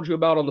story I told you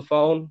about on the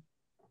phone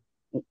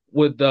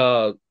with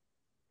the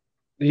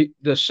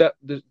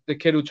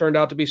kid who turned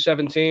out to be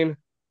 17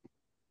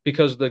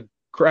 because the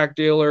crack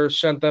dealer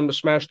sent them to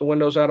smash the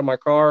windows out of my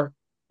car,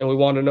 and we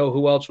wanted to know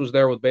who else was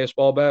there with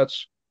baseball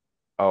bats.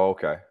 Oh,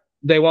 okay.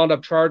 They wound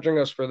up charging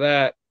us for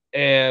that,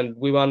 and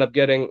we wound up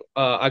getting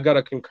I got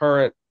a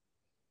concurrent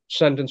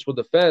sentence with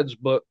the feds,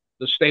 but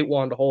the state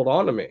wanted to hold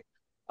on to me.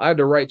 I had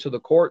to write to the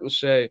court and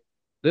say,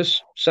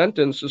 this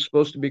sentence is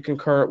supposed to be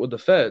concurrent with the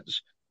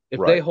feds. If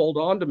they hold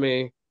on to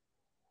me,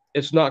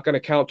 it's not going to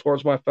count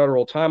towards my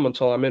federal time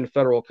until I'm in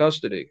federal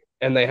custody.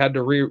 And they had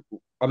to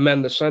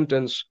amend the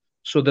sentence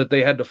so that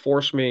they had to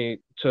force me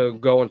to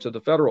go into the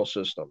federal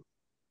system.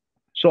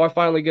 So I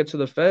finally get to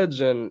the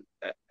feds and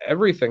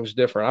everything's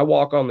different. I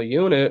walk on the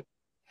unit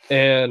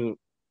and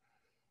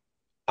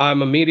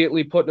I'm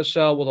immediately put in a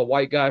cell with a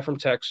white guy from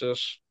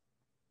Texas.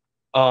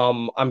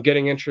 I'm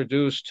getting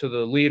introduced to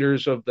the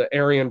leaders of the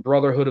Aryan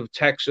Brotherhood of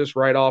Texas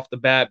right off the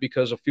bat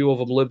because a few of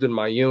them lived in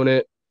my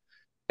unit.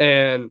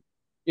 And,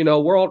 you know,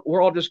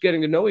 we're all just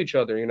getting to know each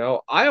other. You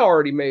know, I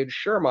already made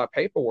sure my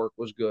paperwork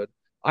was good.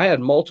 I had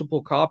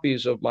multiple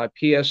copies of my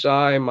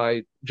PSI,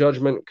 my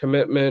judgment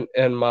commitment,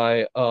 and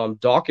my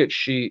docket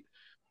sheet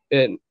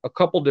in a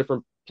couple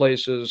different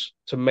places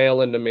to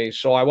mail into me.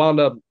 So I wound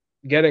up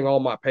getting all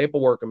my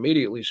paperwork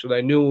immediately. So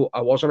they knew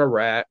I wasn't a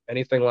rat,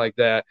 anything like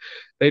that.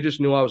 They just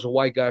knew I was a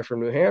white guy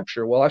from New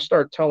Hampshire. Well, I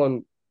started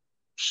telling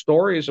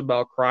stories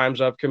about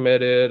crimes I've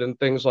committed and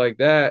things like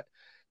that,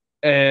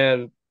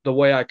 and the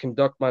way I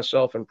conduct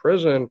myself in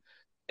prison.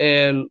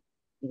 And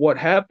what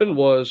happened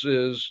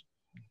is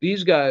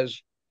these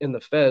guys in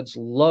the feds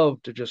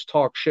love to just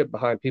talk shit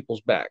behind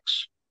people's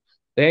backs.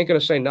 They ain't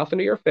going to say nothing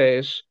to your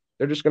face.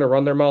 They're just going to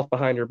run their mouth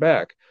behind your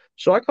back.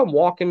 So I come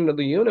walking into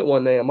the unit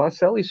one day and my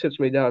cellie sits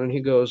me down and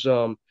he goes,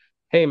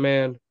 hey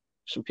man,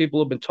 some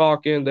people have been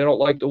talking. They don't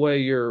like the way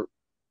you're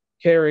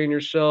carrying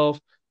yourself.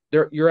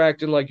 You're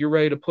acting like you're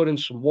ready to put in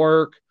some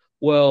work.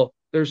 Well,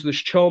 there's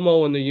this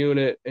chomo in the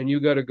unit and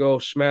you got to go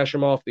smash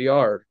him off the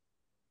yard.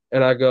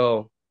 And I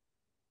go,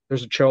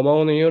 there's a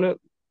chomo in the unit?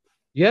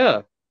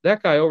 Yeah,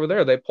 that guy over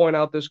there. They point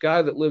out this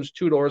guy that lives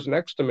 2 doors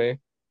next to me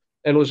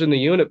and was in the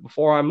unit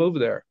before I moved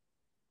there.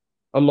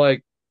 I'm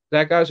like,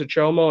 that guy's a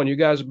chomo and you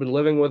guys have been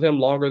living with him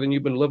longer than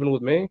you've been living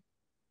with me?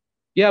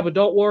 Yeah, but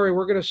don't worry,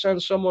 we're going to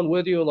send someone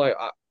with you. Like,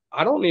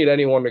 I don't need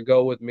anyone to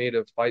go with me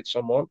to fight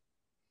someone.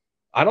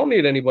 I don't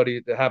need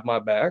anybody to have my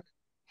back.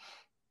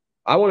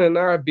 I went in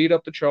there, I beat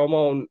up the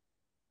chomo, and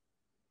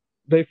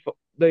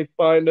they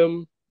find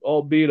him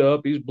all beat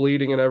up. He's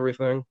bleeding and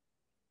everything.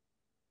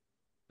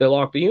 They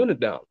lock the unit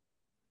down.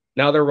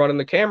 Now they're running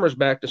the cameras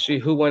back to see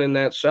who went in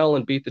that cell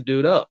and beat the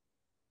dude up.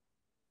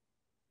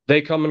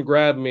 They come and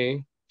grab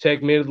me,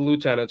 take me to the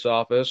lieutenant's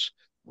office.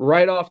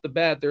 Right off the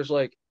bat, there's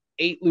like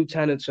 8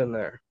 lieutenants in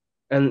there.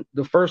 And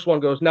the first one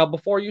goes, now,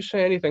 before you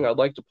say anything, I'd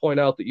like to point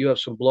out that you have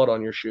some blood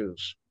on your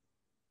shoes.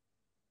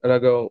 And I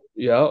go,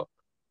 yeah.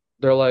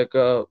 They're like,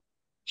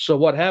 so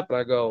what happened?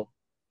 I go,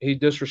 he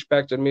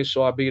disrespected me,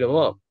 so I beat him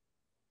up.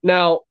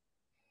 Now,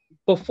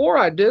 before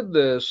I did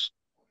this,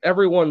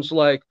 everyone's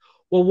like,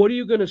 well, what are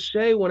you going to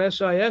say when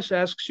SIS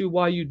asks you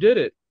why you did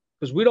it?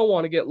 Because we don't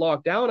want to get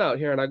locked down out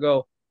here. And I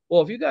go,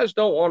 well, if you guys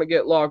don't want to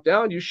get locked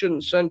down, you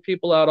shouldn't send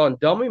people out on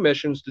dummy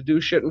missions to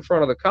do shit in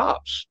front of the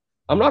cops.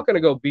 I'm not going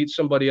to go beat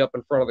somebody up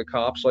in front of the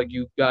cops like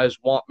you guys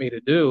want me to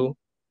do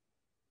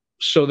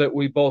so that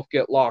we both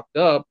get locked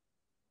up.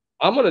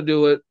 I'm going to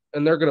do it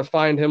and they're going to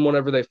find him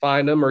whenever they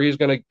find him, or he's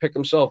going to pick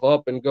himself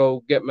up and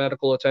go get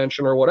medical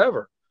attention or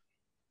whatever.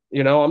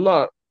 I'm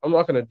not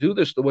going to do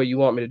this the way you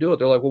want me to do it.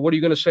 They're like, well, what are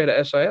you going to say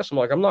to SIS? I'm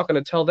like, I'm not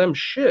going to tell them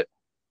shit.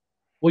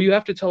 Well, you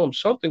have to tell them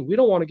something. We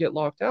don't want to get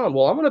locked down.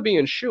 Well, I'm going to be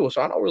in SHU,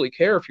 so I don't really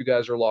care if you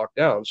guys are locked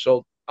down.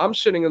 So I'm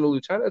sitting in the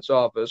lieutenant's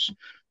office,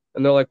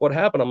 and they're like, what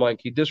happened? I'm like,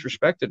 he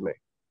disrespected me.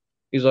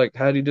 He's like,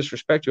 how did he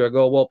disrespect you? I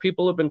go, well,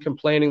 people have been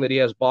complaining that he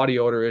has body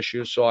odor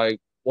issues. So I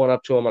went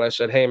up to him and I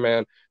said, hey,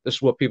 man, this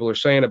is what people are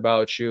saying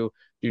about you.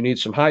 Do you need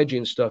some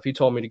hygiene stuff? He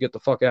told me to get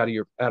the fuck out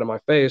of my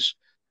face.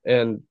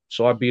 And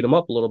so I beat him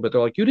up a little bit.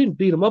 They're like, you didn't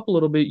beat him up a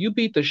little bit. You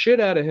beat the shit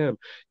out of him.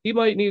 He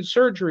might need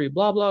surgery,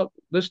 blah, blah,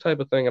 this type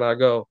of thing. And I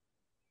go,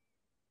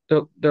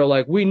 they're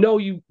like, we know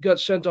you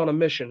got sent on a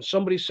mission.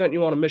 Somebody sent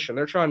you on a mission.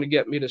 They're trying to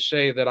get me to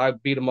say that I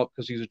beat him up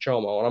because he's a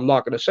chomo. And I'm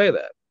not going to say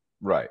that.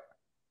 Right.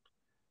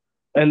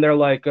 And they're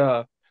like,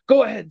 go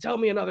ahead, tell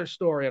me another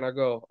story. And I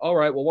go, all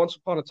right, well, once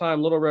upon a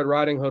time, Little Red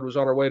Riding Hood was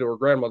on her way to her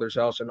grandmother's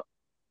house, and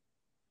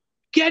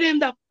get him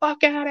the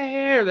fuck out of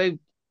here.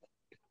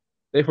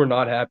 They were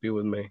not happy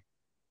with me.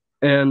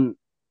 And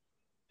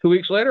 2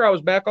 weeks later, I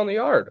was back on the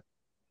yard.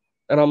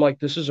 And I'm like,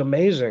 this is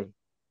amazing.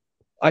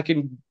 I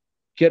can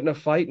get in a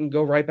fight and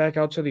go right back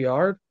out to the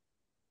yard.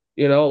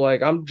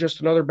 Like, I'm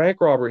just another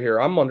bank robber here.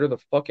 I'm under the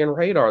fucking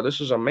radar.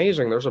 This is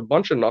amazing. There's a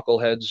bunch of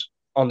knuckleheads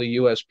on the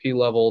USP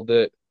level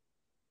that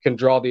can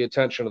draw the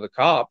attention of the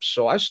cops.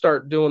 So I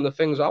start doing the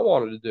things I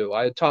wanted to do.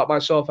 I had taught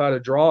myself how to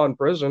draw in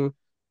prison.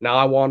 Now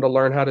I wanted to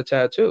learn how to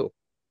tattoo.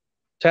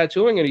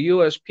 Tattooing in a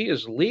USP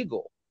is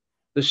legal.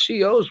 The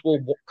COs will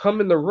come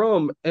in the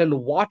room and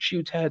watch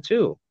you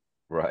tattoo.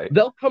 Right.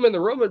 They'll come in the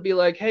room and be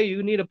like, hey,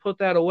 you need to put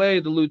that away.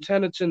 The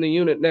lieutenant's in the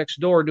unit next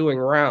door doing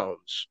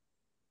rounds.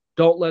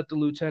 Don't let the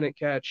lieutenant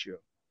catch you.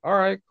 All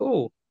right,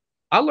 cool.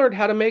 I learned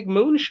how to make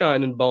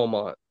moonshine in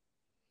Beaumont.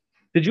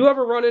 Did you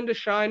ever run into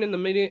shine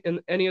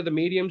in any of the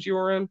mediums you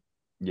were in?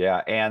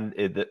 Yeah, and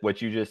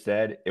what you just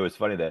said, it was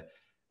funny that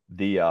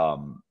the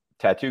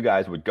tattoo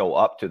guys would go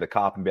up to the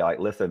cop and be like,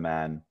 "Listen,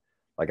 man,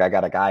 like I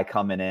got a guy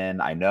coming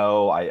in. I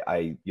know,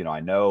 I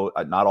know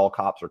not all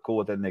cops are cool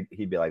with it." And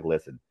he'd be like,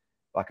 "Listen,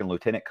 fucking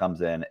lieutenant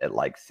comes in at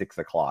like 6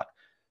 o'clock,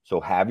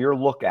 so have your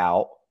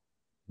lookout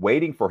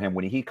waiting for him.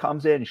 When he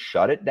comes in,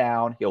 shut it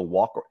down. He'll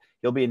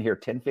be in here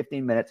 10,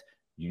 15 minutes.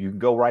 You can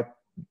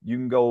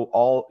go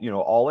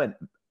all in."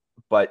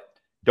 But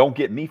don't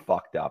get me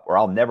fucked up or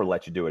I'll never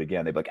let you do it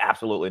again. They'd be like,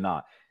 absolutely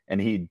not.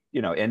 And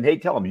and they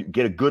tell him, you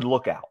get a good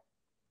lookout.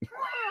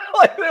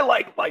 Like they're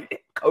like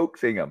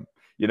coaxing him,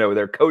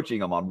 they're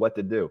coaching him on what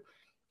to do.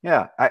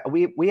 Yeah.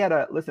 We had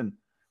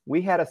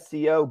a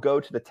CO go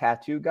to the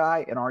tattoo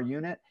guy in our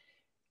unit,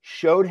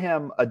 showed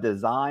him a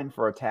design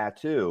for a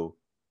tattoo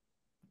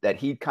that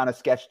he'd kind of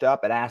sketched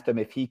up and asked him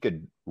if he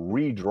could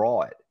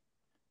redraw it.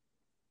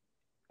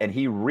 And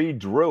he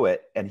redrew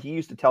it. And he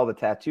used to tell the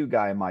tattoo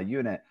guy in my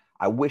unit,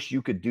 I wish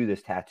you could do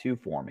this tattoo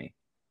for me.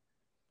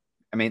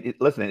 I mean,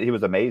 listen, he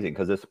was amazing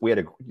because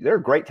they're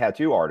great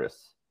tattoo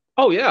artists.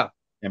 Oh, yeah.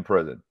 In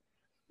prison.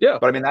 Yeah.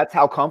 But I mean, that's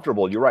how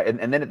comfortable you're right.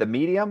 And then at the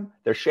medium,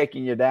 they're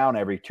shaking you down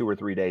every 2 or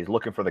 3 days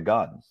looking for the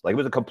guns. Like it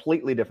was a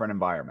completely different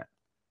environment.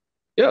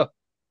 Yeah.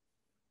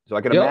 So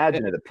I can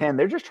imagine at the pen,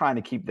 they're just trying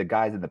to keep the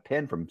guys in the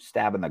pen from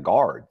stabbing the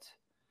guards.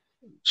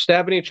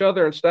 Stabbing each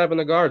other and stabbing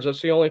the guards.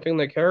 That's the only thing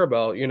they care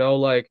about.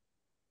 Like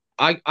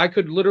I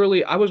could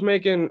literally, I was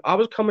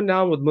coming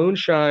down with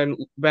moonshine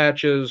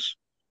batches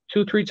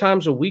 2-3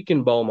 times a week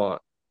in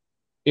Beaumont.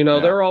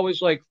 They're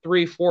always like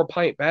 3-4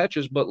 pint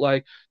batches, but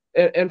like,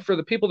 and for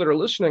the people that are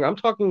listening, I'm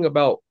talking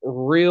about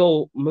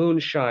real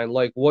moonshine,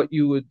 like what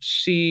you would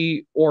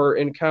see or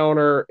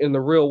encounter in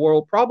the real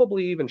world,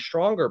 probably even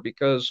stronger,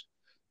 because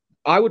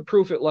I would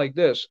proof it like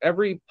this.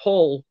 Every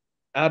pull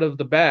out of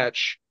the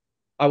batch,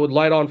 I would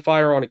light on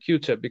fire on a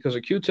Q-tip, because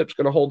a Q-tip's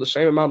going to hold the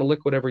same amount of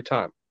liquid every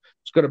time.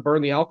 It's going to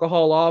burn the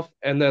alcohol off,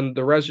 and then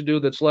the residue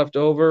that's left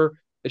over,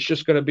 it's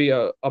just going to be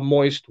a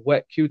moist,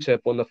 wet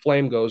Q-tip when the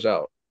flame goes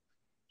out.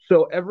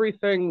 So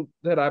everything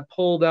that I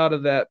pulled out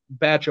of that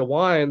batch of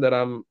wine that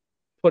I'm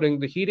putting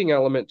the heating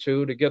element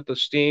to get the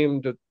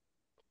steam to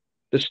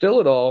distill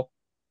it all,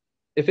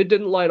 if it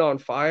didn't light on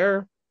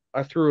fire,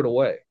 I threw it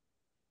away.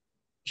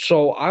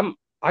 So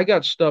I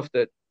got stuff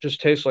that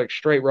just tastes like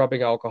straight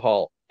rubbing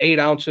alcohol. 8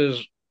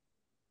 ounces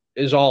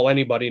is all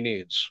anybody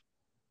needs.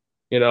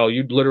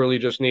 You'd literally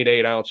just need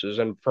 8 ounces.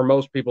 And for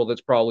most people,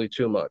 that's probably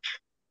too much,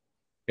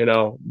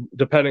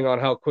 depending on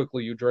how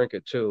quickly you drink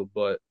it too.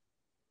 But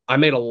I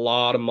made a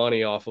lot of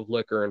money off of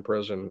liquor in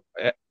prison.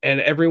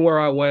 And everywhere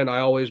I went, I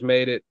always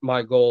made it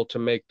my goal to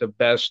make the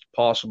best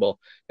possible.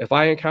 If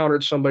I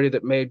encountered somebody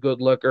that made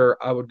good liquor,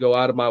 I would go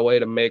out of my way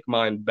to make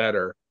mine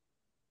better,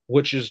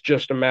 which is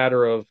just a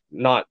matter of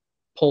not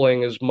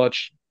pulling as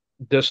much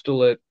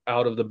distillate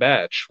out of the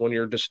batch when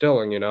you're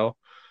distilling,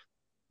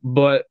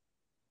 But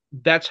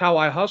that's how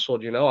I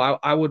hustled,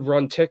 I would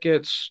run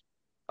tickets.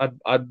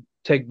 I'd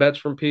take bets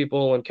from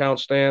people and count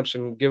stamps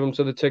and give them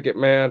to the ticket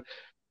man.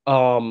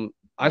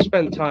 I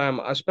spent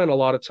a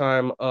lot of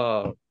time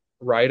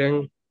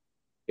writing.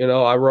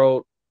 I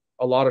wrote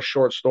a lot of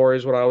short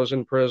stories when I was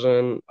in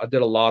prison. I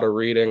did a lot of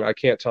reading. I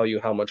can't tell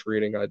you how much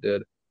reading I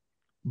did.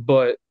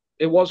 But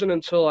it wasn't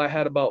until I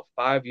had about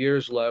 5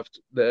 years left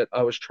that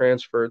I was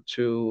transferred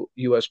to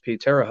USP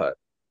Terre Haute.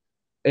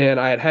 And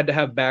I had to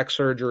have back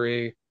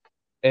surgery,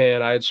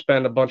 and I had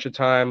spent a bunch of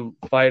time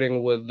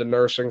fighting with the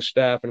nursing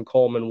staff in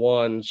Coleman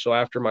 1. So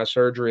after my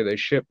surgery, they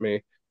shipped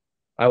me.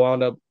 I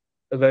wound up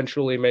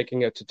eventually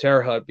making it to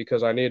Terre Haute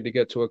because I needed to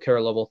get to a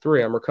care level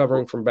 3. I'm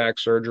recovering from back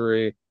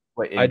surgery.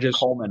 Wait, in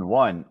Coleman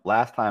 1,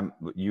 last time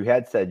you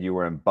had said you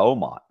were in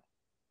Beaumont.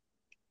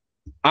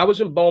 I was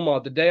in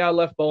Beaumont. The day I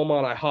left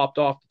Beaumont, I hopped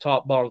off the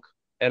top bunk.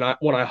 And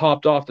when I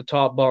hopped off the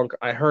top bunk,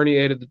 I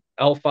herniated the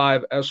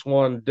L5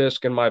 S1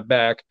 disc in my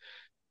back.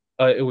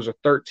 It was a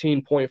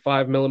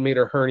 13.5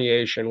 millimeter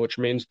herniation, which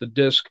means the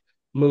disc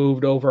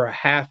moved over a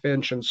 ½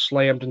 inch and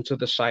slammed into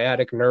the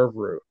sciatic nerve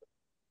root.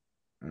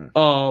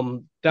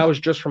 That was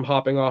just from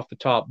hopping off the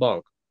top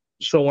bunk.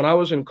 So when I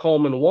was in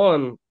Coleman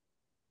 1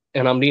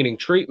 and I'm needing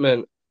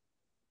treatment,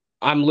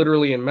 I'm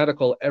literally in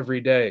medical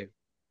every day.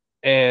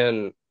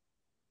 And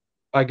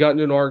I got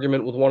into an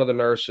argument with one of the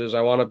nurses.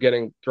 I wound up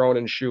getting thrown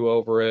in SHU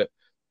over it.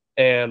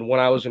 And when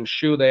I was in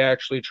SHU, they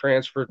actually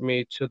transferred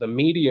me to the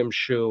medium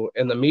SHU.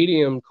 And the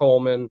medium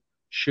Coleman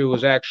SHU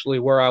was actually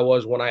where I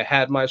was when I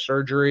had my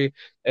surgery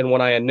and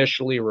when I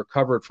initially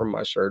recovered from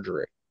my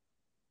surgery.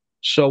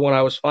 So when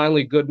I was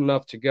finally good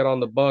enough to get on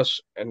the bus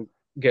and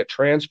get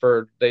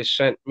transferred, they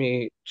sent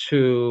me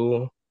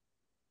to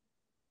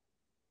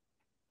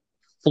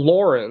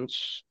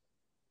Florence,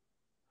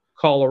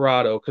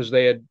 Colorado, because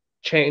they had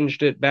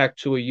changed it back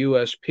to a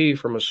USP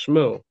from a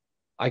SMU.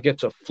 I get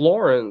to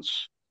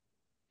Florence,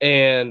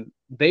 and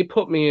they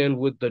put me in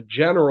with the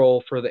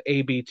general for the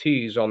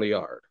ABTs on the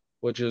yard,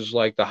 which is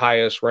like the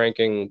highest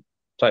ranking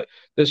type.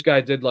 This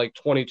guy did like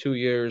 22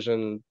 years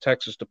in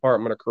Texas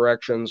Department of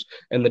Corrections,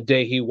 and the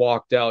day he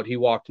walked out, he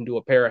walked into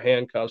a pair of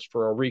handcuffs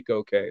for a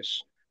RICO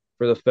case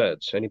for the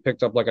feds, and he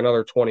picked up like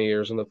another 20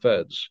 years in the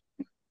feds.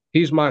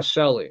 He's my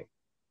cellie.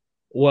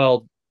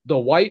 Well,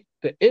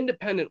 the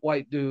independent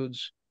white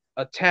dudes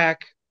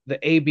attack the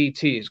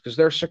ABTs because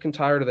they're sick and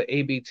tired of the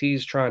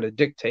ABTs trying to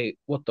dictate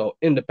what the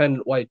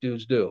independent white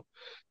dudes do.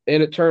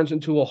 And it turns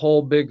into a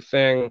whole big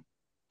thing.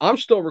 I'm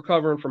still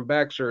recovering from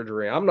back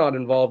surgery. I'm not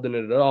involved in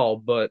it at all,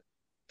 but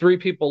 3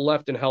 people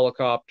left in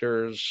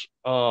helicopters.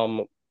 2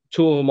 of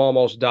them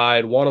almost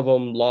died. One of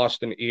them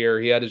lost an ear.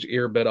 He had his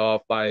ear bit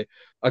off by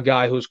a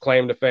guy whose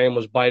claim to fame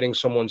was biting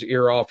someone's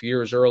ear off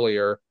years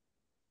earlier,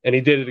 and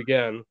he did it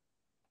again.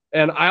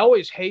 And I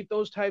always hate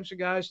those types of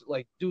guys that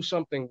like do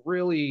something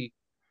really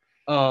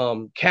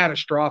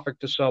catastrophic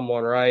to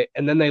someone, right?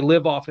 And then they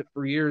live off it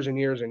for years and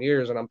years and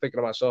years. And I'm thinking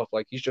to myself,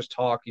 like, he's just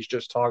talk.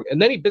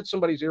 And then he bit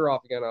somebody's ear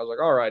off again. I was like,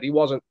 all right, he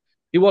wasn't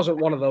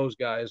one of those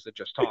guys that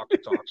just talks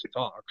and talks and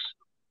talks.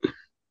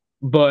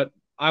 But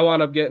I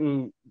wound up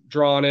getting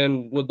drawn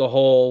in with the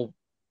whole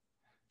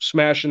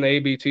smashing the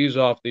ABTs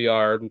off the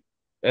yard,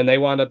 and they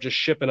wound up just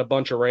shipping a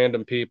bunch of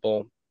random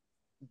people.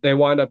 They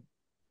wind up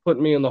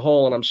putting me in the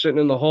hole, and I'm sitting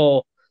in the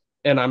hole,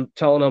 and I'm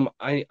telling them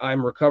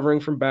I'm recovering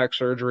from back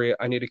surgery.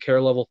 I need a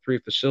care level 3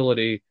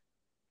 facility,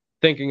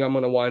 thinking I'm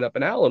going to wind up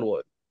in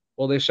Allenwood.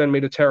 Well, they send me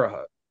to Terre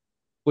Haute,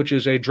 which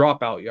is a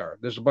dropout yard.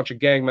 There's a bunch of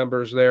gang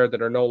members there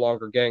that are no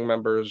longer gang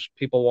members.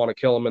 People want to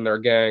kill them in their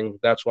gang.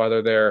 That's why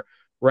they're there.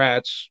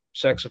 Rats,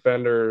 sex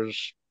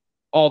offenders,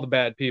 all the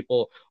bad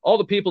people, all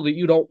the people that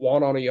you don't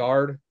want on a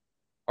yard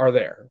are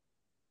there.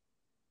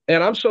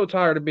 And I'm so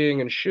tired of being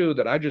in SHU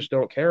that I just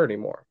don't care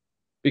anymore.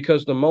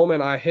 Because the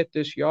moment I hit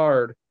this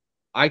yard,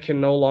 I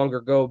can no longer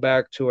go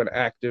back to an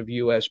active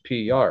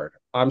USP yard.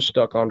 I'm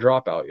stuck on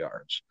dropout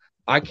yards.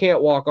 I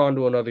can't walk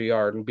onto another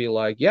yard and be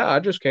like, yeah,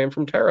 I just came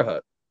from Terre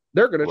Haute.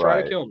 They're going to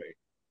try to kill me.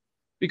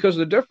 Because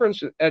the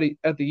difference at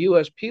the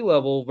USP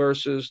level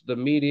versus the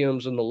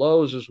mediums and the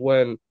lows is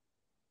when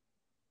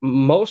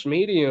most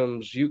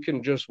mediums, you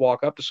can just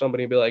walk up to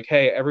somebody and be like,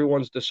 hey,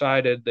 everyone's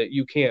decided that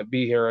you can't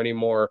be here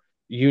anymore.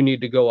 You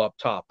need to go up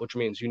top, which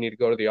means you need to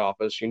go to the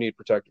office. You need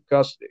protective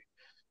custody.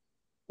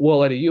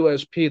 Well, at a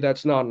USP,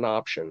 that's not an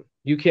option.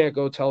 You can't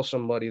go tell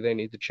somebody they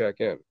need to check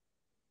in.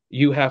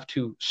 You have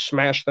to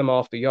smash them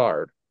off the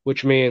yard,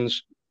 which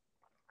means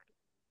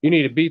you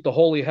need to beat the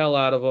holy hell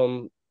out of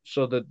them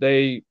so that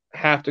they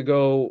have to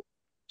go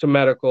to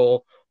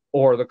medical,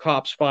 or the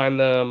cops find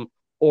them,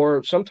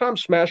 or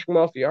sometimes smashing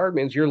them off the yard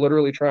means you're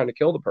literally trying to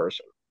kill the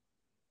person.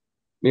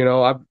 You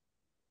know,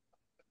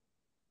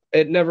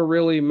 it never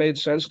really made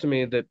sense to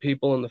me that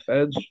people in the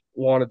feds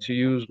wanted to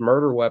use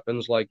murder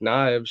weapons like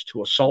knives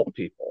to assault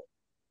people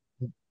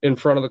in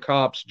front of the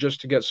cops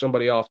just to get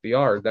somebody off the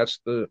yard. That's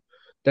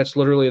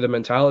literally the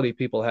mentality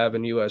people have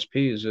in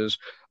USPs is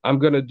I'm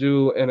going to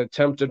do an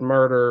attempted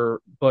murder,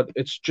 but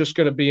it's just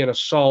going to be an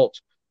assault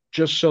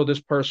just so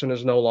this person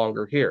is no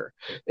longer here.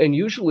 And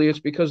usually it's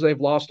because they've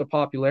lost a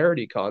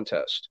popularity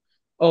contest.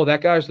 Oh,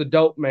 that guy's the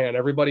dope man.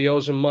 Everybody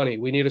owes him money.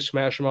 We need to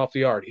smash him off the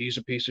yard. He's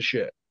a piece of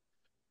shit.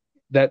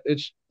 That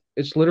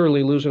it's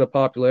literally losing a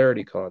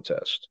popularity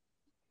contest.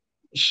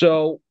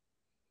 So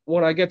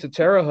when I get to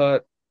Terre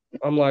Haute,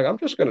 I'm like, I'm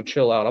just going to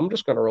chill out. I'm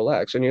just going to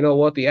relax. And you know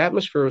what? The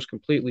atmosphere was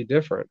completely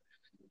different.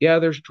 Yeah,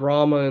 there's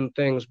drama and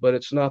things, but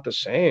it's not the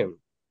same.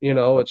 You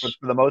know, But for it's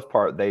the most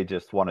part, they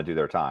just want to do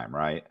their time,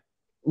 right?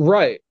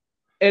 right.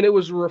 And it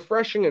was a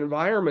refreshing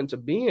environment to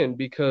be in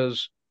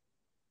because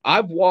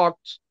I've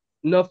walked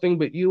nothing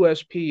but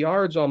USP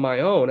yards on my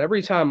own.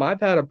 Every time I've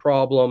had a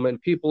problem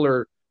and people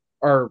are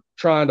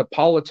trying to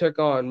politic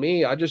on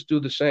me, I just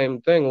do the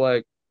same thing.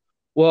 Like,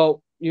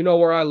 well, you know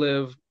where I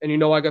live, and you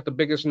know I got the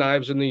biggest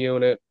knives in the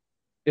unit.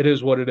 It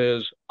is what it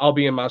is. I'll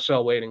be in my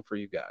cell waiting for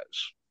you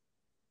guys.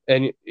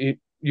 And it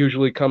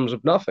usually comes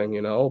of nothing,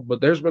 you know.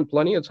 But there's been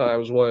plenty of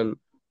times when,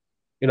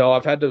 you know,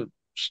 I've had to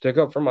stick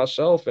up for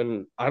myself,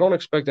 and I don't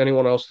expect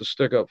anyone else to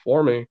stick up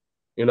for me.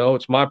 You know,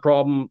 it's my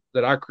problem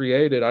that I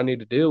created. I need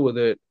to deal with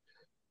it.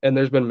 And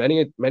there's been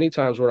many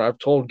times where I've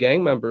told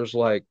gang members,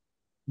 like,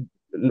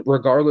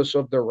 regardless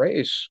of their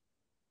race,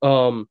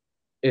 um,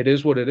 it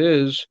is what it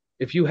is.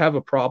 If you have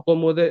a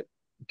problem with it,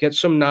 get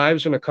some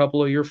knives and a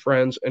couple of your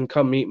friends and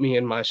come meet me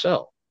in my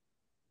cell.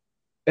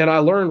 And I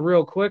learned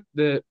real quick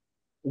that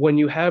when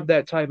you have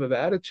that type of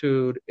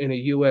attitude in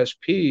a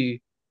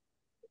USP,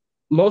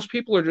 most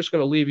people are just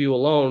going to leave you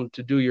alone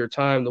to do your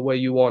time the way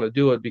you want to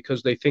do it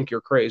because they think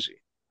you're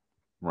crazy.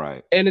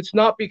 Right. And it's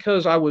not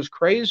because I was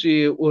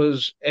crazy. It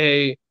was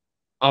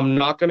I'm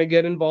not going to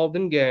get involved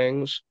in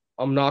gangs.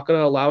 I'm not going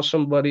to allow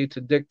somebody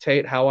to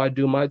dictate how I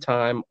do my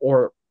time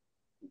or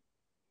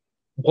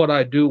what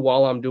I do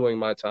while I'm doing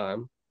my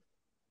time.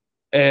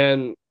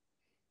 And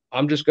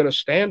I'm just going to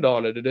stand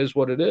on it. It is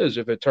what it is.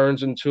 If it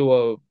turns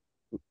into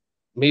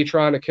me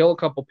trying to kill a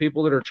couple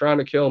people that are trying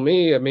to kill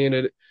me, I mean,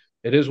 it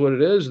is what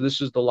it is.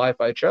 This is the life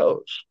I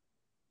chose.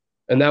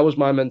 And that was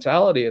my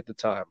mentality at the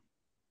time.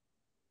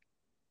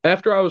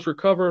 After I was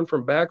recovering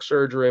from back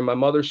surgery, my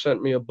mother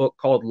sent me a book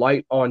called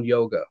Light on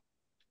Yoga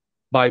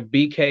by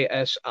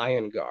BKS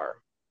Iyengar.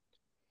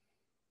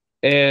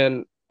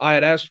 And I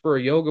had asked for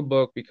a yoga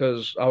book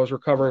because I was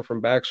recovering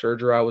from back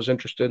surgery. I was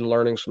interested in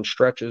learning some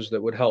stretches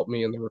that would help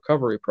me in the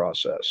recovery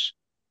process.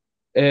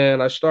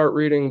 And I start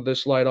reading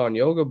this Light on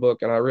Yoga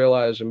book, and I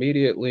realize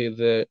immediately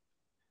that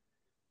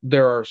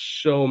there are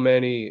so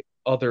many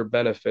other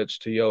benefits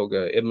to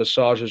yoga. It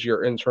massages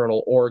your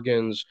internal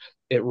organs,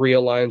 it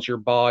realigns your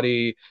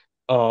body,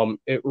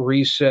 it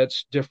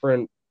resets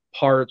different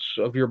parts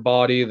of your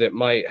body that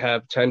might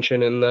have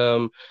tension in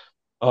them.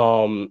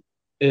 Um,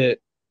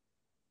 it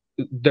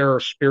There are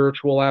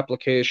spiritual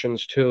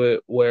applications to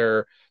it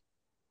where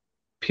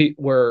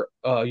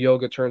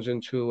yoga turns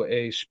into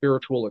a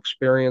spiritual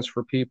experience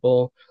for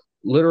people.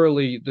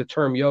 Literally, the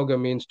term yoga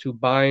means to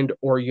bind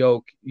or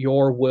yoke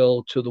your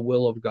will to the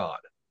will of God.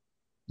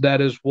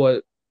 That is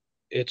what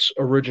its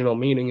original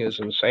meaning is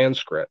in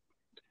Sanskrit.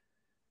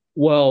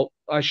 Well,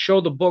 I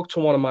show the book to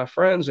one of my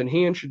friends, and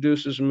he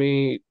introduces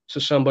me to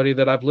somebody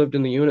that I've lived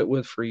in the unit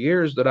with for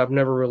years that I've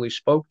never really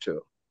spoke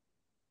to.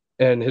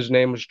 And his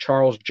name was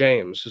Charles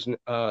James. His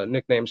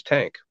nickname's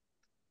Tank.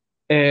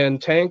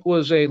 And Tank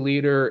was a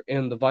leader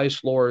in the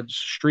Vice Lords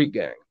street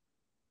gang.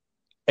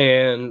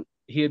 And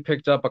he had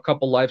picked up a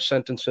couple life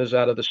sentences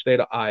out of the state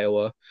of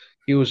Iowa.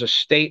 He was a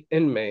state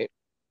inmate,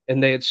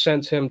 and they had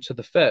sent him to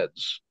the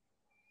feds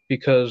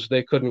because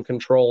they couldn't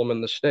control him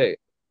in the state.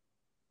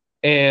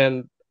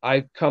 And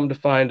I come to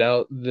find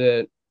out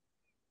that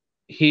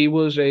he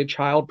was a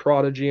child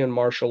prodigy in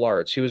martial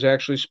arts. He was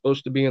actually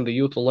supposed to be in the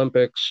Youth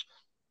Olympics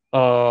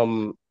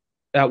um,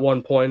 at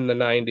one point in the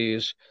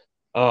 90s.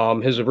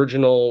 His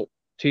original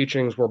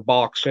teachings were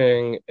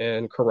boxing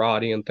and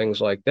karate and things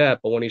like that.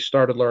 But when he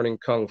started learning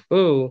kung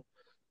fu,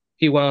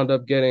 he wound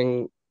up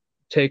getting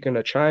taken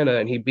to China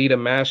and he beat a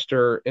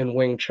master in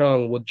Wing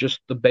Chun with just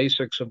the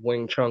basics of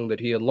Wing Chun that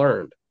he had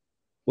learned,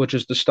 which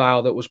is the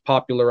style that was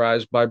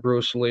popularized by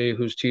Bruce Lee,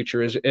 whose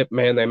teacher is Ip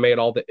Man. They made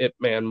all the Ip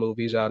Man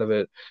movies out of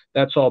it.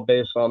 That's all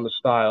based on the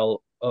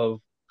style of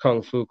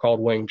kung fu called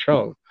Wing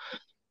Chun.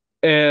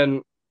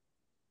 And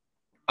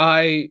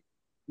I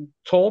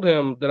told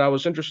him that I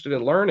was interested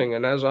in learning.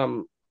 And as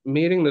I'm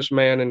meeting this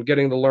man and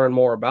getting to learn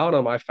more about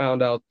him, I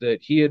found out that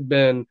he had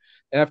been,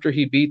 after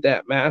he beat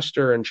that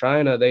master in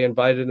China, they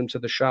invited him to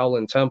the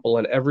Shaolin Temple,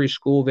 and every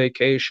school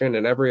vacation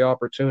and every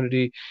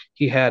opportunity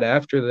he had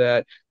after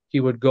that, he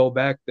would go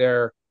back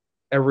there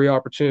every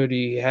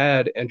opportunity he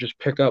had and just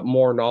pick up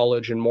more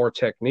knowledge and more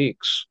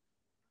techniques.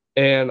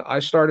 And I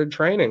started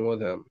training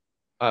with him.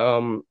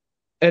 Um,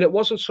 and it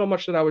wasn't so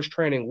much that I was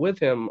training with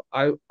him,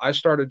 I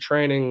started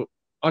training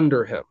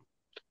under him.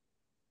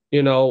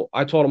 You know,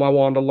 I told him I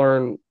wanted to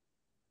learn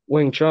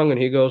Wing Chun,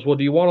 and he goes, well,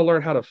 do you want to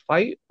learn how to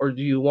fight or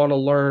do you want to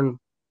learn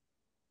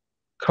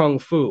Kung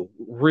Fu,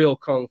 real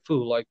Kung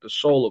Fu, like the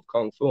soul of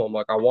Kung Fu? I'm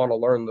like, I want to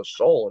learn the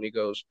soul. And he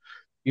goes,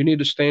 you need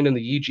to stand in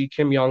the Yiji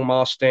Kim Yong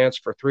Ma stance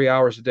for 3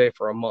 hours a day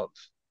for a month.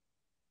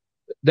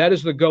 That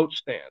is the goat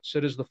stance.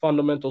 It is the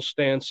fundamental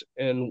stance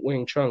in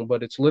Wing Chun,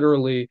 but it's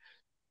literally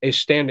a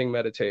standing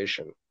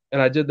meditation.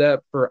 And I did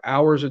that for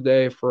hours a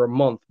day for a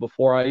month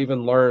before I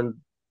even learned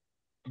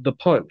the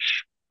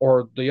punch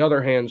or the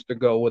other hands to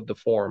go with the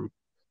form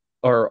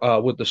or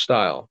with the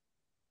style.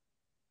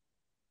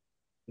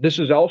 this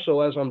is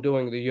also as I'm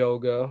doing the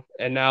yoga,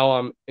 and now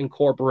I'm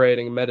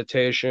incorporating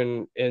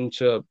meditation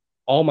into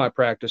all my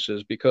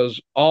practices,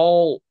 because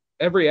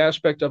every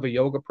aspect of a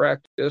yoga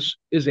practice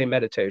is a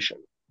meditation.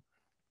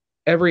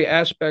 Every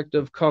aspect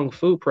of kung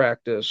fu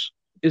practice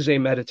is a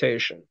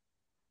meditation.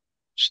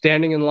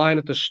 Standing in line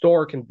at the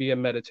store can be a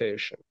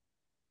meditation.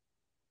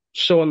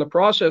 So in the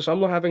process,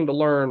 I'm having to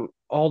learn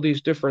all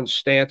these different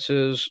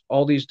stances,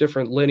 all these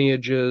different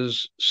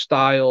lineages,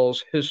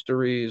 styles,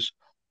 histories,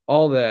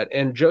 all that.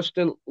 And just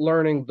in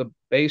learning the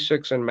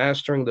basics and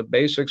mastering the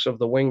basics of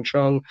the Wing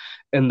Chun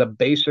and the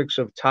basics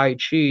of Tai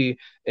Chi,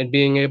 and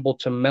being able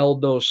to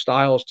meld those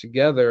styles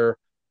together,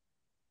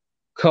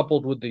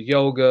 coupled with the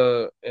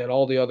yoga and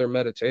all the other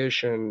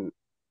meditation,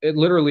 it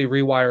literally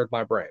rewired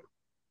my brain.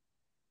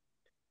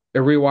 It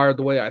rewired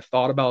the way I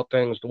thought about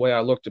things, the way I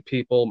looked at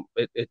people.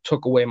 It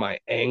took away my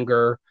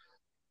anger.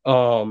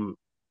 Um,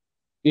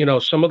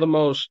 some of the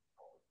most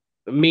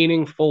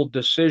meaningful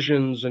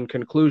decisions and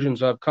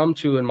conclusions I've come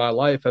to in my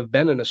life have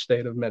been in a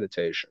state of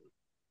meditation.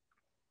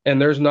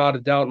 And there's not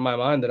a doubt in my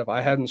mind that if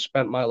I hadn't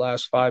spent my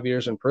last 5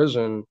 years in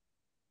prison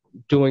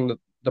doing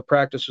the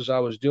practices I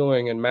was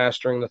doing and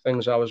mastering the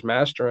things I was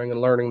mastering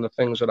and learning the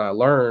things that I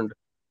learned,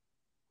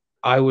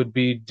 I would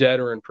be dead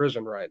or in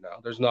prison right now.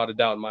 There's not a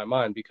doubt in my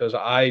mind, because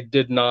I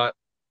did not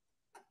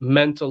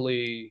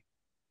mentally,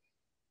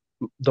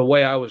 the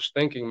way I was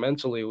thinking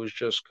mentally was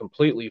just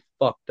completely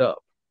fucked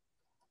up.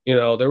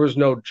 There was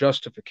no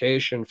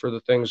justification for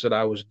the things that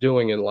I was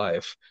doing in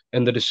life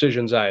and the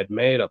decisions I had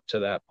made up to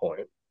that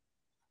point.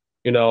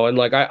 And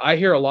like I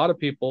hear a lot of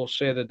people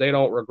say that they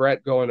don't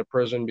regret going to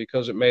prison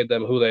because it made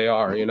them who they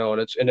are,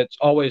 and it's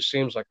always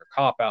seems like a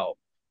cop out.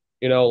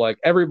 Like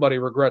everybody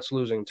regrets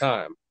losing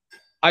time.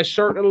 I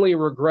certainly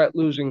regret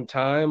losing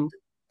time,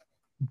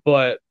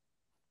 but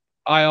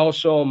I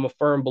also am a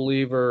firm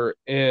believer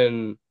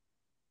in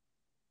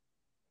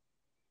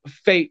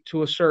fate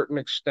to a certain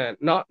extent.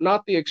 Not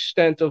the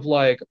extent of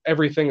like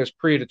everything is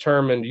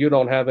predetermined, you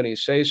don't have any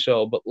say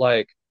so, but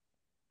like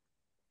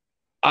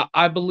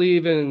I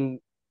believe in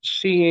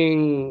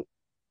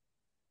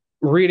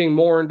reading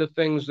more into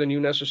things than you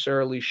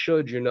necessarily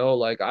should.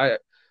 Like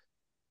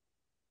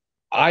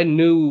I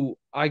knew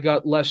I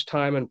got less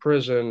time in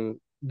prison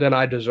than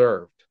I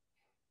deserved.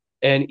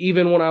 And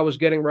even when I was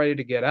getting ready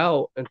to get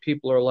out and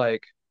people are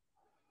like,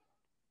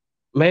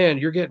 man,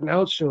 you're getting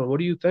out soon, what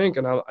do you think?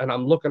 And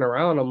I'm looking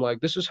around, I'm like,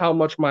 this is how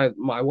much my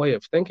way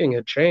of thinking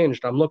had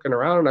changed. I'm looking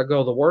around and I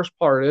go, the worst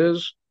part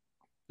is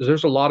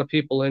there's a lot of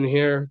people in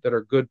here that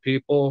are good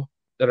people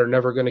that are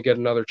never going to get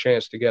another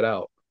chance to get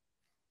out.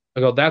 I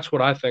go, that's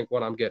what I think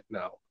when I'm getting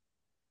out.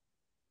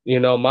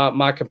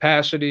 My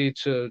capacity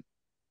to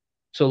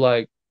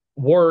like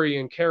worry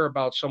and care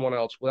about someone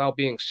else without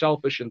being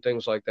selfish and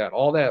things like that,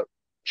 all that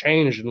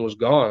changed and was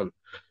gone.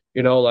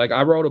 Like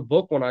I wrote a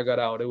book when I got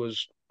out.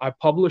 I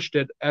published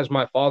it as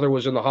my father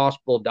was in the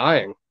hospital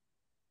dying.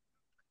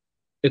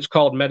 It's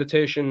called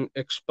Meditation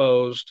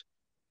Exposed,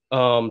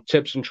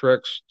 Tips and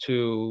Tricks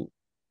to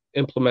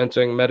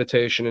Implementing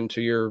Meditation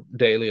into Your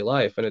Daily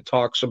Life. And it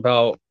talks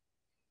about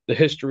the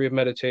history of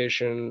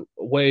meditation,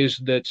 ways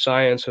that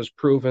science has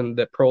proven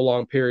that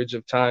prolonged periods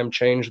of time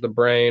change the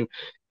brain,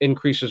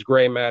 increases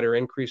gray matter,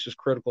 increases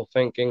critical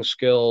thinking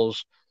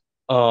skills.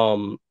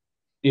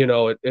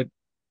 It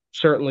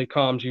certainly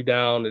calms you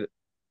down.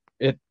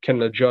 It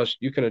can adjust,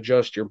 you can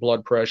adjust your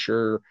blood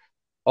pressure.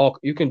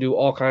 You can do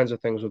all kinds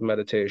of things with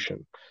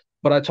meditation.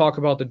 But I talk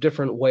about the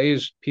different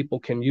ways people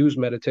can use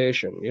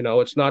meditation.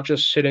 It's not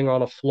just sitting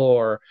on a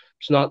floor.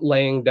 It's not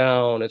laying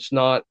down. It's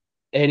not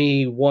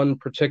any one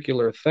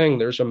particular thing.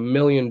 There's a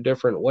million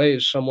different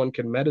ways someone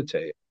can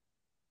meditate.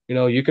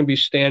 You can be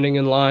standing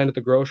in line at the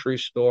grocery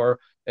store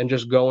and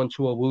just go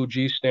into a Wu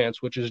Ji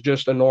stance, which is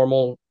just a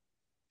normal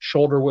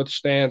shoulder width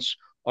stance,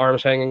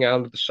 arms hanging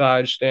out to the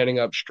side, standing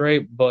up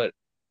straight. But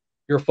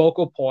your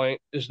focal point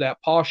is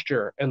that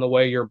posture and the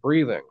way you're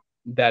breathing.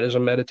 That is a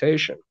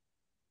meditation.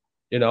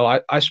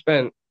 I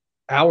spent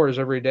hours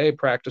every day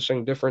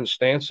practicing different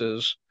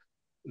stances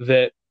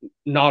that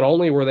not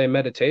only were they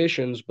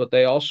meditations, but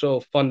they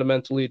also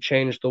fundamentally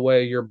changed the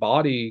way your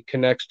body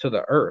connects to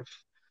the earth.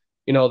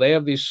 They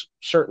have these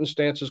certain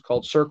stances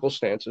called circle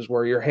stances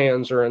where your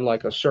hands are in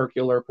like a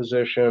circular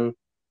position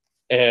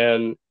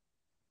and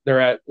they're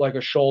at like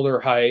a shoulder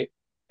height,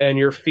 and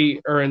your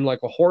feet are in like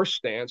a horse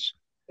stance,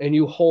 and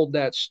you hold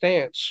that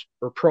stance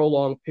for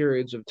prolonged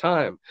periods of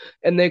time.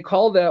 And they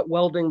call that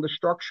welding the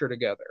structure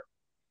together.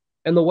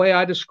 And the way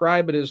I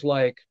describe it is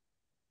like,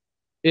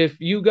 if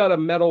you got a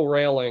metal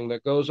railing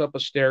that goes up a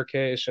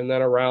staircase and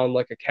then around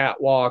like a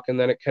catwalk, and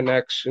then it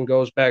connects and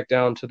goes back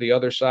down to the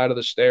other side of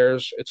the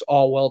stairs, it's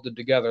all welded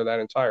together, that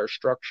entire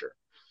structure.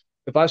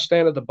 If I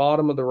stand at the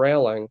bottom of the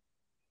railing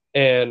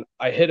and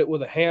I hit it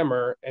with a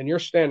hammer, and you're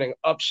standing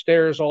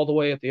upstairs all the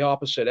way at the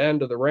opposite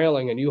end of the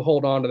railing, and you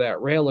hold on to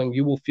that railing,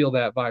 you will feel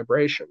that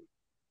vibration.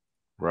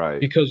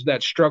 Right. Because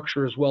that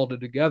structure is welded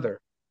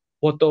together.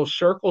 What those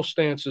circle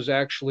stances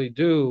actually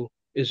do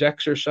is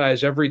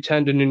exercise every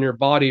tendon in your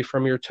body,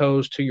 from your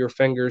toes to your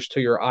fingers to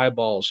your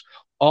eyeballs.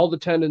 All the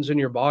tendons in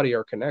your body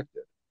are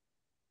connected.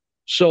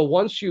 So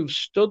once you've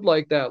stood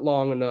like that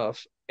long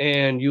enough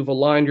and you've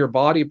aligned your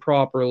body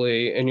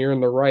properly and you're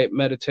in the right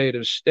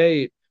meditative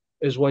state,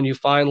 is when you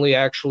finally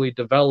actually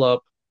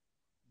develop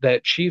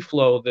that chi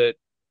flow that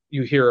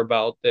you hear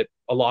about, that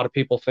a lot of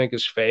people think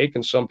is fake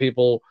and some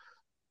people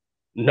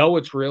know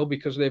it's real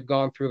because they've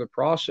gone through the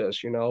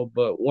process, you know.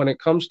 But when it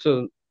comes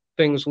to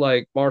things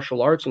like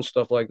martial arts and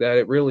stuff like that,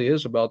 it really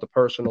is about the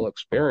personal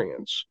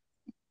experience.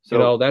 You So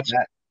know, that's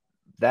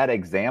that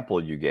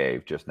example you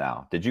gave just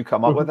now, did you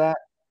come up with Mhm. that?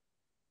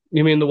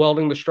 You mean the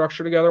welding the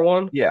structure together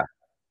one? Yeah.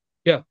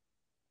 Yeah.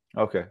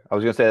 Okay. I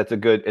was gonna say it's a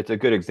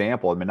good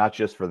example. I mean, not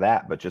just for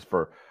that, but just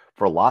for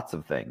lots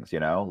of things,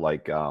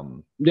 like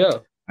Yeah.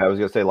 I was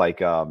gonna say like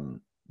do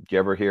you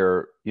ever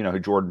hear, who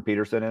Jordan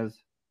Peterson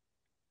is?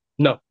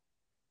 No.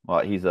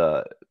 Well, he's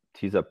a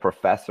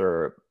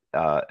professor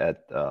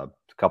at a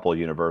couple of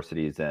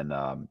universities in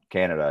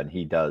Canada, and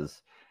he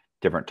does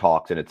different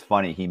talks. And it's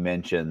funny, he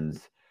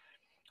mentions,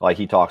 like,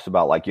 he talks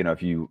about, like,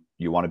 if you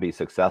want to be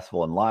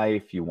successful in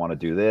life, you want to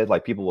do this.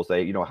 Like, people will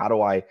say, how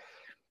do I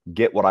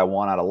get what I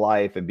want out of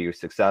life and be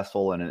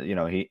successful?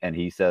 And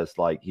he says,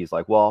 like, he's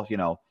like, well,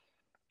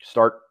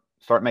 start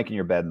making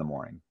your bed in the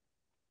morning.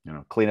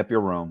 Clean up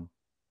your room,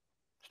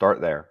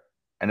 start there.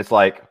 And it's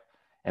like,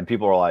 and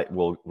people are like,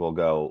 will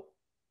go,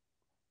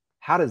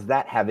 how does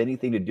that have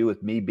anything to do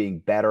with me being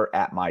better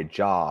at my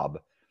job?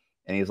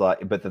 And he's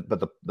like, but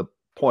the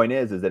point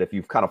is that if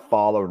you've kind of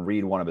follow and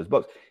read one of his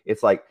books,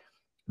 it's like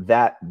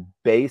that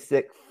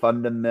basic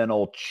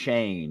fundamental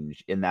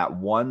change in that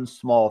one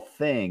small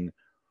thing,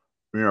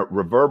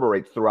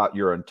 reverberates throughout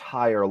your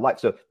entire life.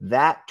 So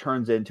that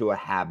turns into a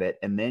habit.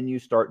 And then you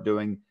start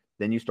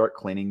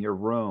cleaning your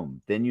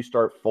room. Then you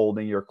start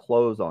folding your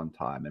clothes on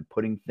time and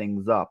putting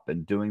things up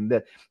and doing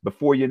this.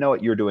 Before you know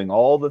it, you're doing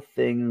all the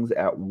things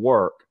at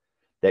work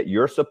that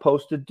you're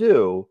supposed to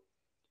do,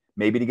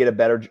 maybe to get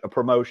a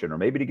promotion, or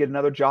maybe to get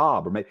another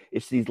job, or maybe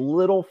it's these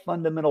little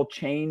fundamental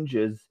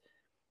changes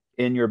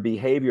in your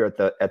behavior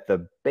at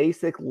the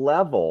basic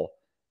level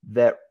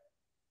that,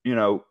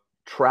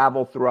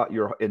 travel throughout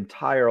your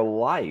entire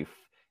life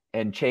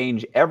and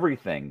change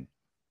everything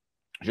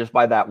just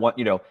by that one,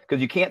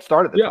 because you can't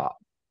start at the Yeah. top.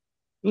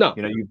 No.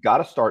 You've got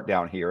to start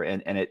down here,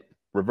 and it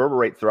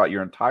reverberates throughout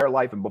your entire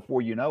life. And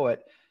before you know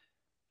it,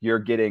 you're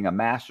getting a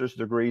master's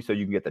degree so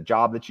you can get the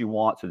job that you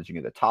want, so that you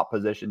can get the top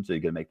position, so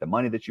you can make the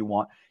money that you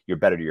want. You're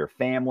better to your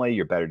family.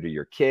 You're better to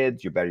your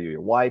kids. You're better to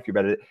your wife. You're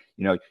better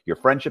to, your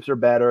friendships are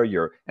better.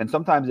 And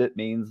sometimes it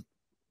means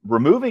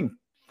removing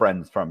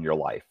friends from your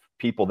life,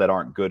 people that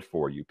aren't good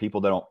for you,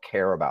 people that don't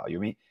care about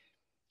you.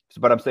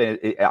 But I'm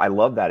saying, I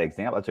love that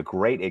example. It's a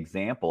great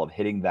example of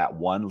hitting that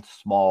one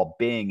small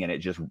bing, and it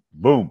just,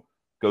 boom,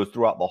 goes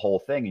throughout the whole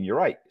thing. And you're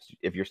right.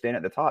 If you're standing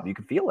at the top, you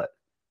can feel it.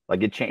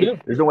 Like, it changed.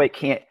 Yeah. There's no way it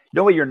can't.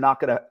 No way you're not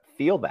going to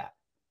feel that.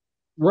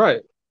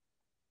 Right.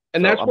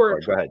 And So, that's I'm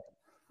where sorry, go ahead.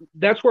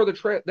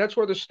 that's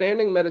where the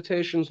standing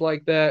meditations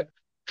like that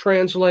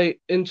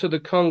translate into the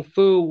kung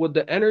fu with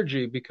the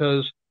energy,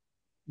 because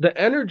the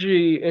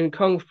energy in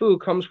kung fu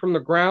comes from the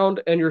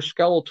ground and your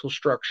skeletal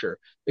structure.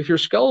 If your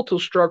skeletal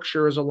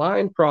structure is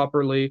aligned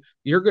properly,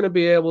 you're going to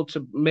be able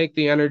to make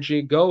the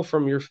energy go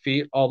from your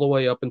feet all the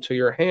way up into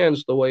your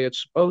hands the way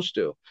it's supposed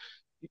to.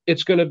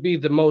 It's going to be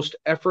the most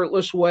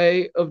effortless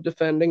way of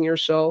defending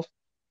yourself,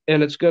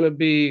 and it's going to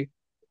be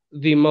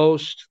the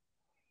most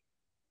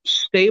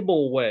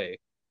stable way.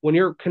 When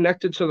you're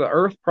connected to the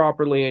earth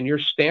properly and your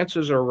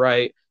stances are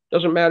right,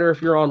 doesn't matter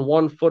if you're on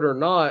one foot or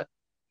not,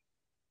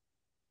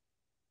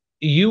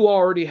 you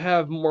already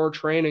have more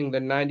training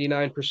than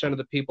 99% of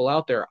the people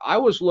out there. I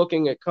was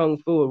looking at Kung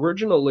Fu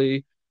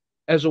originally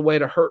as a way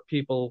to hurt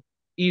people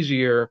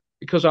easier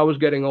because I was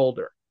getting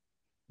older.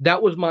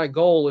 That was my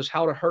goal, is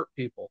how to hurt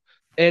people.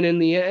 And in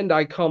the end,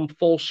 I come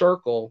full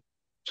circle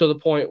to the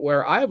point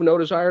where I have no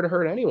desire to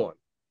hurt anyone.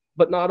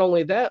 But not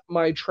only that,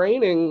 my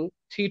training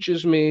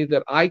teaches me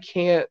that I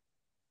can't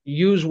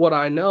use what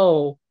I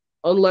know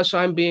unless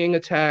I'm being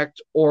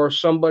attacked, or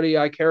somebody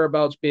I care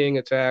about is being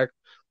attacked,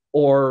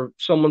 or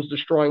someone's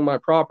destroying my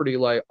property.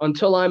 Like,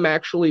 until I'm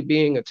actually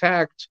being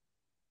attacked,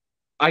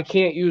 I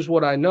can't use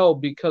what I know,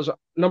 because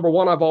number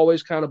one, I've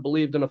always kind of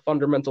believed in a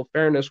fundamental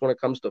fairness when it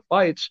comes to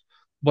fights,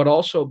 but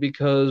also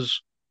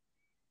because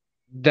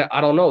that, I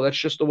don't know, that's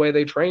just the way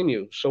they train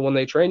you. So when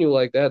they train you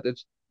like that,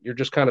 it's, you're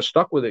just kind of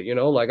stuck with it, you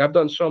know? Like, I've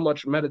done so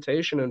much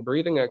meditation and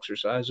breathing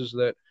exercises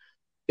that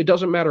it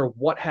doesn't matter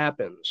what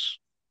happens,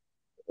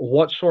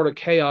 what sort of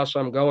chaos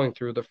I'm going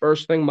through. The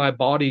first thing my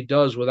body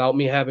does without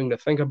me having to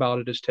think about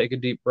it is take a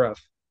deep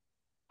breath.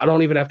 I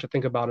don't even have to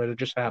think about it. It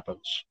just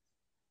happens.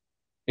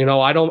 You know,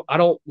 I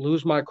don't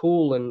lose my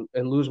cool and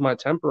lose my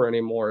temper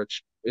anymore.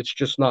 It's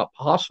just not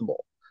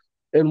possible.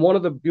 And one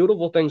of the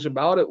beautiful things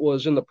about it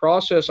was, in the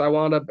process, I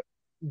wound up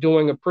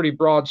doing a pretty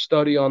broad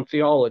study on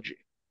theology.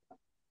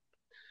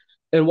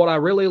 And what I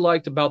really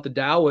liked about the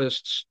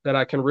Taoists that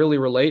I can really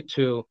relate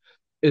to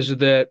is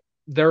that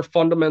their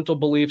fundamental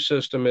belief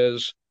system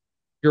is,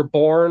 you're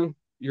born,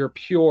 you're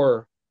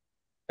pure,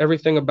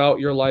 everything about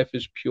your life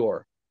is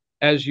pure.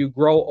 As you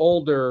grow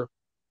older,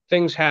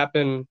 things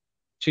happen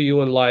to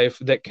you in life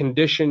that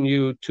condition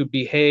you to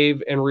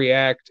behave and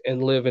react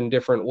and live in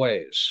different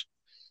ways.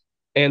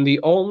 And the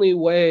only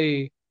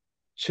way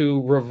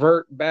to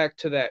revert back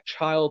to that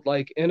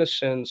childlike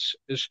innocence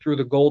is through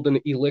the golden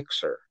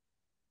elixir.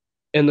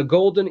 And the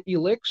golden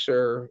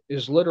elixir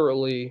is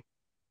literally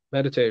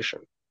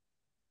meditation.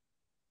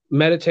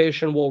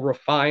 Meditation will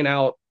refine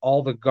out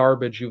all the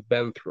garbage you've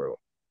been through.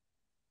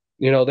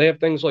 You know, they have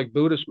things like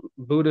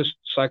Buddhist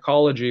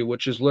psychology,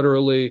 which is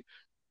literally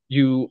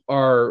you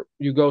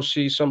go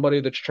see somebody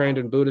that's trained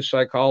in Buddhist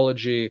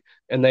psychology,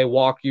 and they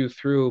walk you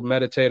through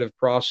meditative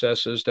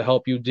processes to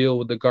help you deal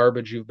with the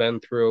garbage you've been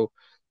through.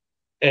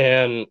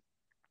 And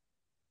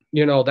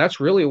you know, that's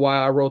really why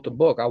I wrote the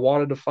book. I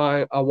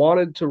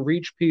wanted to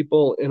reach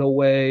people in a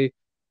way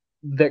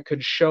that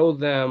could show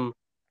them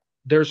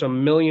there's a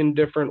million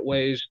different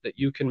ways that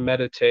you can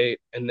meditate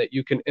and that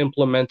you can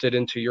implement it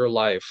into your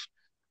life.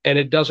 And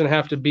it doesn't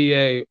have to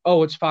be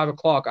oh, it's 5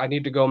 o'clock, I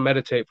need to go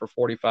meditate for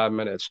 45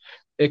 minutes.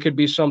 It could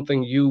be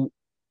something you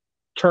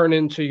turn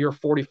into your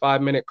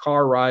 45-minute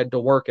car ride to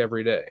work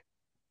every day.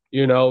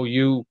 You know,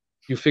 you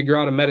figure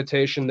out a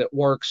meditation that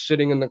works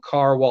sitting in the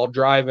car while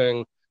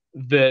driving,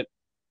 that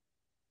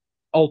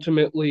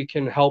ultimately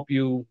can help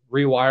you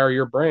rewire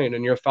your brain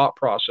and your thought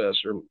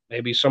process, or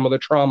maybe some of the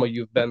trauma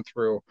you've been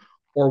through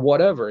or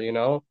whatever, you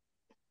know.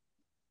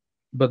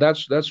 But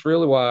that's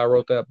really why I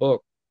wrote that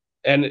book.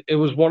 And it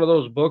was one of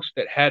those books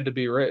that had to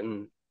be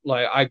written.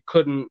 Like, I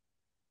couldn't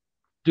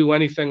do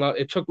anything.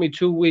 It took me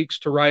 2 weeks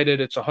to write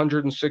it. It's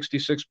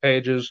 166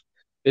 pages.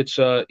 It's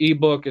a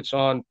ebook. It's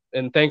on,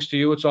 and thanks to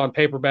you, it's on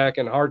paperback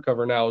and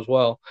hardcover now as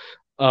well.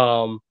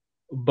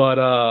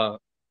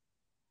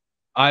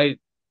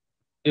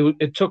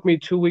 It took me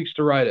 2 weeks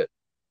to write it.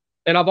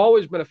 And I've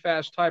always been a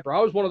fast typer.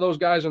 I was one of those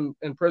guys in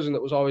prison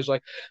that was always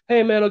like,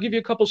 hey, man, I'll give you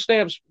a couple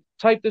stamps.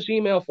 Type this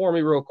email for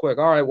me real quick.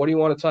 All right, what do you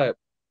want to type?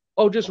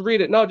 Oh, just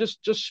read it. No,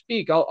 just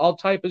speak. I'll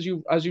type as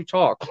you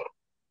talk.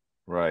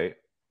 Right.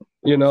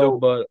 You know, so,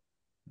 but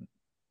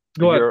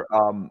go ahead.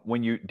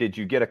 Did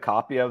you get a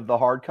copy of the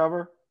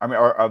hardcover? I mean,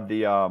 or of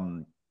the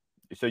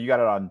so you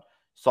got it on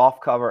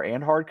soft cover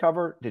and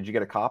hardcover. Did you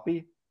get a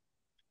copy?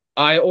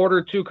 I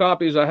ordered 2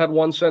 copies. I had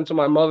one sent to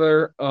my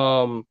mother,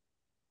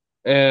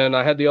 and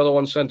I had the other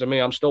one sent to me.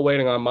 I'm still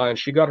waiting on mine.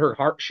 She got her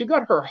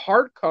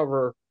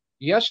hardcover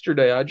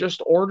yesterday. I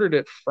just ordered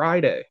it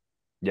Friday.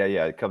 Yeah,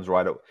 it comes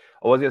right up.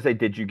 I was gonna say,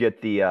 did you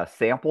get the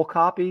sample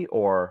copy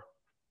or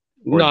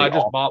no? I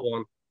just bought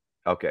one.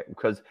 Okay,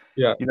 because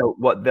you know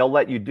what they'll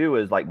let you do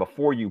is, like,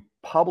 before you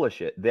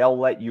publish it, they'll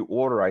let you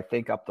order, I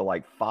think, up to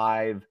like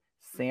 5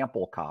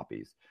 sample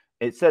copies.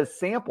 It says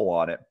sample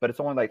on it, but it's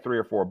only like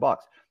 $3 or $4.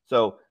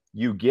 So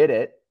you get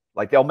it,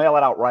 like, they'll mail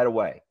it out right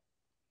away.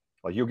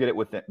 Like, you'll get it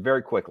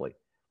very quickly,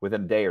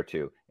 within a day or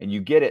two, and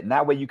you get it, and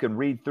that way you can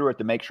read through it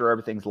to make sure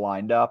everything's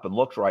lined up and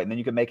looks right, and then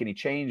you can make any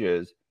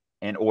changes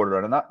and order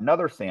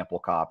another sample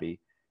copy.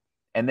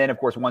 And then, of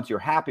course, once you're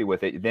happy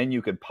with it, then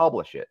you can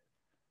publish it.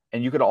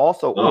 And you can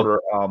also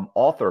order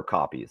author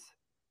copies.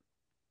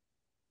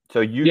 So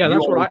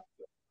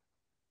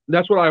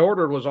that's what I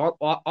ordered, was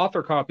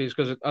author copies,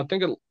 because I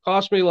think it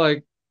cost me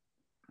like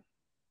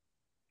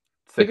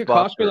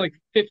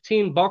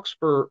 $15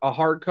 for a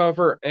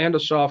hardcover and a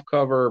soft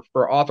cover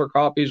for author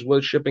copies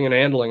with shipping and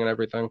handling and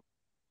everything.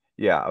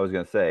 Yeah, I was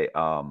gonna say,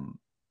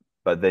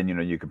 but then, you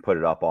know, you can put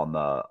it up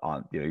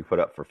you put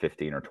it up for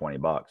 $15 or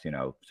 $20, you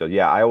know. So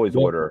yeah, I always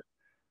order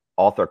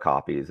author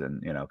copies,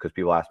 and, you know, because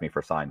people ask me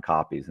for signed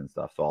copies and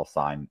stuff, so I'll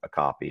sign a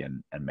copy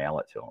and mail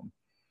it to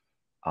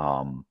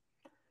them.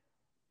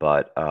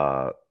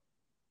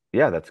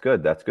 Yeah, that's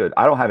good.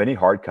 I don't have any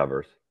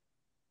hardcovers.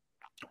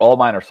 All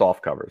mine are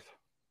soft covers.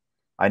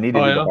 I need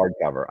to do the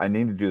hardcover. I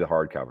need to do the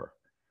hardcover.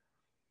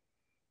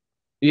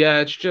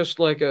 Yeah, it's just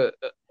like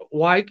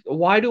why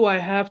do I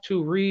have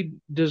to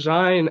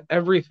redesign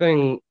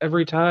everything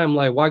every time?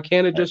 Like, why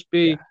can't it just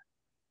be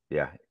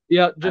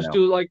just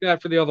do like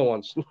that for the other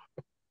ones?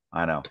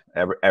 I know.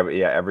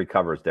 Every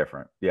cover is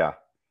different. Yeah.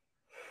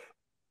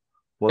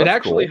 Well, it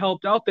actually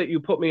helped out that you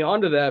put me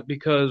onto that,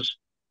 because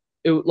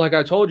like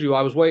I told you,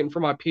 I was waiting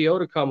for my PO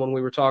to come when we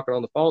were talking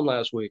on the phone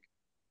last week.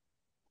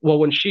 Well,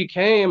 when she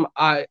came,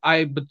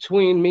 I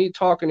between me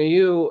talking to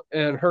you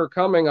and her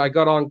coming, I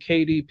got on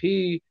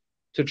KDP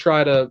to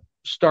try to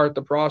start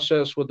the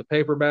process with the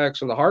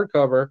paperbacks and the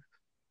hardcover,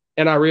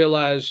 and I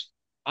realized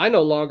I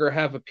no longer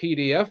have a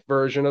PDF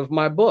version of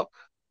my book.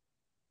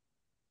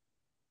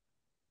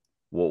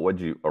 Well, would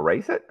you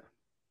erase it?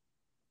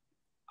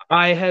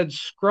 I had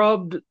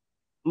scrubbed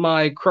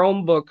my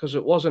Chromebook because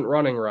it wasn't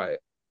running right,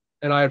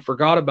 and I had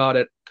forgot about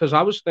it because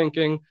I was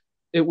thinking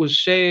it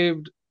was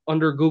saved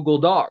under Google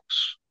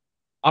Docs.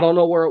 I don't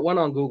know where it went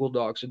on Google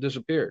Docs. It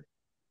disappeared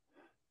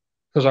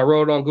because I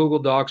wrote it on Google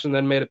Docs and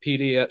then made a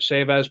PDF,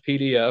 save as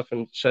PDF,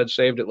 and said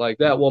saved it like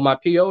that. Well, my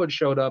PO had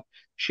showed up.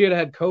 She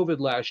had COVID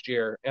last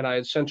year, and I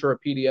had sent her a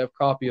PDF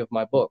copy of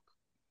my book,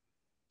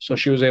 so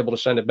she was able to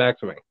send it back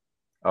to me.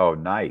 Oh,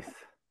 nice.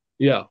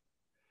 Yeah.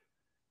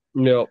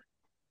 Yep.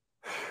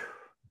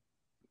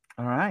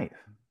 All right.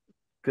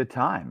 Good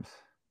times.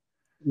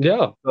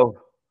 Yeah. So,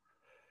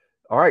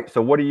 All right.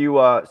 So what do you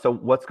so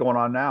what's going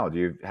on now? Do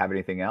you have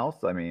anything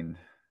else? I mean,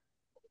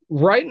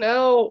 Right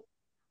now,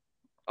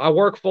 I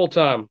work full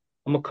time.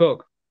 I'm a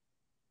cook.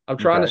 I'm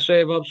trying to okay.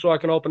 save up so I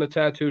can open a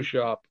tattoo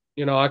shop.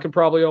 I could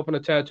probably open a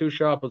tattoo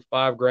shop with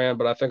 5 grand,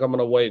 but I think I'm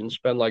gonna wait and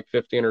spend like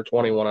 15 or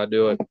 20 when I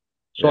do it,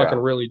 so I can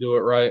Yeah. really do it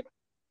right.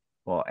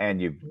 Well,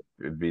 and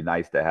it'd be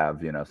nice to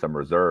have, some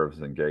reserves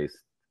in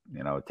case,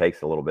 it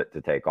takes a little bit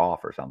to take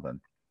off or something.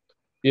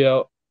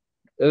 Yeah,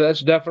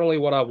 that's definitely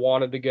what I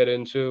wanted to get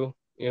into.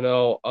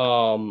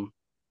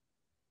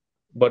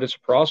 But it's a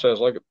process.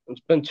 Like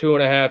it's been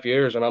 2.5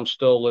 years, and I'm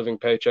still living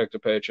paycheck to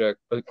paycheck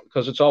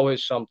because it's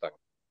always something.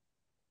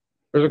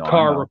 There's a No, I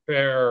car know.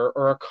 repair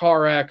or a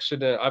car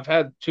accident. I've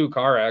had 2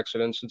 car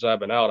accidents since I've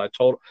been out.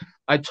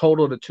 I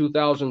totaled a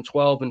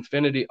 2012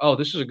 Infinity. Oh,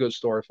 this is a good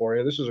story for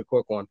you. This is a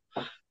quick one.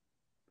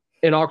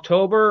 In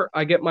October,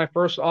 I get my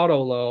first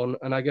auto loan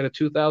and I get a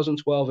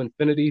 2012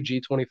 Infinity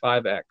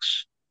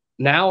G25X.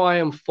 Now I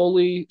am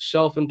fully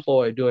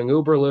self-employed doing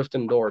Uber, Lyft,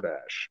 and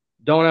DoorDash.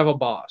 Don't have a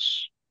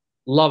boss.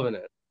 Loving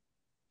it.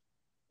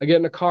 I get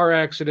in a car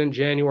accident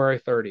January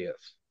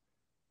 30th.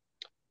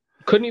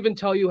 Couldn't even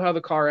tell you how the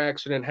car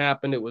accident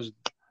happened. It was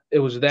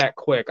that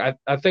quick.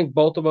 I think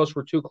both of us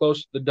were too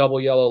close to the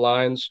double yellow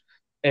lines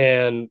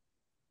and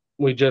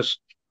we just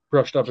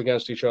brushed up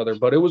against each other.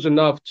 But it was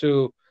enough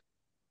to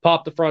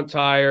pop the front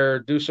tire,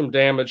 do some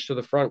damage to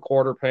the front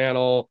quarter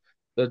panel.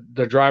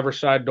 The driver's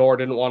side door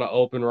didn't want to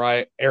open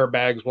right.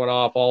 Airbags went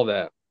off, all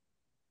that.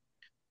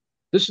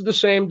 This is the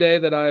same day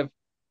that I've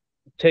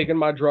taken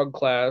my drug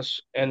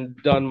class and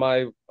done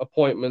my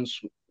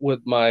appointments with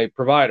my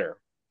provider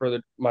for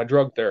my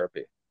drug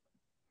therapy.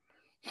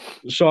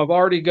 So I've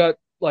already got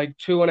like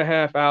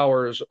 2.5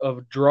 hours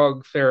of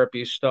drug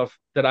therapy stuff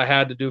that I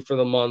had to do for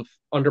the month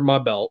under my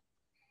belt.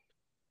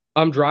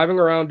 I'm driving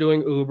around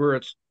doing Uber.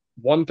 It's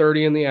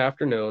 1:30 in the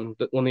afternoon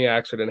when the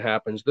accident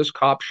happens. This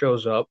cop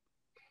shows up,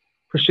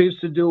 proceeds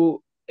to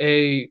do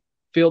a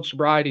field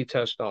sobriety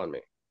test on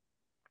me.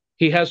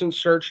 He hasn't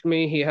searched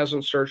me. He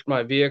hasn't searched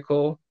my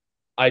vehicle.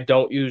 I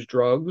don't use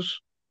drugs.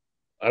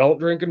 I don't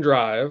drink and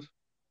drive.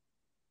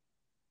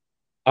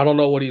 I don't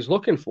know what he's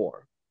looking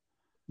for.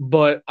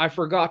 But I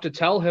forgot to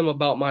tell him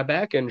about my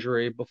back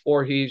injury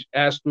before he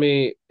asked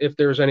me if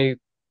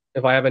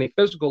I have any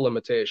physical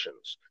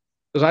limitations,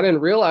 because I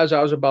didn't realize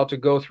I was about to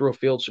go through a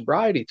field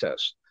sobriety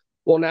test.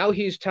 Well, now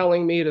he's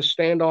telling me to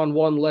stand on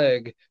one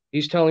leg.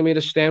 He's telling me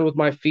to stand with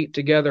my feet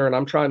together. And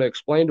I'm trying to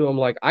explain to him,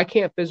 like, I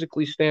can't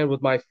physically stand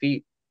with my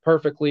feet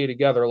perfectly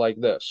together like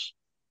this.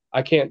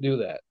 I can't do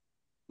that.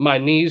 My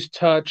knees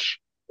touch.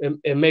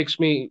 It makes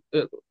me,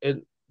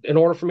 in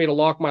order for me to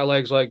lock my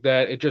legs like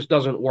that, it just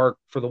doesn't work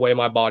for the way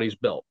my body's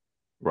built.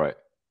 Right.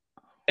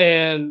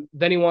 And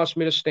then he wants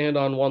me to stand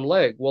on one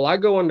leg. Well, I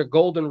go into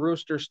Golden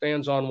Rooster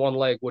stands on one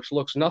leg, which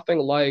looks nothing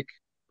like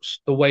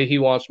the way he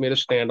wants me to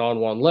stand on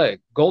one leg.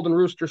 Golden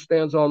Rooster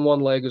stands on one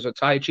leg is a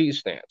Tai Chi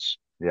stance.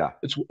 Yeah.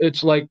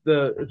 It's like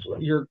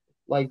you're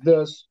like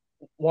this,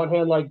 one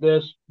hand like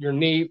this, the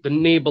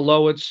knee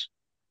below it's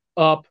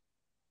up.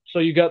 So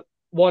you got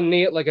one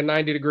knee at like a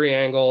 90-degree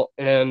angle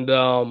and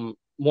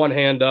one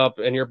hand up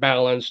and you're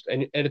balanced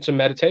and it's a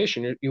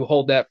meditation. You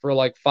hold that for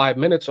like 5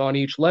 minutes on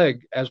each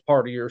leg as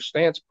part of your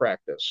stance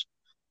practice.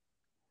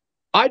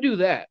 I do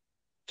that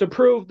to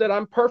prove that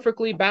I'm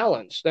perfectly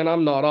balanced and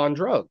I'm not on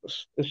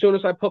drugs. As soon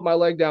as I put my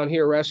leg down, he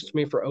arrests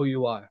me for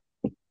OUI.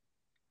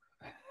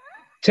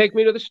 Take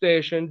me to the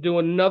station, do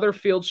another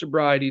field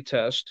sobriety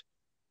test.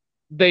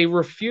 They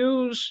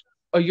refuse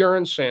a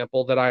urine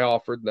sample that I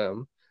offered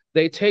them.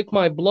 They take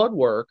my blood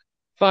work,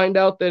 find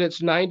out that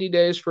it's 90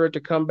 days for it to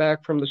come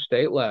back from the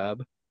state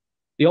lab.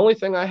 The only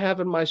thing I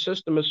have in my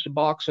system is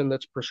Suboxone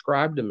that's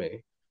prescribed to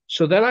me.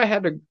 So then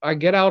I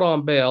get out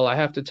on bail. I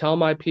have to tell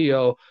my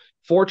PO.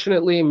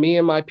 Fortunately, me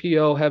and my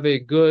PO have a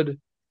good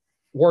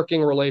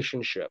working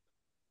relationship.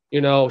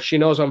 She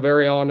knows I'm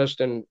very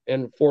honest and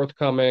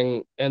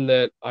forthcoming and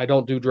that I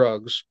don't do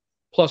drugs.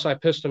 Plus, I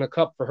pissed in a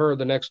cup for her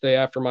the next day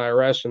after my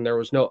arrest, and there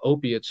was no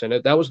opiates in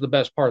it. That was the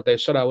best part. They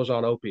said I was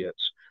on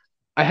opiates.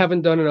 I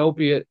haven't done an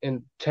opiate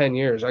in 10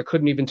 years. I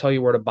couldn't even tell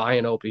you where to buy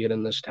an opiate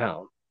in this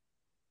town.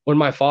 When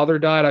my father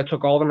died, I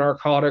took all the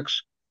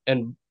narcotics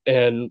and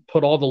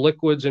put all the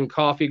liquids in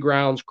coffee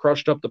grounds,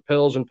 crushed up the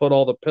pills, and put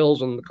all the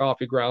pills in the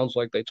coffee grounds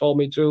like they told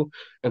me to,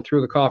 and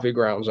threw the coffee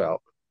grounds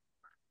out.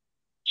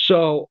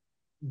 So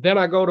then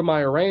I go to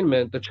my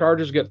arraignment. The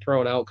charges get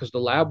thrown out because the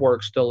lab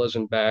work still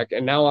isn't back.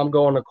 And now I'm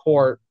going to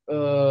court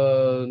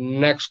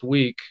next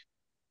week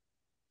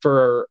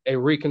for a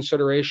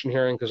reconsideration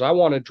hearing because I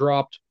want it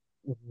dropped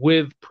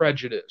with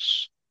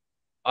prejudice.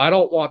 I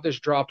don't want this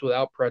dropped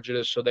without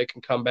prejudice so they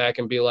can come back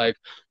and be like,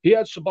 he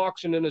had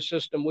Suboxone in his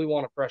system. We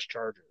want to press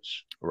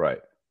charges.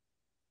 Right.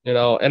 And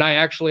I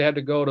actually had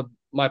to go to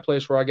my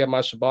place where I get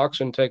my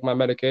Suboxone, take my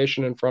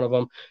medication in front of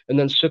them, and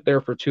then sit there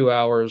for 2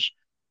 hours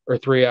or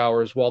 3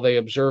 hours while they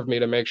observed me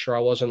to make sure I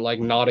wasn't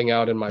like nodding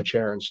out in my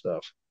chair and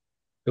stuff.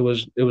 It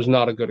was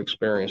not a good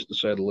experience to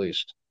say the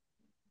least.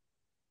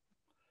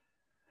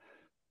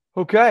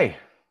 Okay.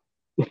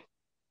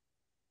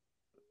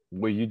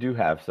 Well, you do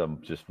have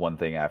just one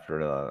thing after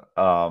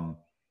the.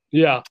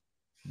 Yeah.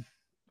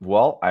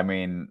 Well, I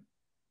mean,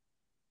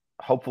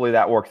 hopefully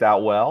that works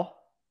out well.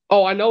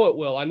 Oh, I know it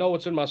will. I know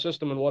what's in my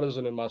system and what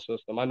isn't in my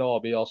system. I know I'll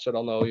be all set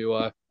on the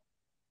OUI.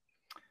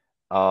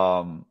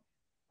 All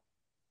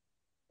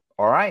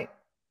right.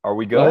 Are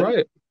we good? All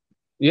right.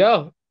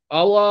 Yeah.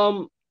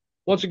 I'll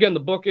once again, the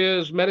book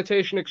is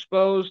Meditation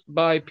Exposed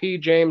by P.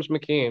 James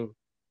McKean.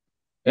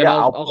 And Yeah,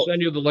 I'll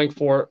send you the link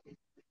for it.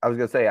 I was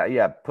gonna say,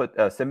 yeah,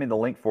 send me the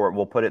link for it.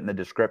 We'll put it in the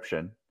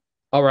description.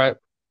 All right.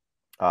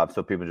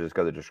 So people just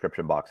go to the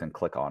description box and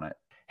click on it.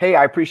 Hey,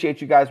 I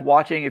appreciate you guys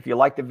watching. If you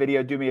like the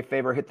video, do me a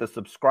favor, hit the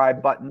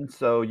subscribe button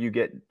so you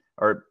get,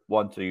 or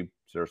once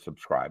you're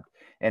subscribed,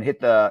 and hit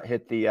the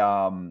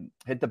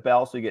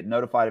bell so you get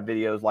notified of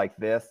videos like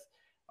this.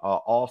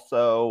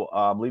 Also,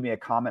 leave me a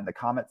comment in the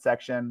comment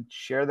section.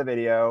 Share the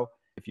video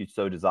if you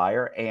so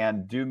desire,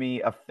 and do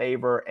me a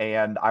favor.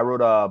 And I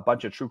wrote a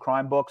bunch of true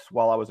crime books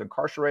while I was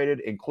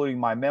incarcerated, including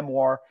my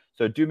memoir.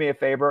 So do me a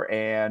favor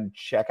and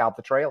check out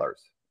the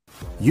trailers.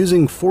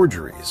 Using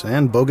forgeries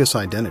and bogus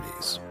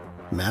identities,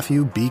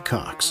 Matthew B.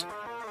 Cox,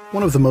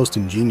 one of the most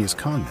ingenious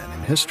con men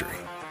in history,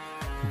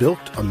 built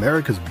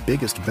America's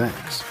biggest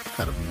banks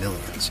out of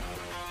millions.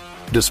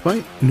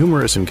 Despite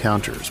numerous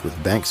encounters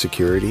with bank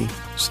security,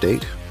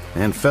 state,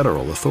 and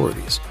federal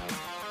authorities,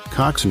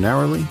 Cox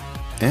narrowly,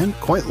 and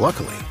quite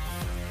luckily,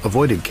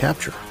 avoided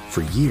capture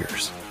for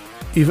years.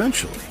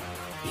 Eventually,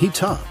 he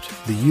topped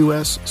the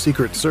U.S.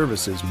 Secret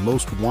Service's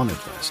most wanted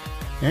list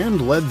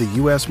and led the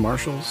U.S.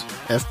 Marshals,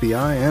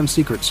 FBI, and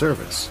Secret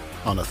Service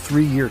on a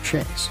 3-year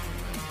chase,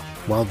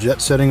 while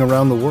jet-setting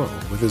around the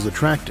world with his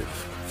attractive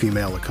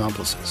female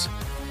accomplices.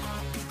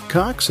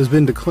 Cox has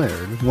been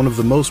declared one of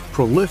the most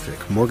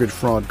prolific mortgage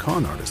fraud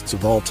con artists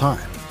of all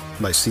time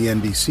by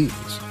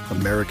CNBC's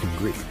American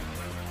Greed.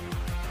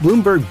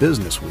 Bloomberg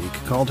Businessweek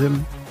called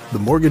him the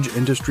mortgage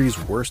industry's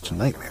worst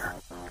nightmare,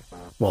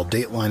 while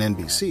Dateline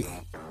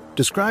NBC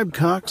described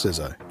Cox as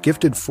a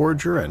gifted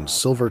forger and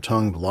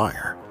silver-tongued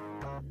liar.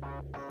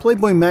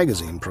 Playboy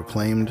magazine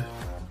proclaimed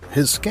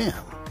his scam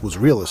was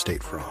real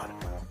estate fraud,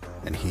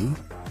 and he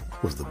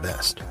was the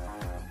best.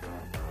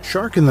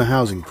 Shark in the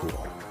Housing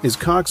Pool is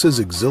Cox's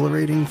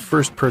exhilarating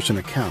first-person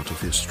account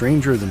of his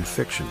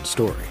stranger-than-fiction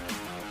story.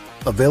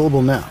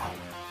 Available now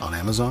on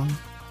Amazon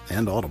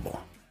and Audible.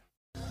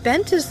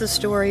 Bent is the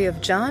story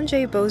of John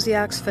J.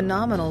 Boziak's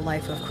phenomenal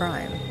life of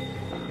crime.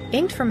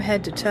 Inked from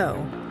head to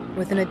toe,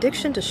 with an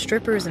addiction to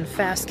strippers and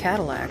fast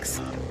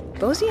Cadillacs,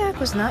 Boziak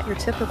was not your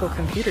typical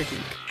computer geek.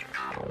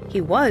 He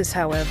was,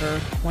 however,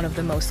 one of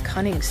the most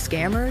cunning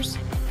scammers,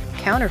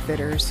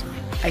 counterfeiters,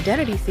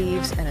 identity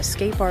thieves, and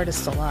escape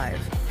artists alive,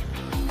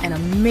 and a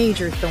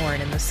major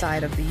thorn in the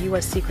side of the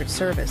U.S. Secret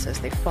Service as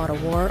they fought a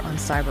war on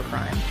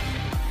cybercrime.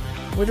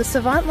 With a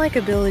savant-like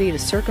ability to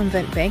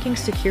circumvent banking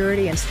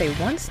security and stay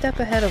one step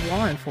ahead of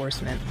law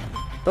enforcement,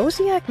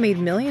 Boziak made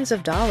millions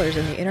of dollars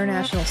in the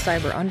international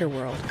cyber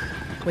underworld,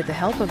 with the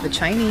help of the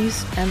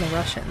Chinese and the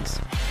Russians.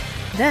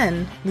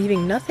 Then,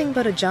 leaving nothing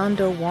but a John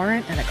Doe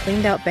warrant and a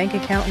cleaned-out bank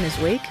account in his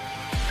wake,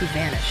 he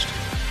vanished.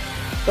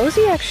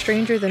 Boziak's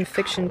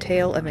stranger-than-fiction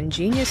tale of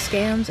ingenious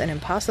scams and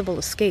impossible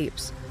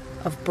escapes,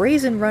 of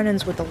brazen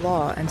run-ins with the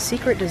law and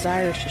secret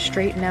desires to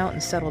straighten out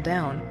and settle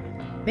down,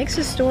 makes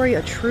his story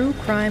a true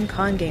crime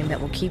con game that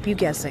will keep you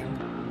guessing.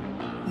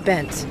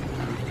 Bent: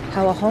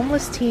 How a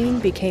Homeless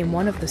Teen Became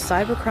One of the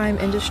Cybercrime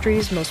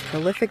Industry's Most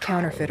Prolific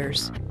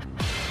Counterfeiters.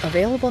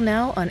 Available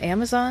now on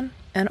Amazon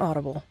and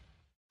Audible.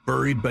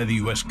 Buried by the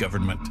U.S.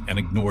 government and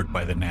ignored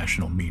by the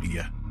national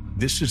media,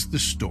 this is the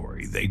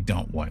story they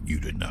don't want you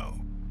to know.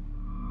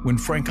 When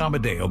Frank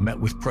Amadeo met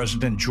with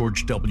President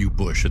George W.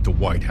 Bush at the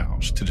White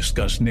House to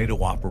discuss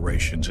NATO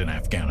operations in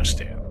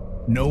Afghanistan,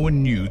 no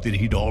one knew that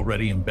he'd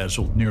already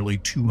embezzled nearly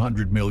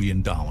 $200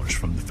 million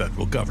from the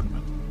federal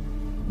government,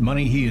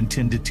 money he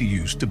intended to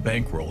use to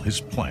bankroll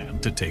his plan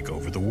to take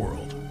over the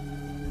world.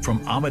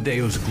 From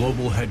Amadeo's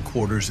global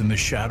headquarters in the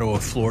shadow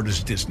of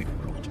Florida's Disney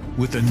World,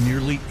 with a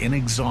nearly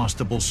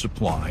inexhaustible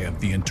supply of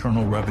the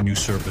Internal Revenue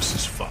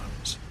Service's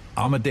funds,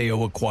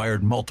 Amadeo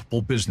acquired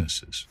multiple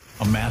businesses,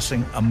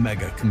 amassing a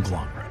mega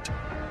conglomerate.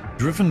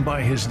 Driven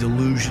by his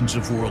delusions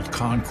of world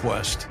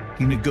conquest,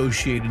 he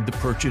negotiated the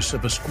purchase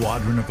of a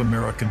squadron of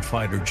American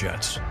fighter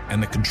jets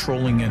and the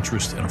controlling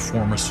interest in a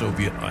former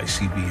Soviet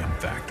ICBM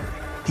factory.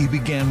 He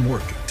began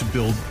working to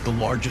build the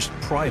largest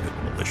private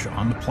militia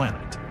on the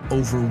planet,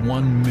 over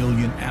 1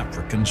 million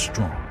Africans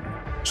strong.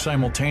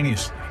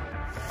 Simultaneously,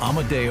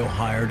 Amadeo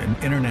hired an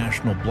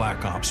international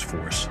black ops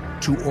force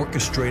to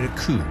orchestrate a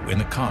coup in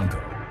the Congo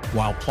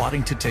while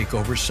plotting to take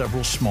over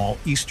several small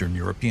Eastern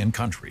European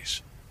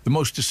countries. The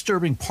most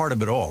disturbing part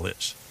of it all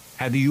is,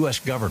 had the U.S.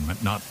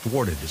 government not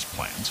thwarted his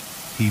plans,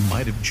 he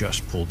might have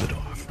just pulled it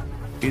off.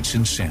 It's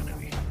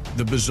insanity,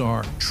 the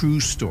bizarre, true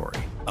story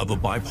of a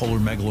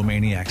bipolar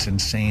megalomaniac's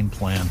insane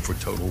plan for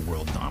total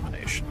world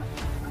domination.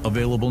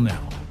 Available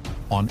now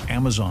on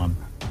Amazon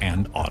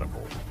and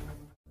Audible.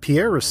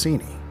 Pierre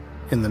Rossini,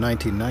 in the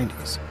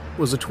 1990s,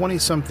 was a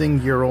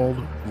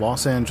 20-something-year-old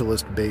Los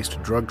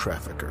Angeles-based drug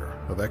trafficker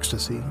of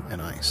ecstasy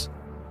and ice.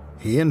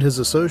 He and his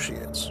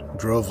associates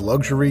drove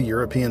luxury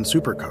European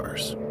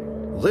supercars,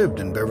 lived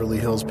in Beverly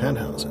Hills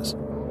penthouses,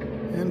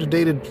 and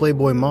dated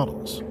Playboy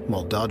models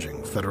while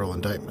dodging federal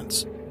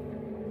indictments.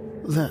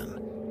 Then,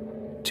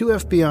 2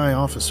 FBI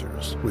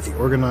officers with the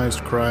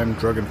Organized Crime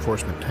Drug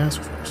Enforcement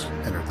Task Force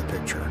entered the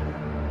picture.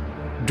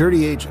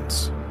 Dirty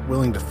agents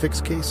willing to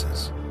fix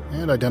cases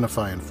and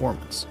identify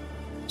informants.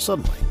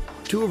 Suddenly,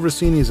 2 of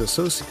Rossini's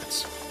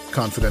associates,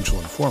 confidential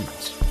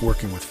informants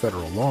working with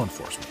federal law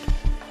enforcement,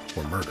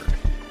 were murdered.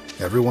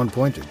 Everyone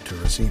pointed to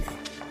Rossini.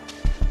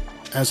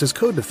 As his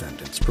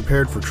co-defendants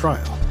prepared for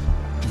trial,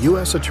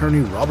 U.S. Attorney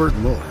Robert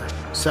Mueller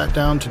sat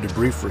down to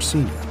debrief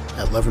Rossini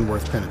at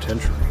Leavenworth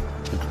Penitentiary,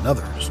 and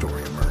another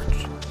story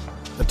emerged.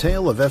 A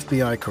tale of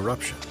FBI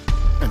corruption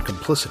and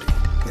complicity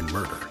in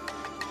murder.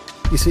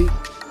 You see,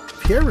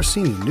 Pierre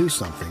Rossini knew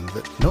something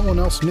that no one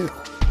else knew.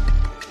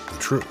 The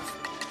truth.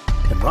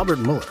 And Robert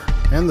Mueller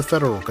and the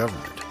federal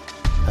government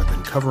have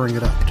been covering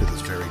it up to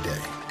this very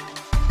day.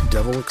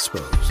 Devil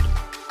Exposed.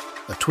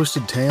 A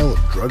twisted tale of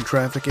drug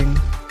trafficking,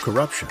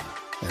 corruption,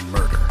 and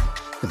murder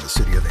in the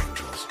City of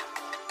Angels.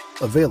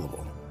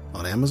 Available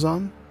on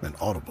Amazon and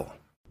Audible.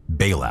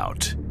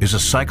 Bailout is a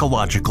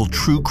psychological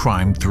true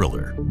crime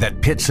thriller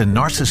that pits a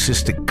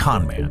narcissistic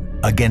conman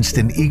against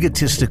an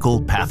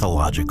egotistical,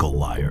 pathological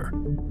liar.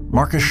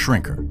 Marcus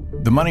Schrinker,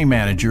 the money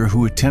manager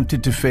who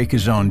attempted to fake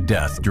his own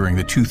death during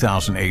the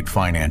 2008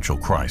 financial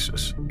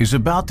crisis, is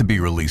about to be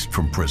released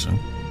from prison,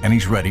 and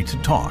he's ready to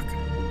talk.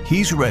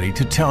 He's ready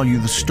to tell you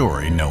the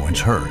story no one's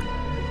heard.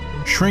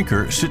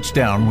 Schrinker sits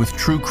down with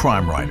true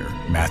crime writer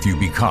Matthew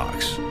B.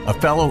 Cox, a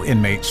fellow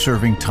inmate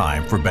serving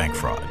time for bank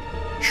fraud.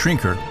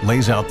 Schrinker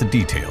lays out the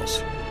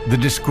details: the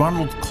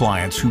disgruntled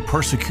clients who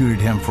persecuted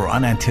him for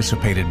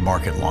unanticipated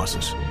market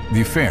losses,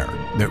 the affair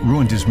that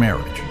ruined his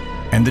marriage,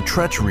 and the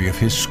treachery of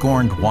his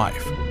scorned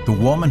wife, the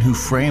woman who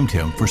framed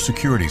him for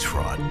securities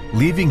fraud,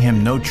 leaving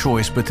him no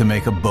choice but to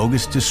make a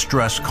bogus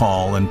distress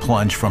call and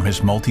plunge from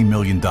his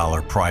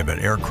multi-million-dollar private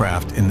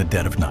aircraft in the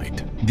dead of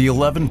night. The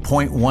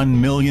 $11.1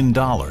 million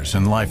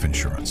in life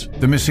insurance,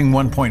 the missing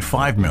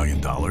 $1.5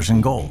 million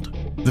in gold.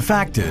 The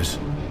fact is,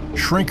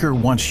 Schrinker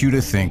wants you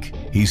to think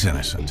he's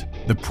innocent.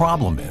 The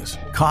problem is,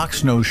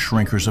 Cox knows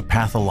Schrinker's a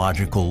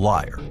pathological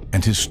liar,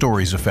 and his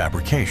story's a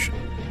fabrication.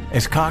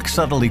 As Cox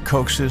subtly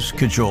coaxes,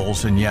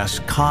 cajoles, and yes,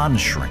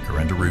 cons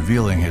Schrinker into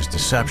revealing his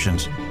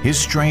deceptions, his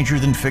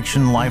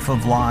stranger-than-fiction life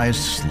of lies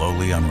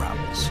slowly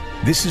unravels.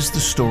 This is the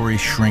story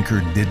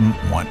Schrinker didn't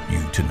want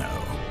you to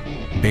know.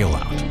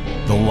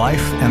 Bailout: The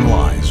Life and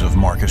Lies of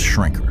Marcus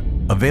Schrinker.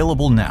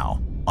 Available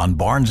now on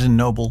Barnes &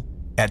 Noble,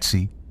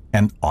 Etsy,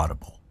 and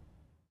Audible.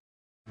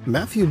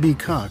 Matthew B.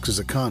 Cox is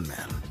a con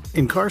man,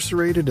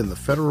 incarcerated in the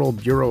Federal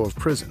Bureau of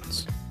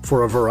Prisons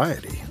for a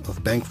variety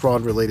of bank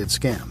fraud-related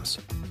scams.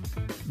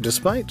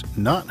 Despite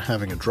not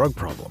having a drug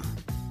problem,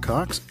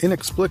 Cox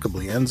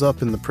inexplicably ends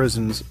up in the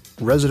prison's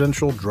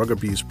Residential Drug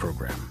Abuse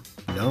Program,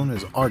 known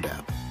as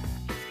RDAP.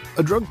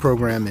 A drug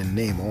program in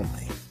name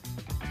only.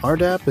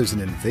 RDAP is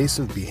an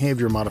invasive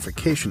behavior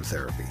modification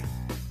therapy,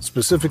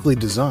 specifically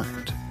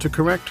designed to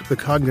correct the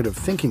cognitive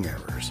thinking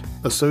errors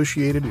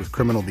associated with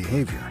criminal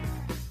behavior.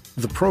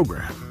 The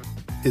program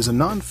is a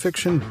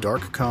non-fiction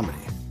dark comedy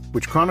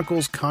which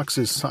chronicles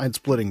Cox's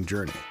side-splitting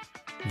journey.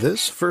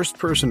 This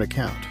first-person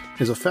account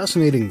is a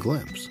fascinating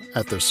glimpse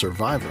at the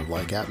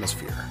Survivor-like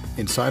atmosphere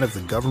inside of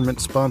the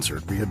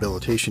government-sponsored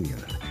rehabilitation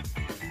unit.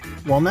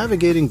 While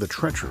navigating the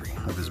treachery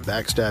of his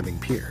backstabbing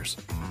peers,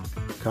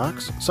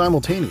 Cox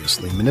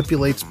simultaneously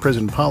manipulates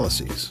prison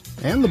policies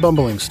and the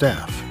bumbling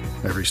staff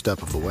every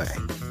step of the way.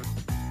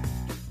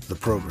 The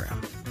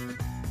program: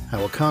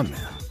 How a Con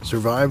Man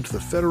Survived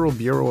the Federal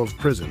Bureau of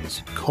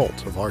Prisons'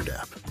 Cult of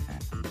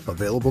RDAP.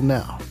 Available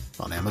now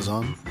on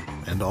Amazon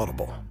and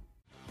Audible.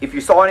 If you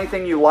saw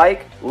anything you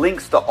like,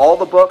 links to all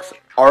the books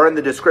are in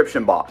the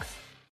description box.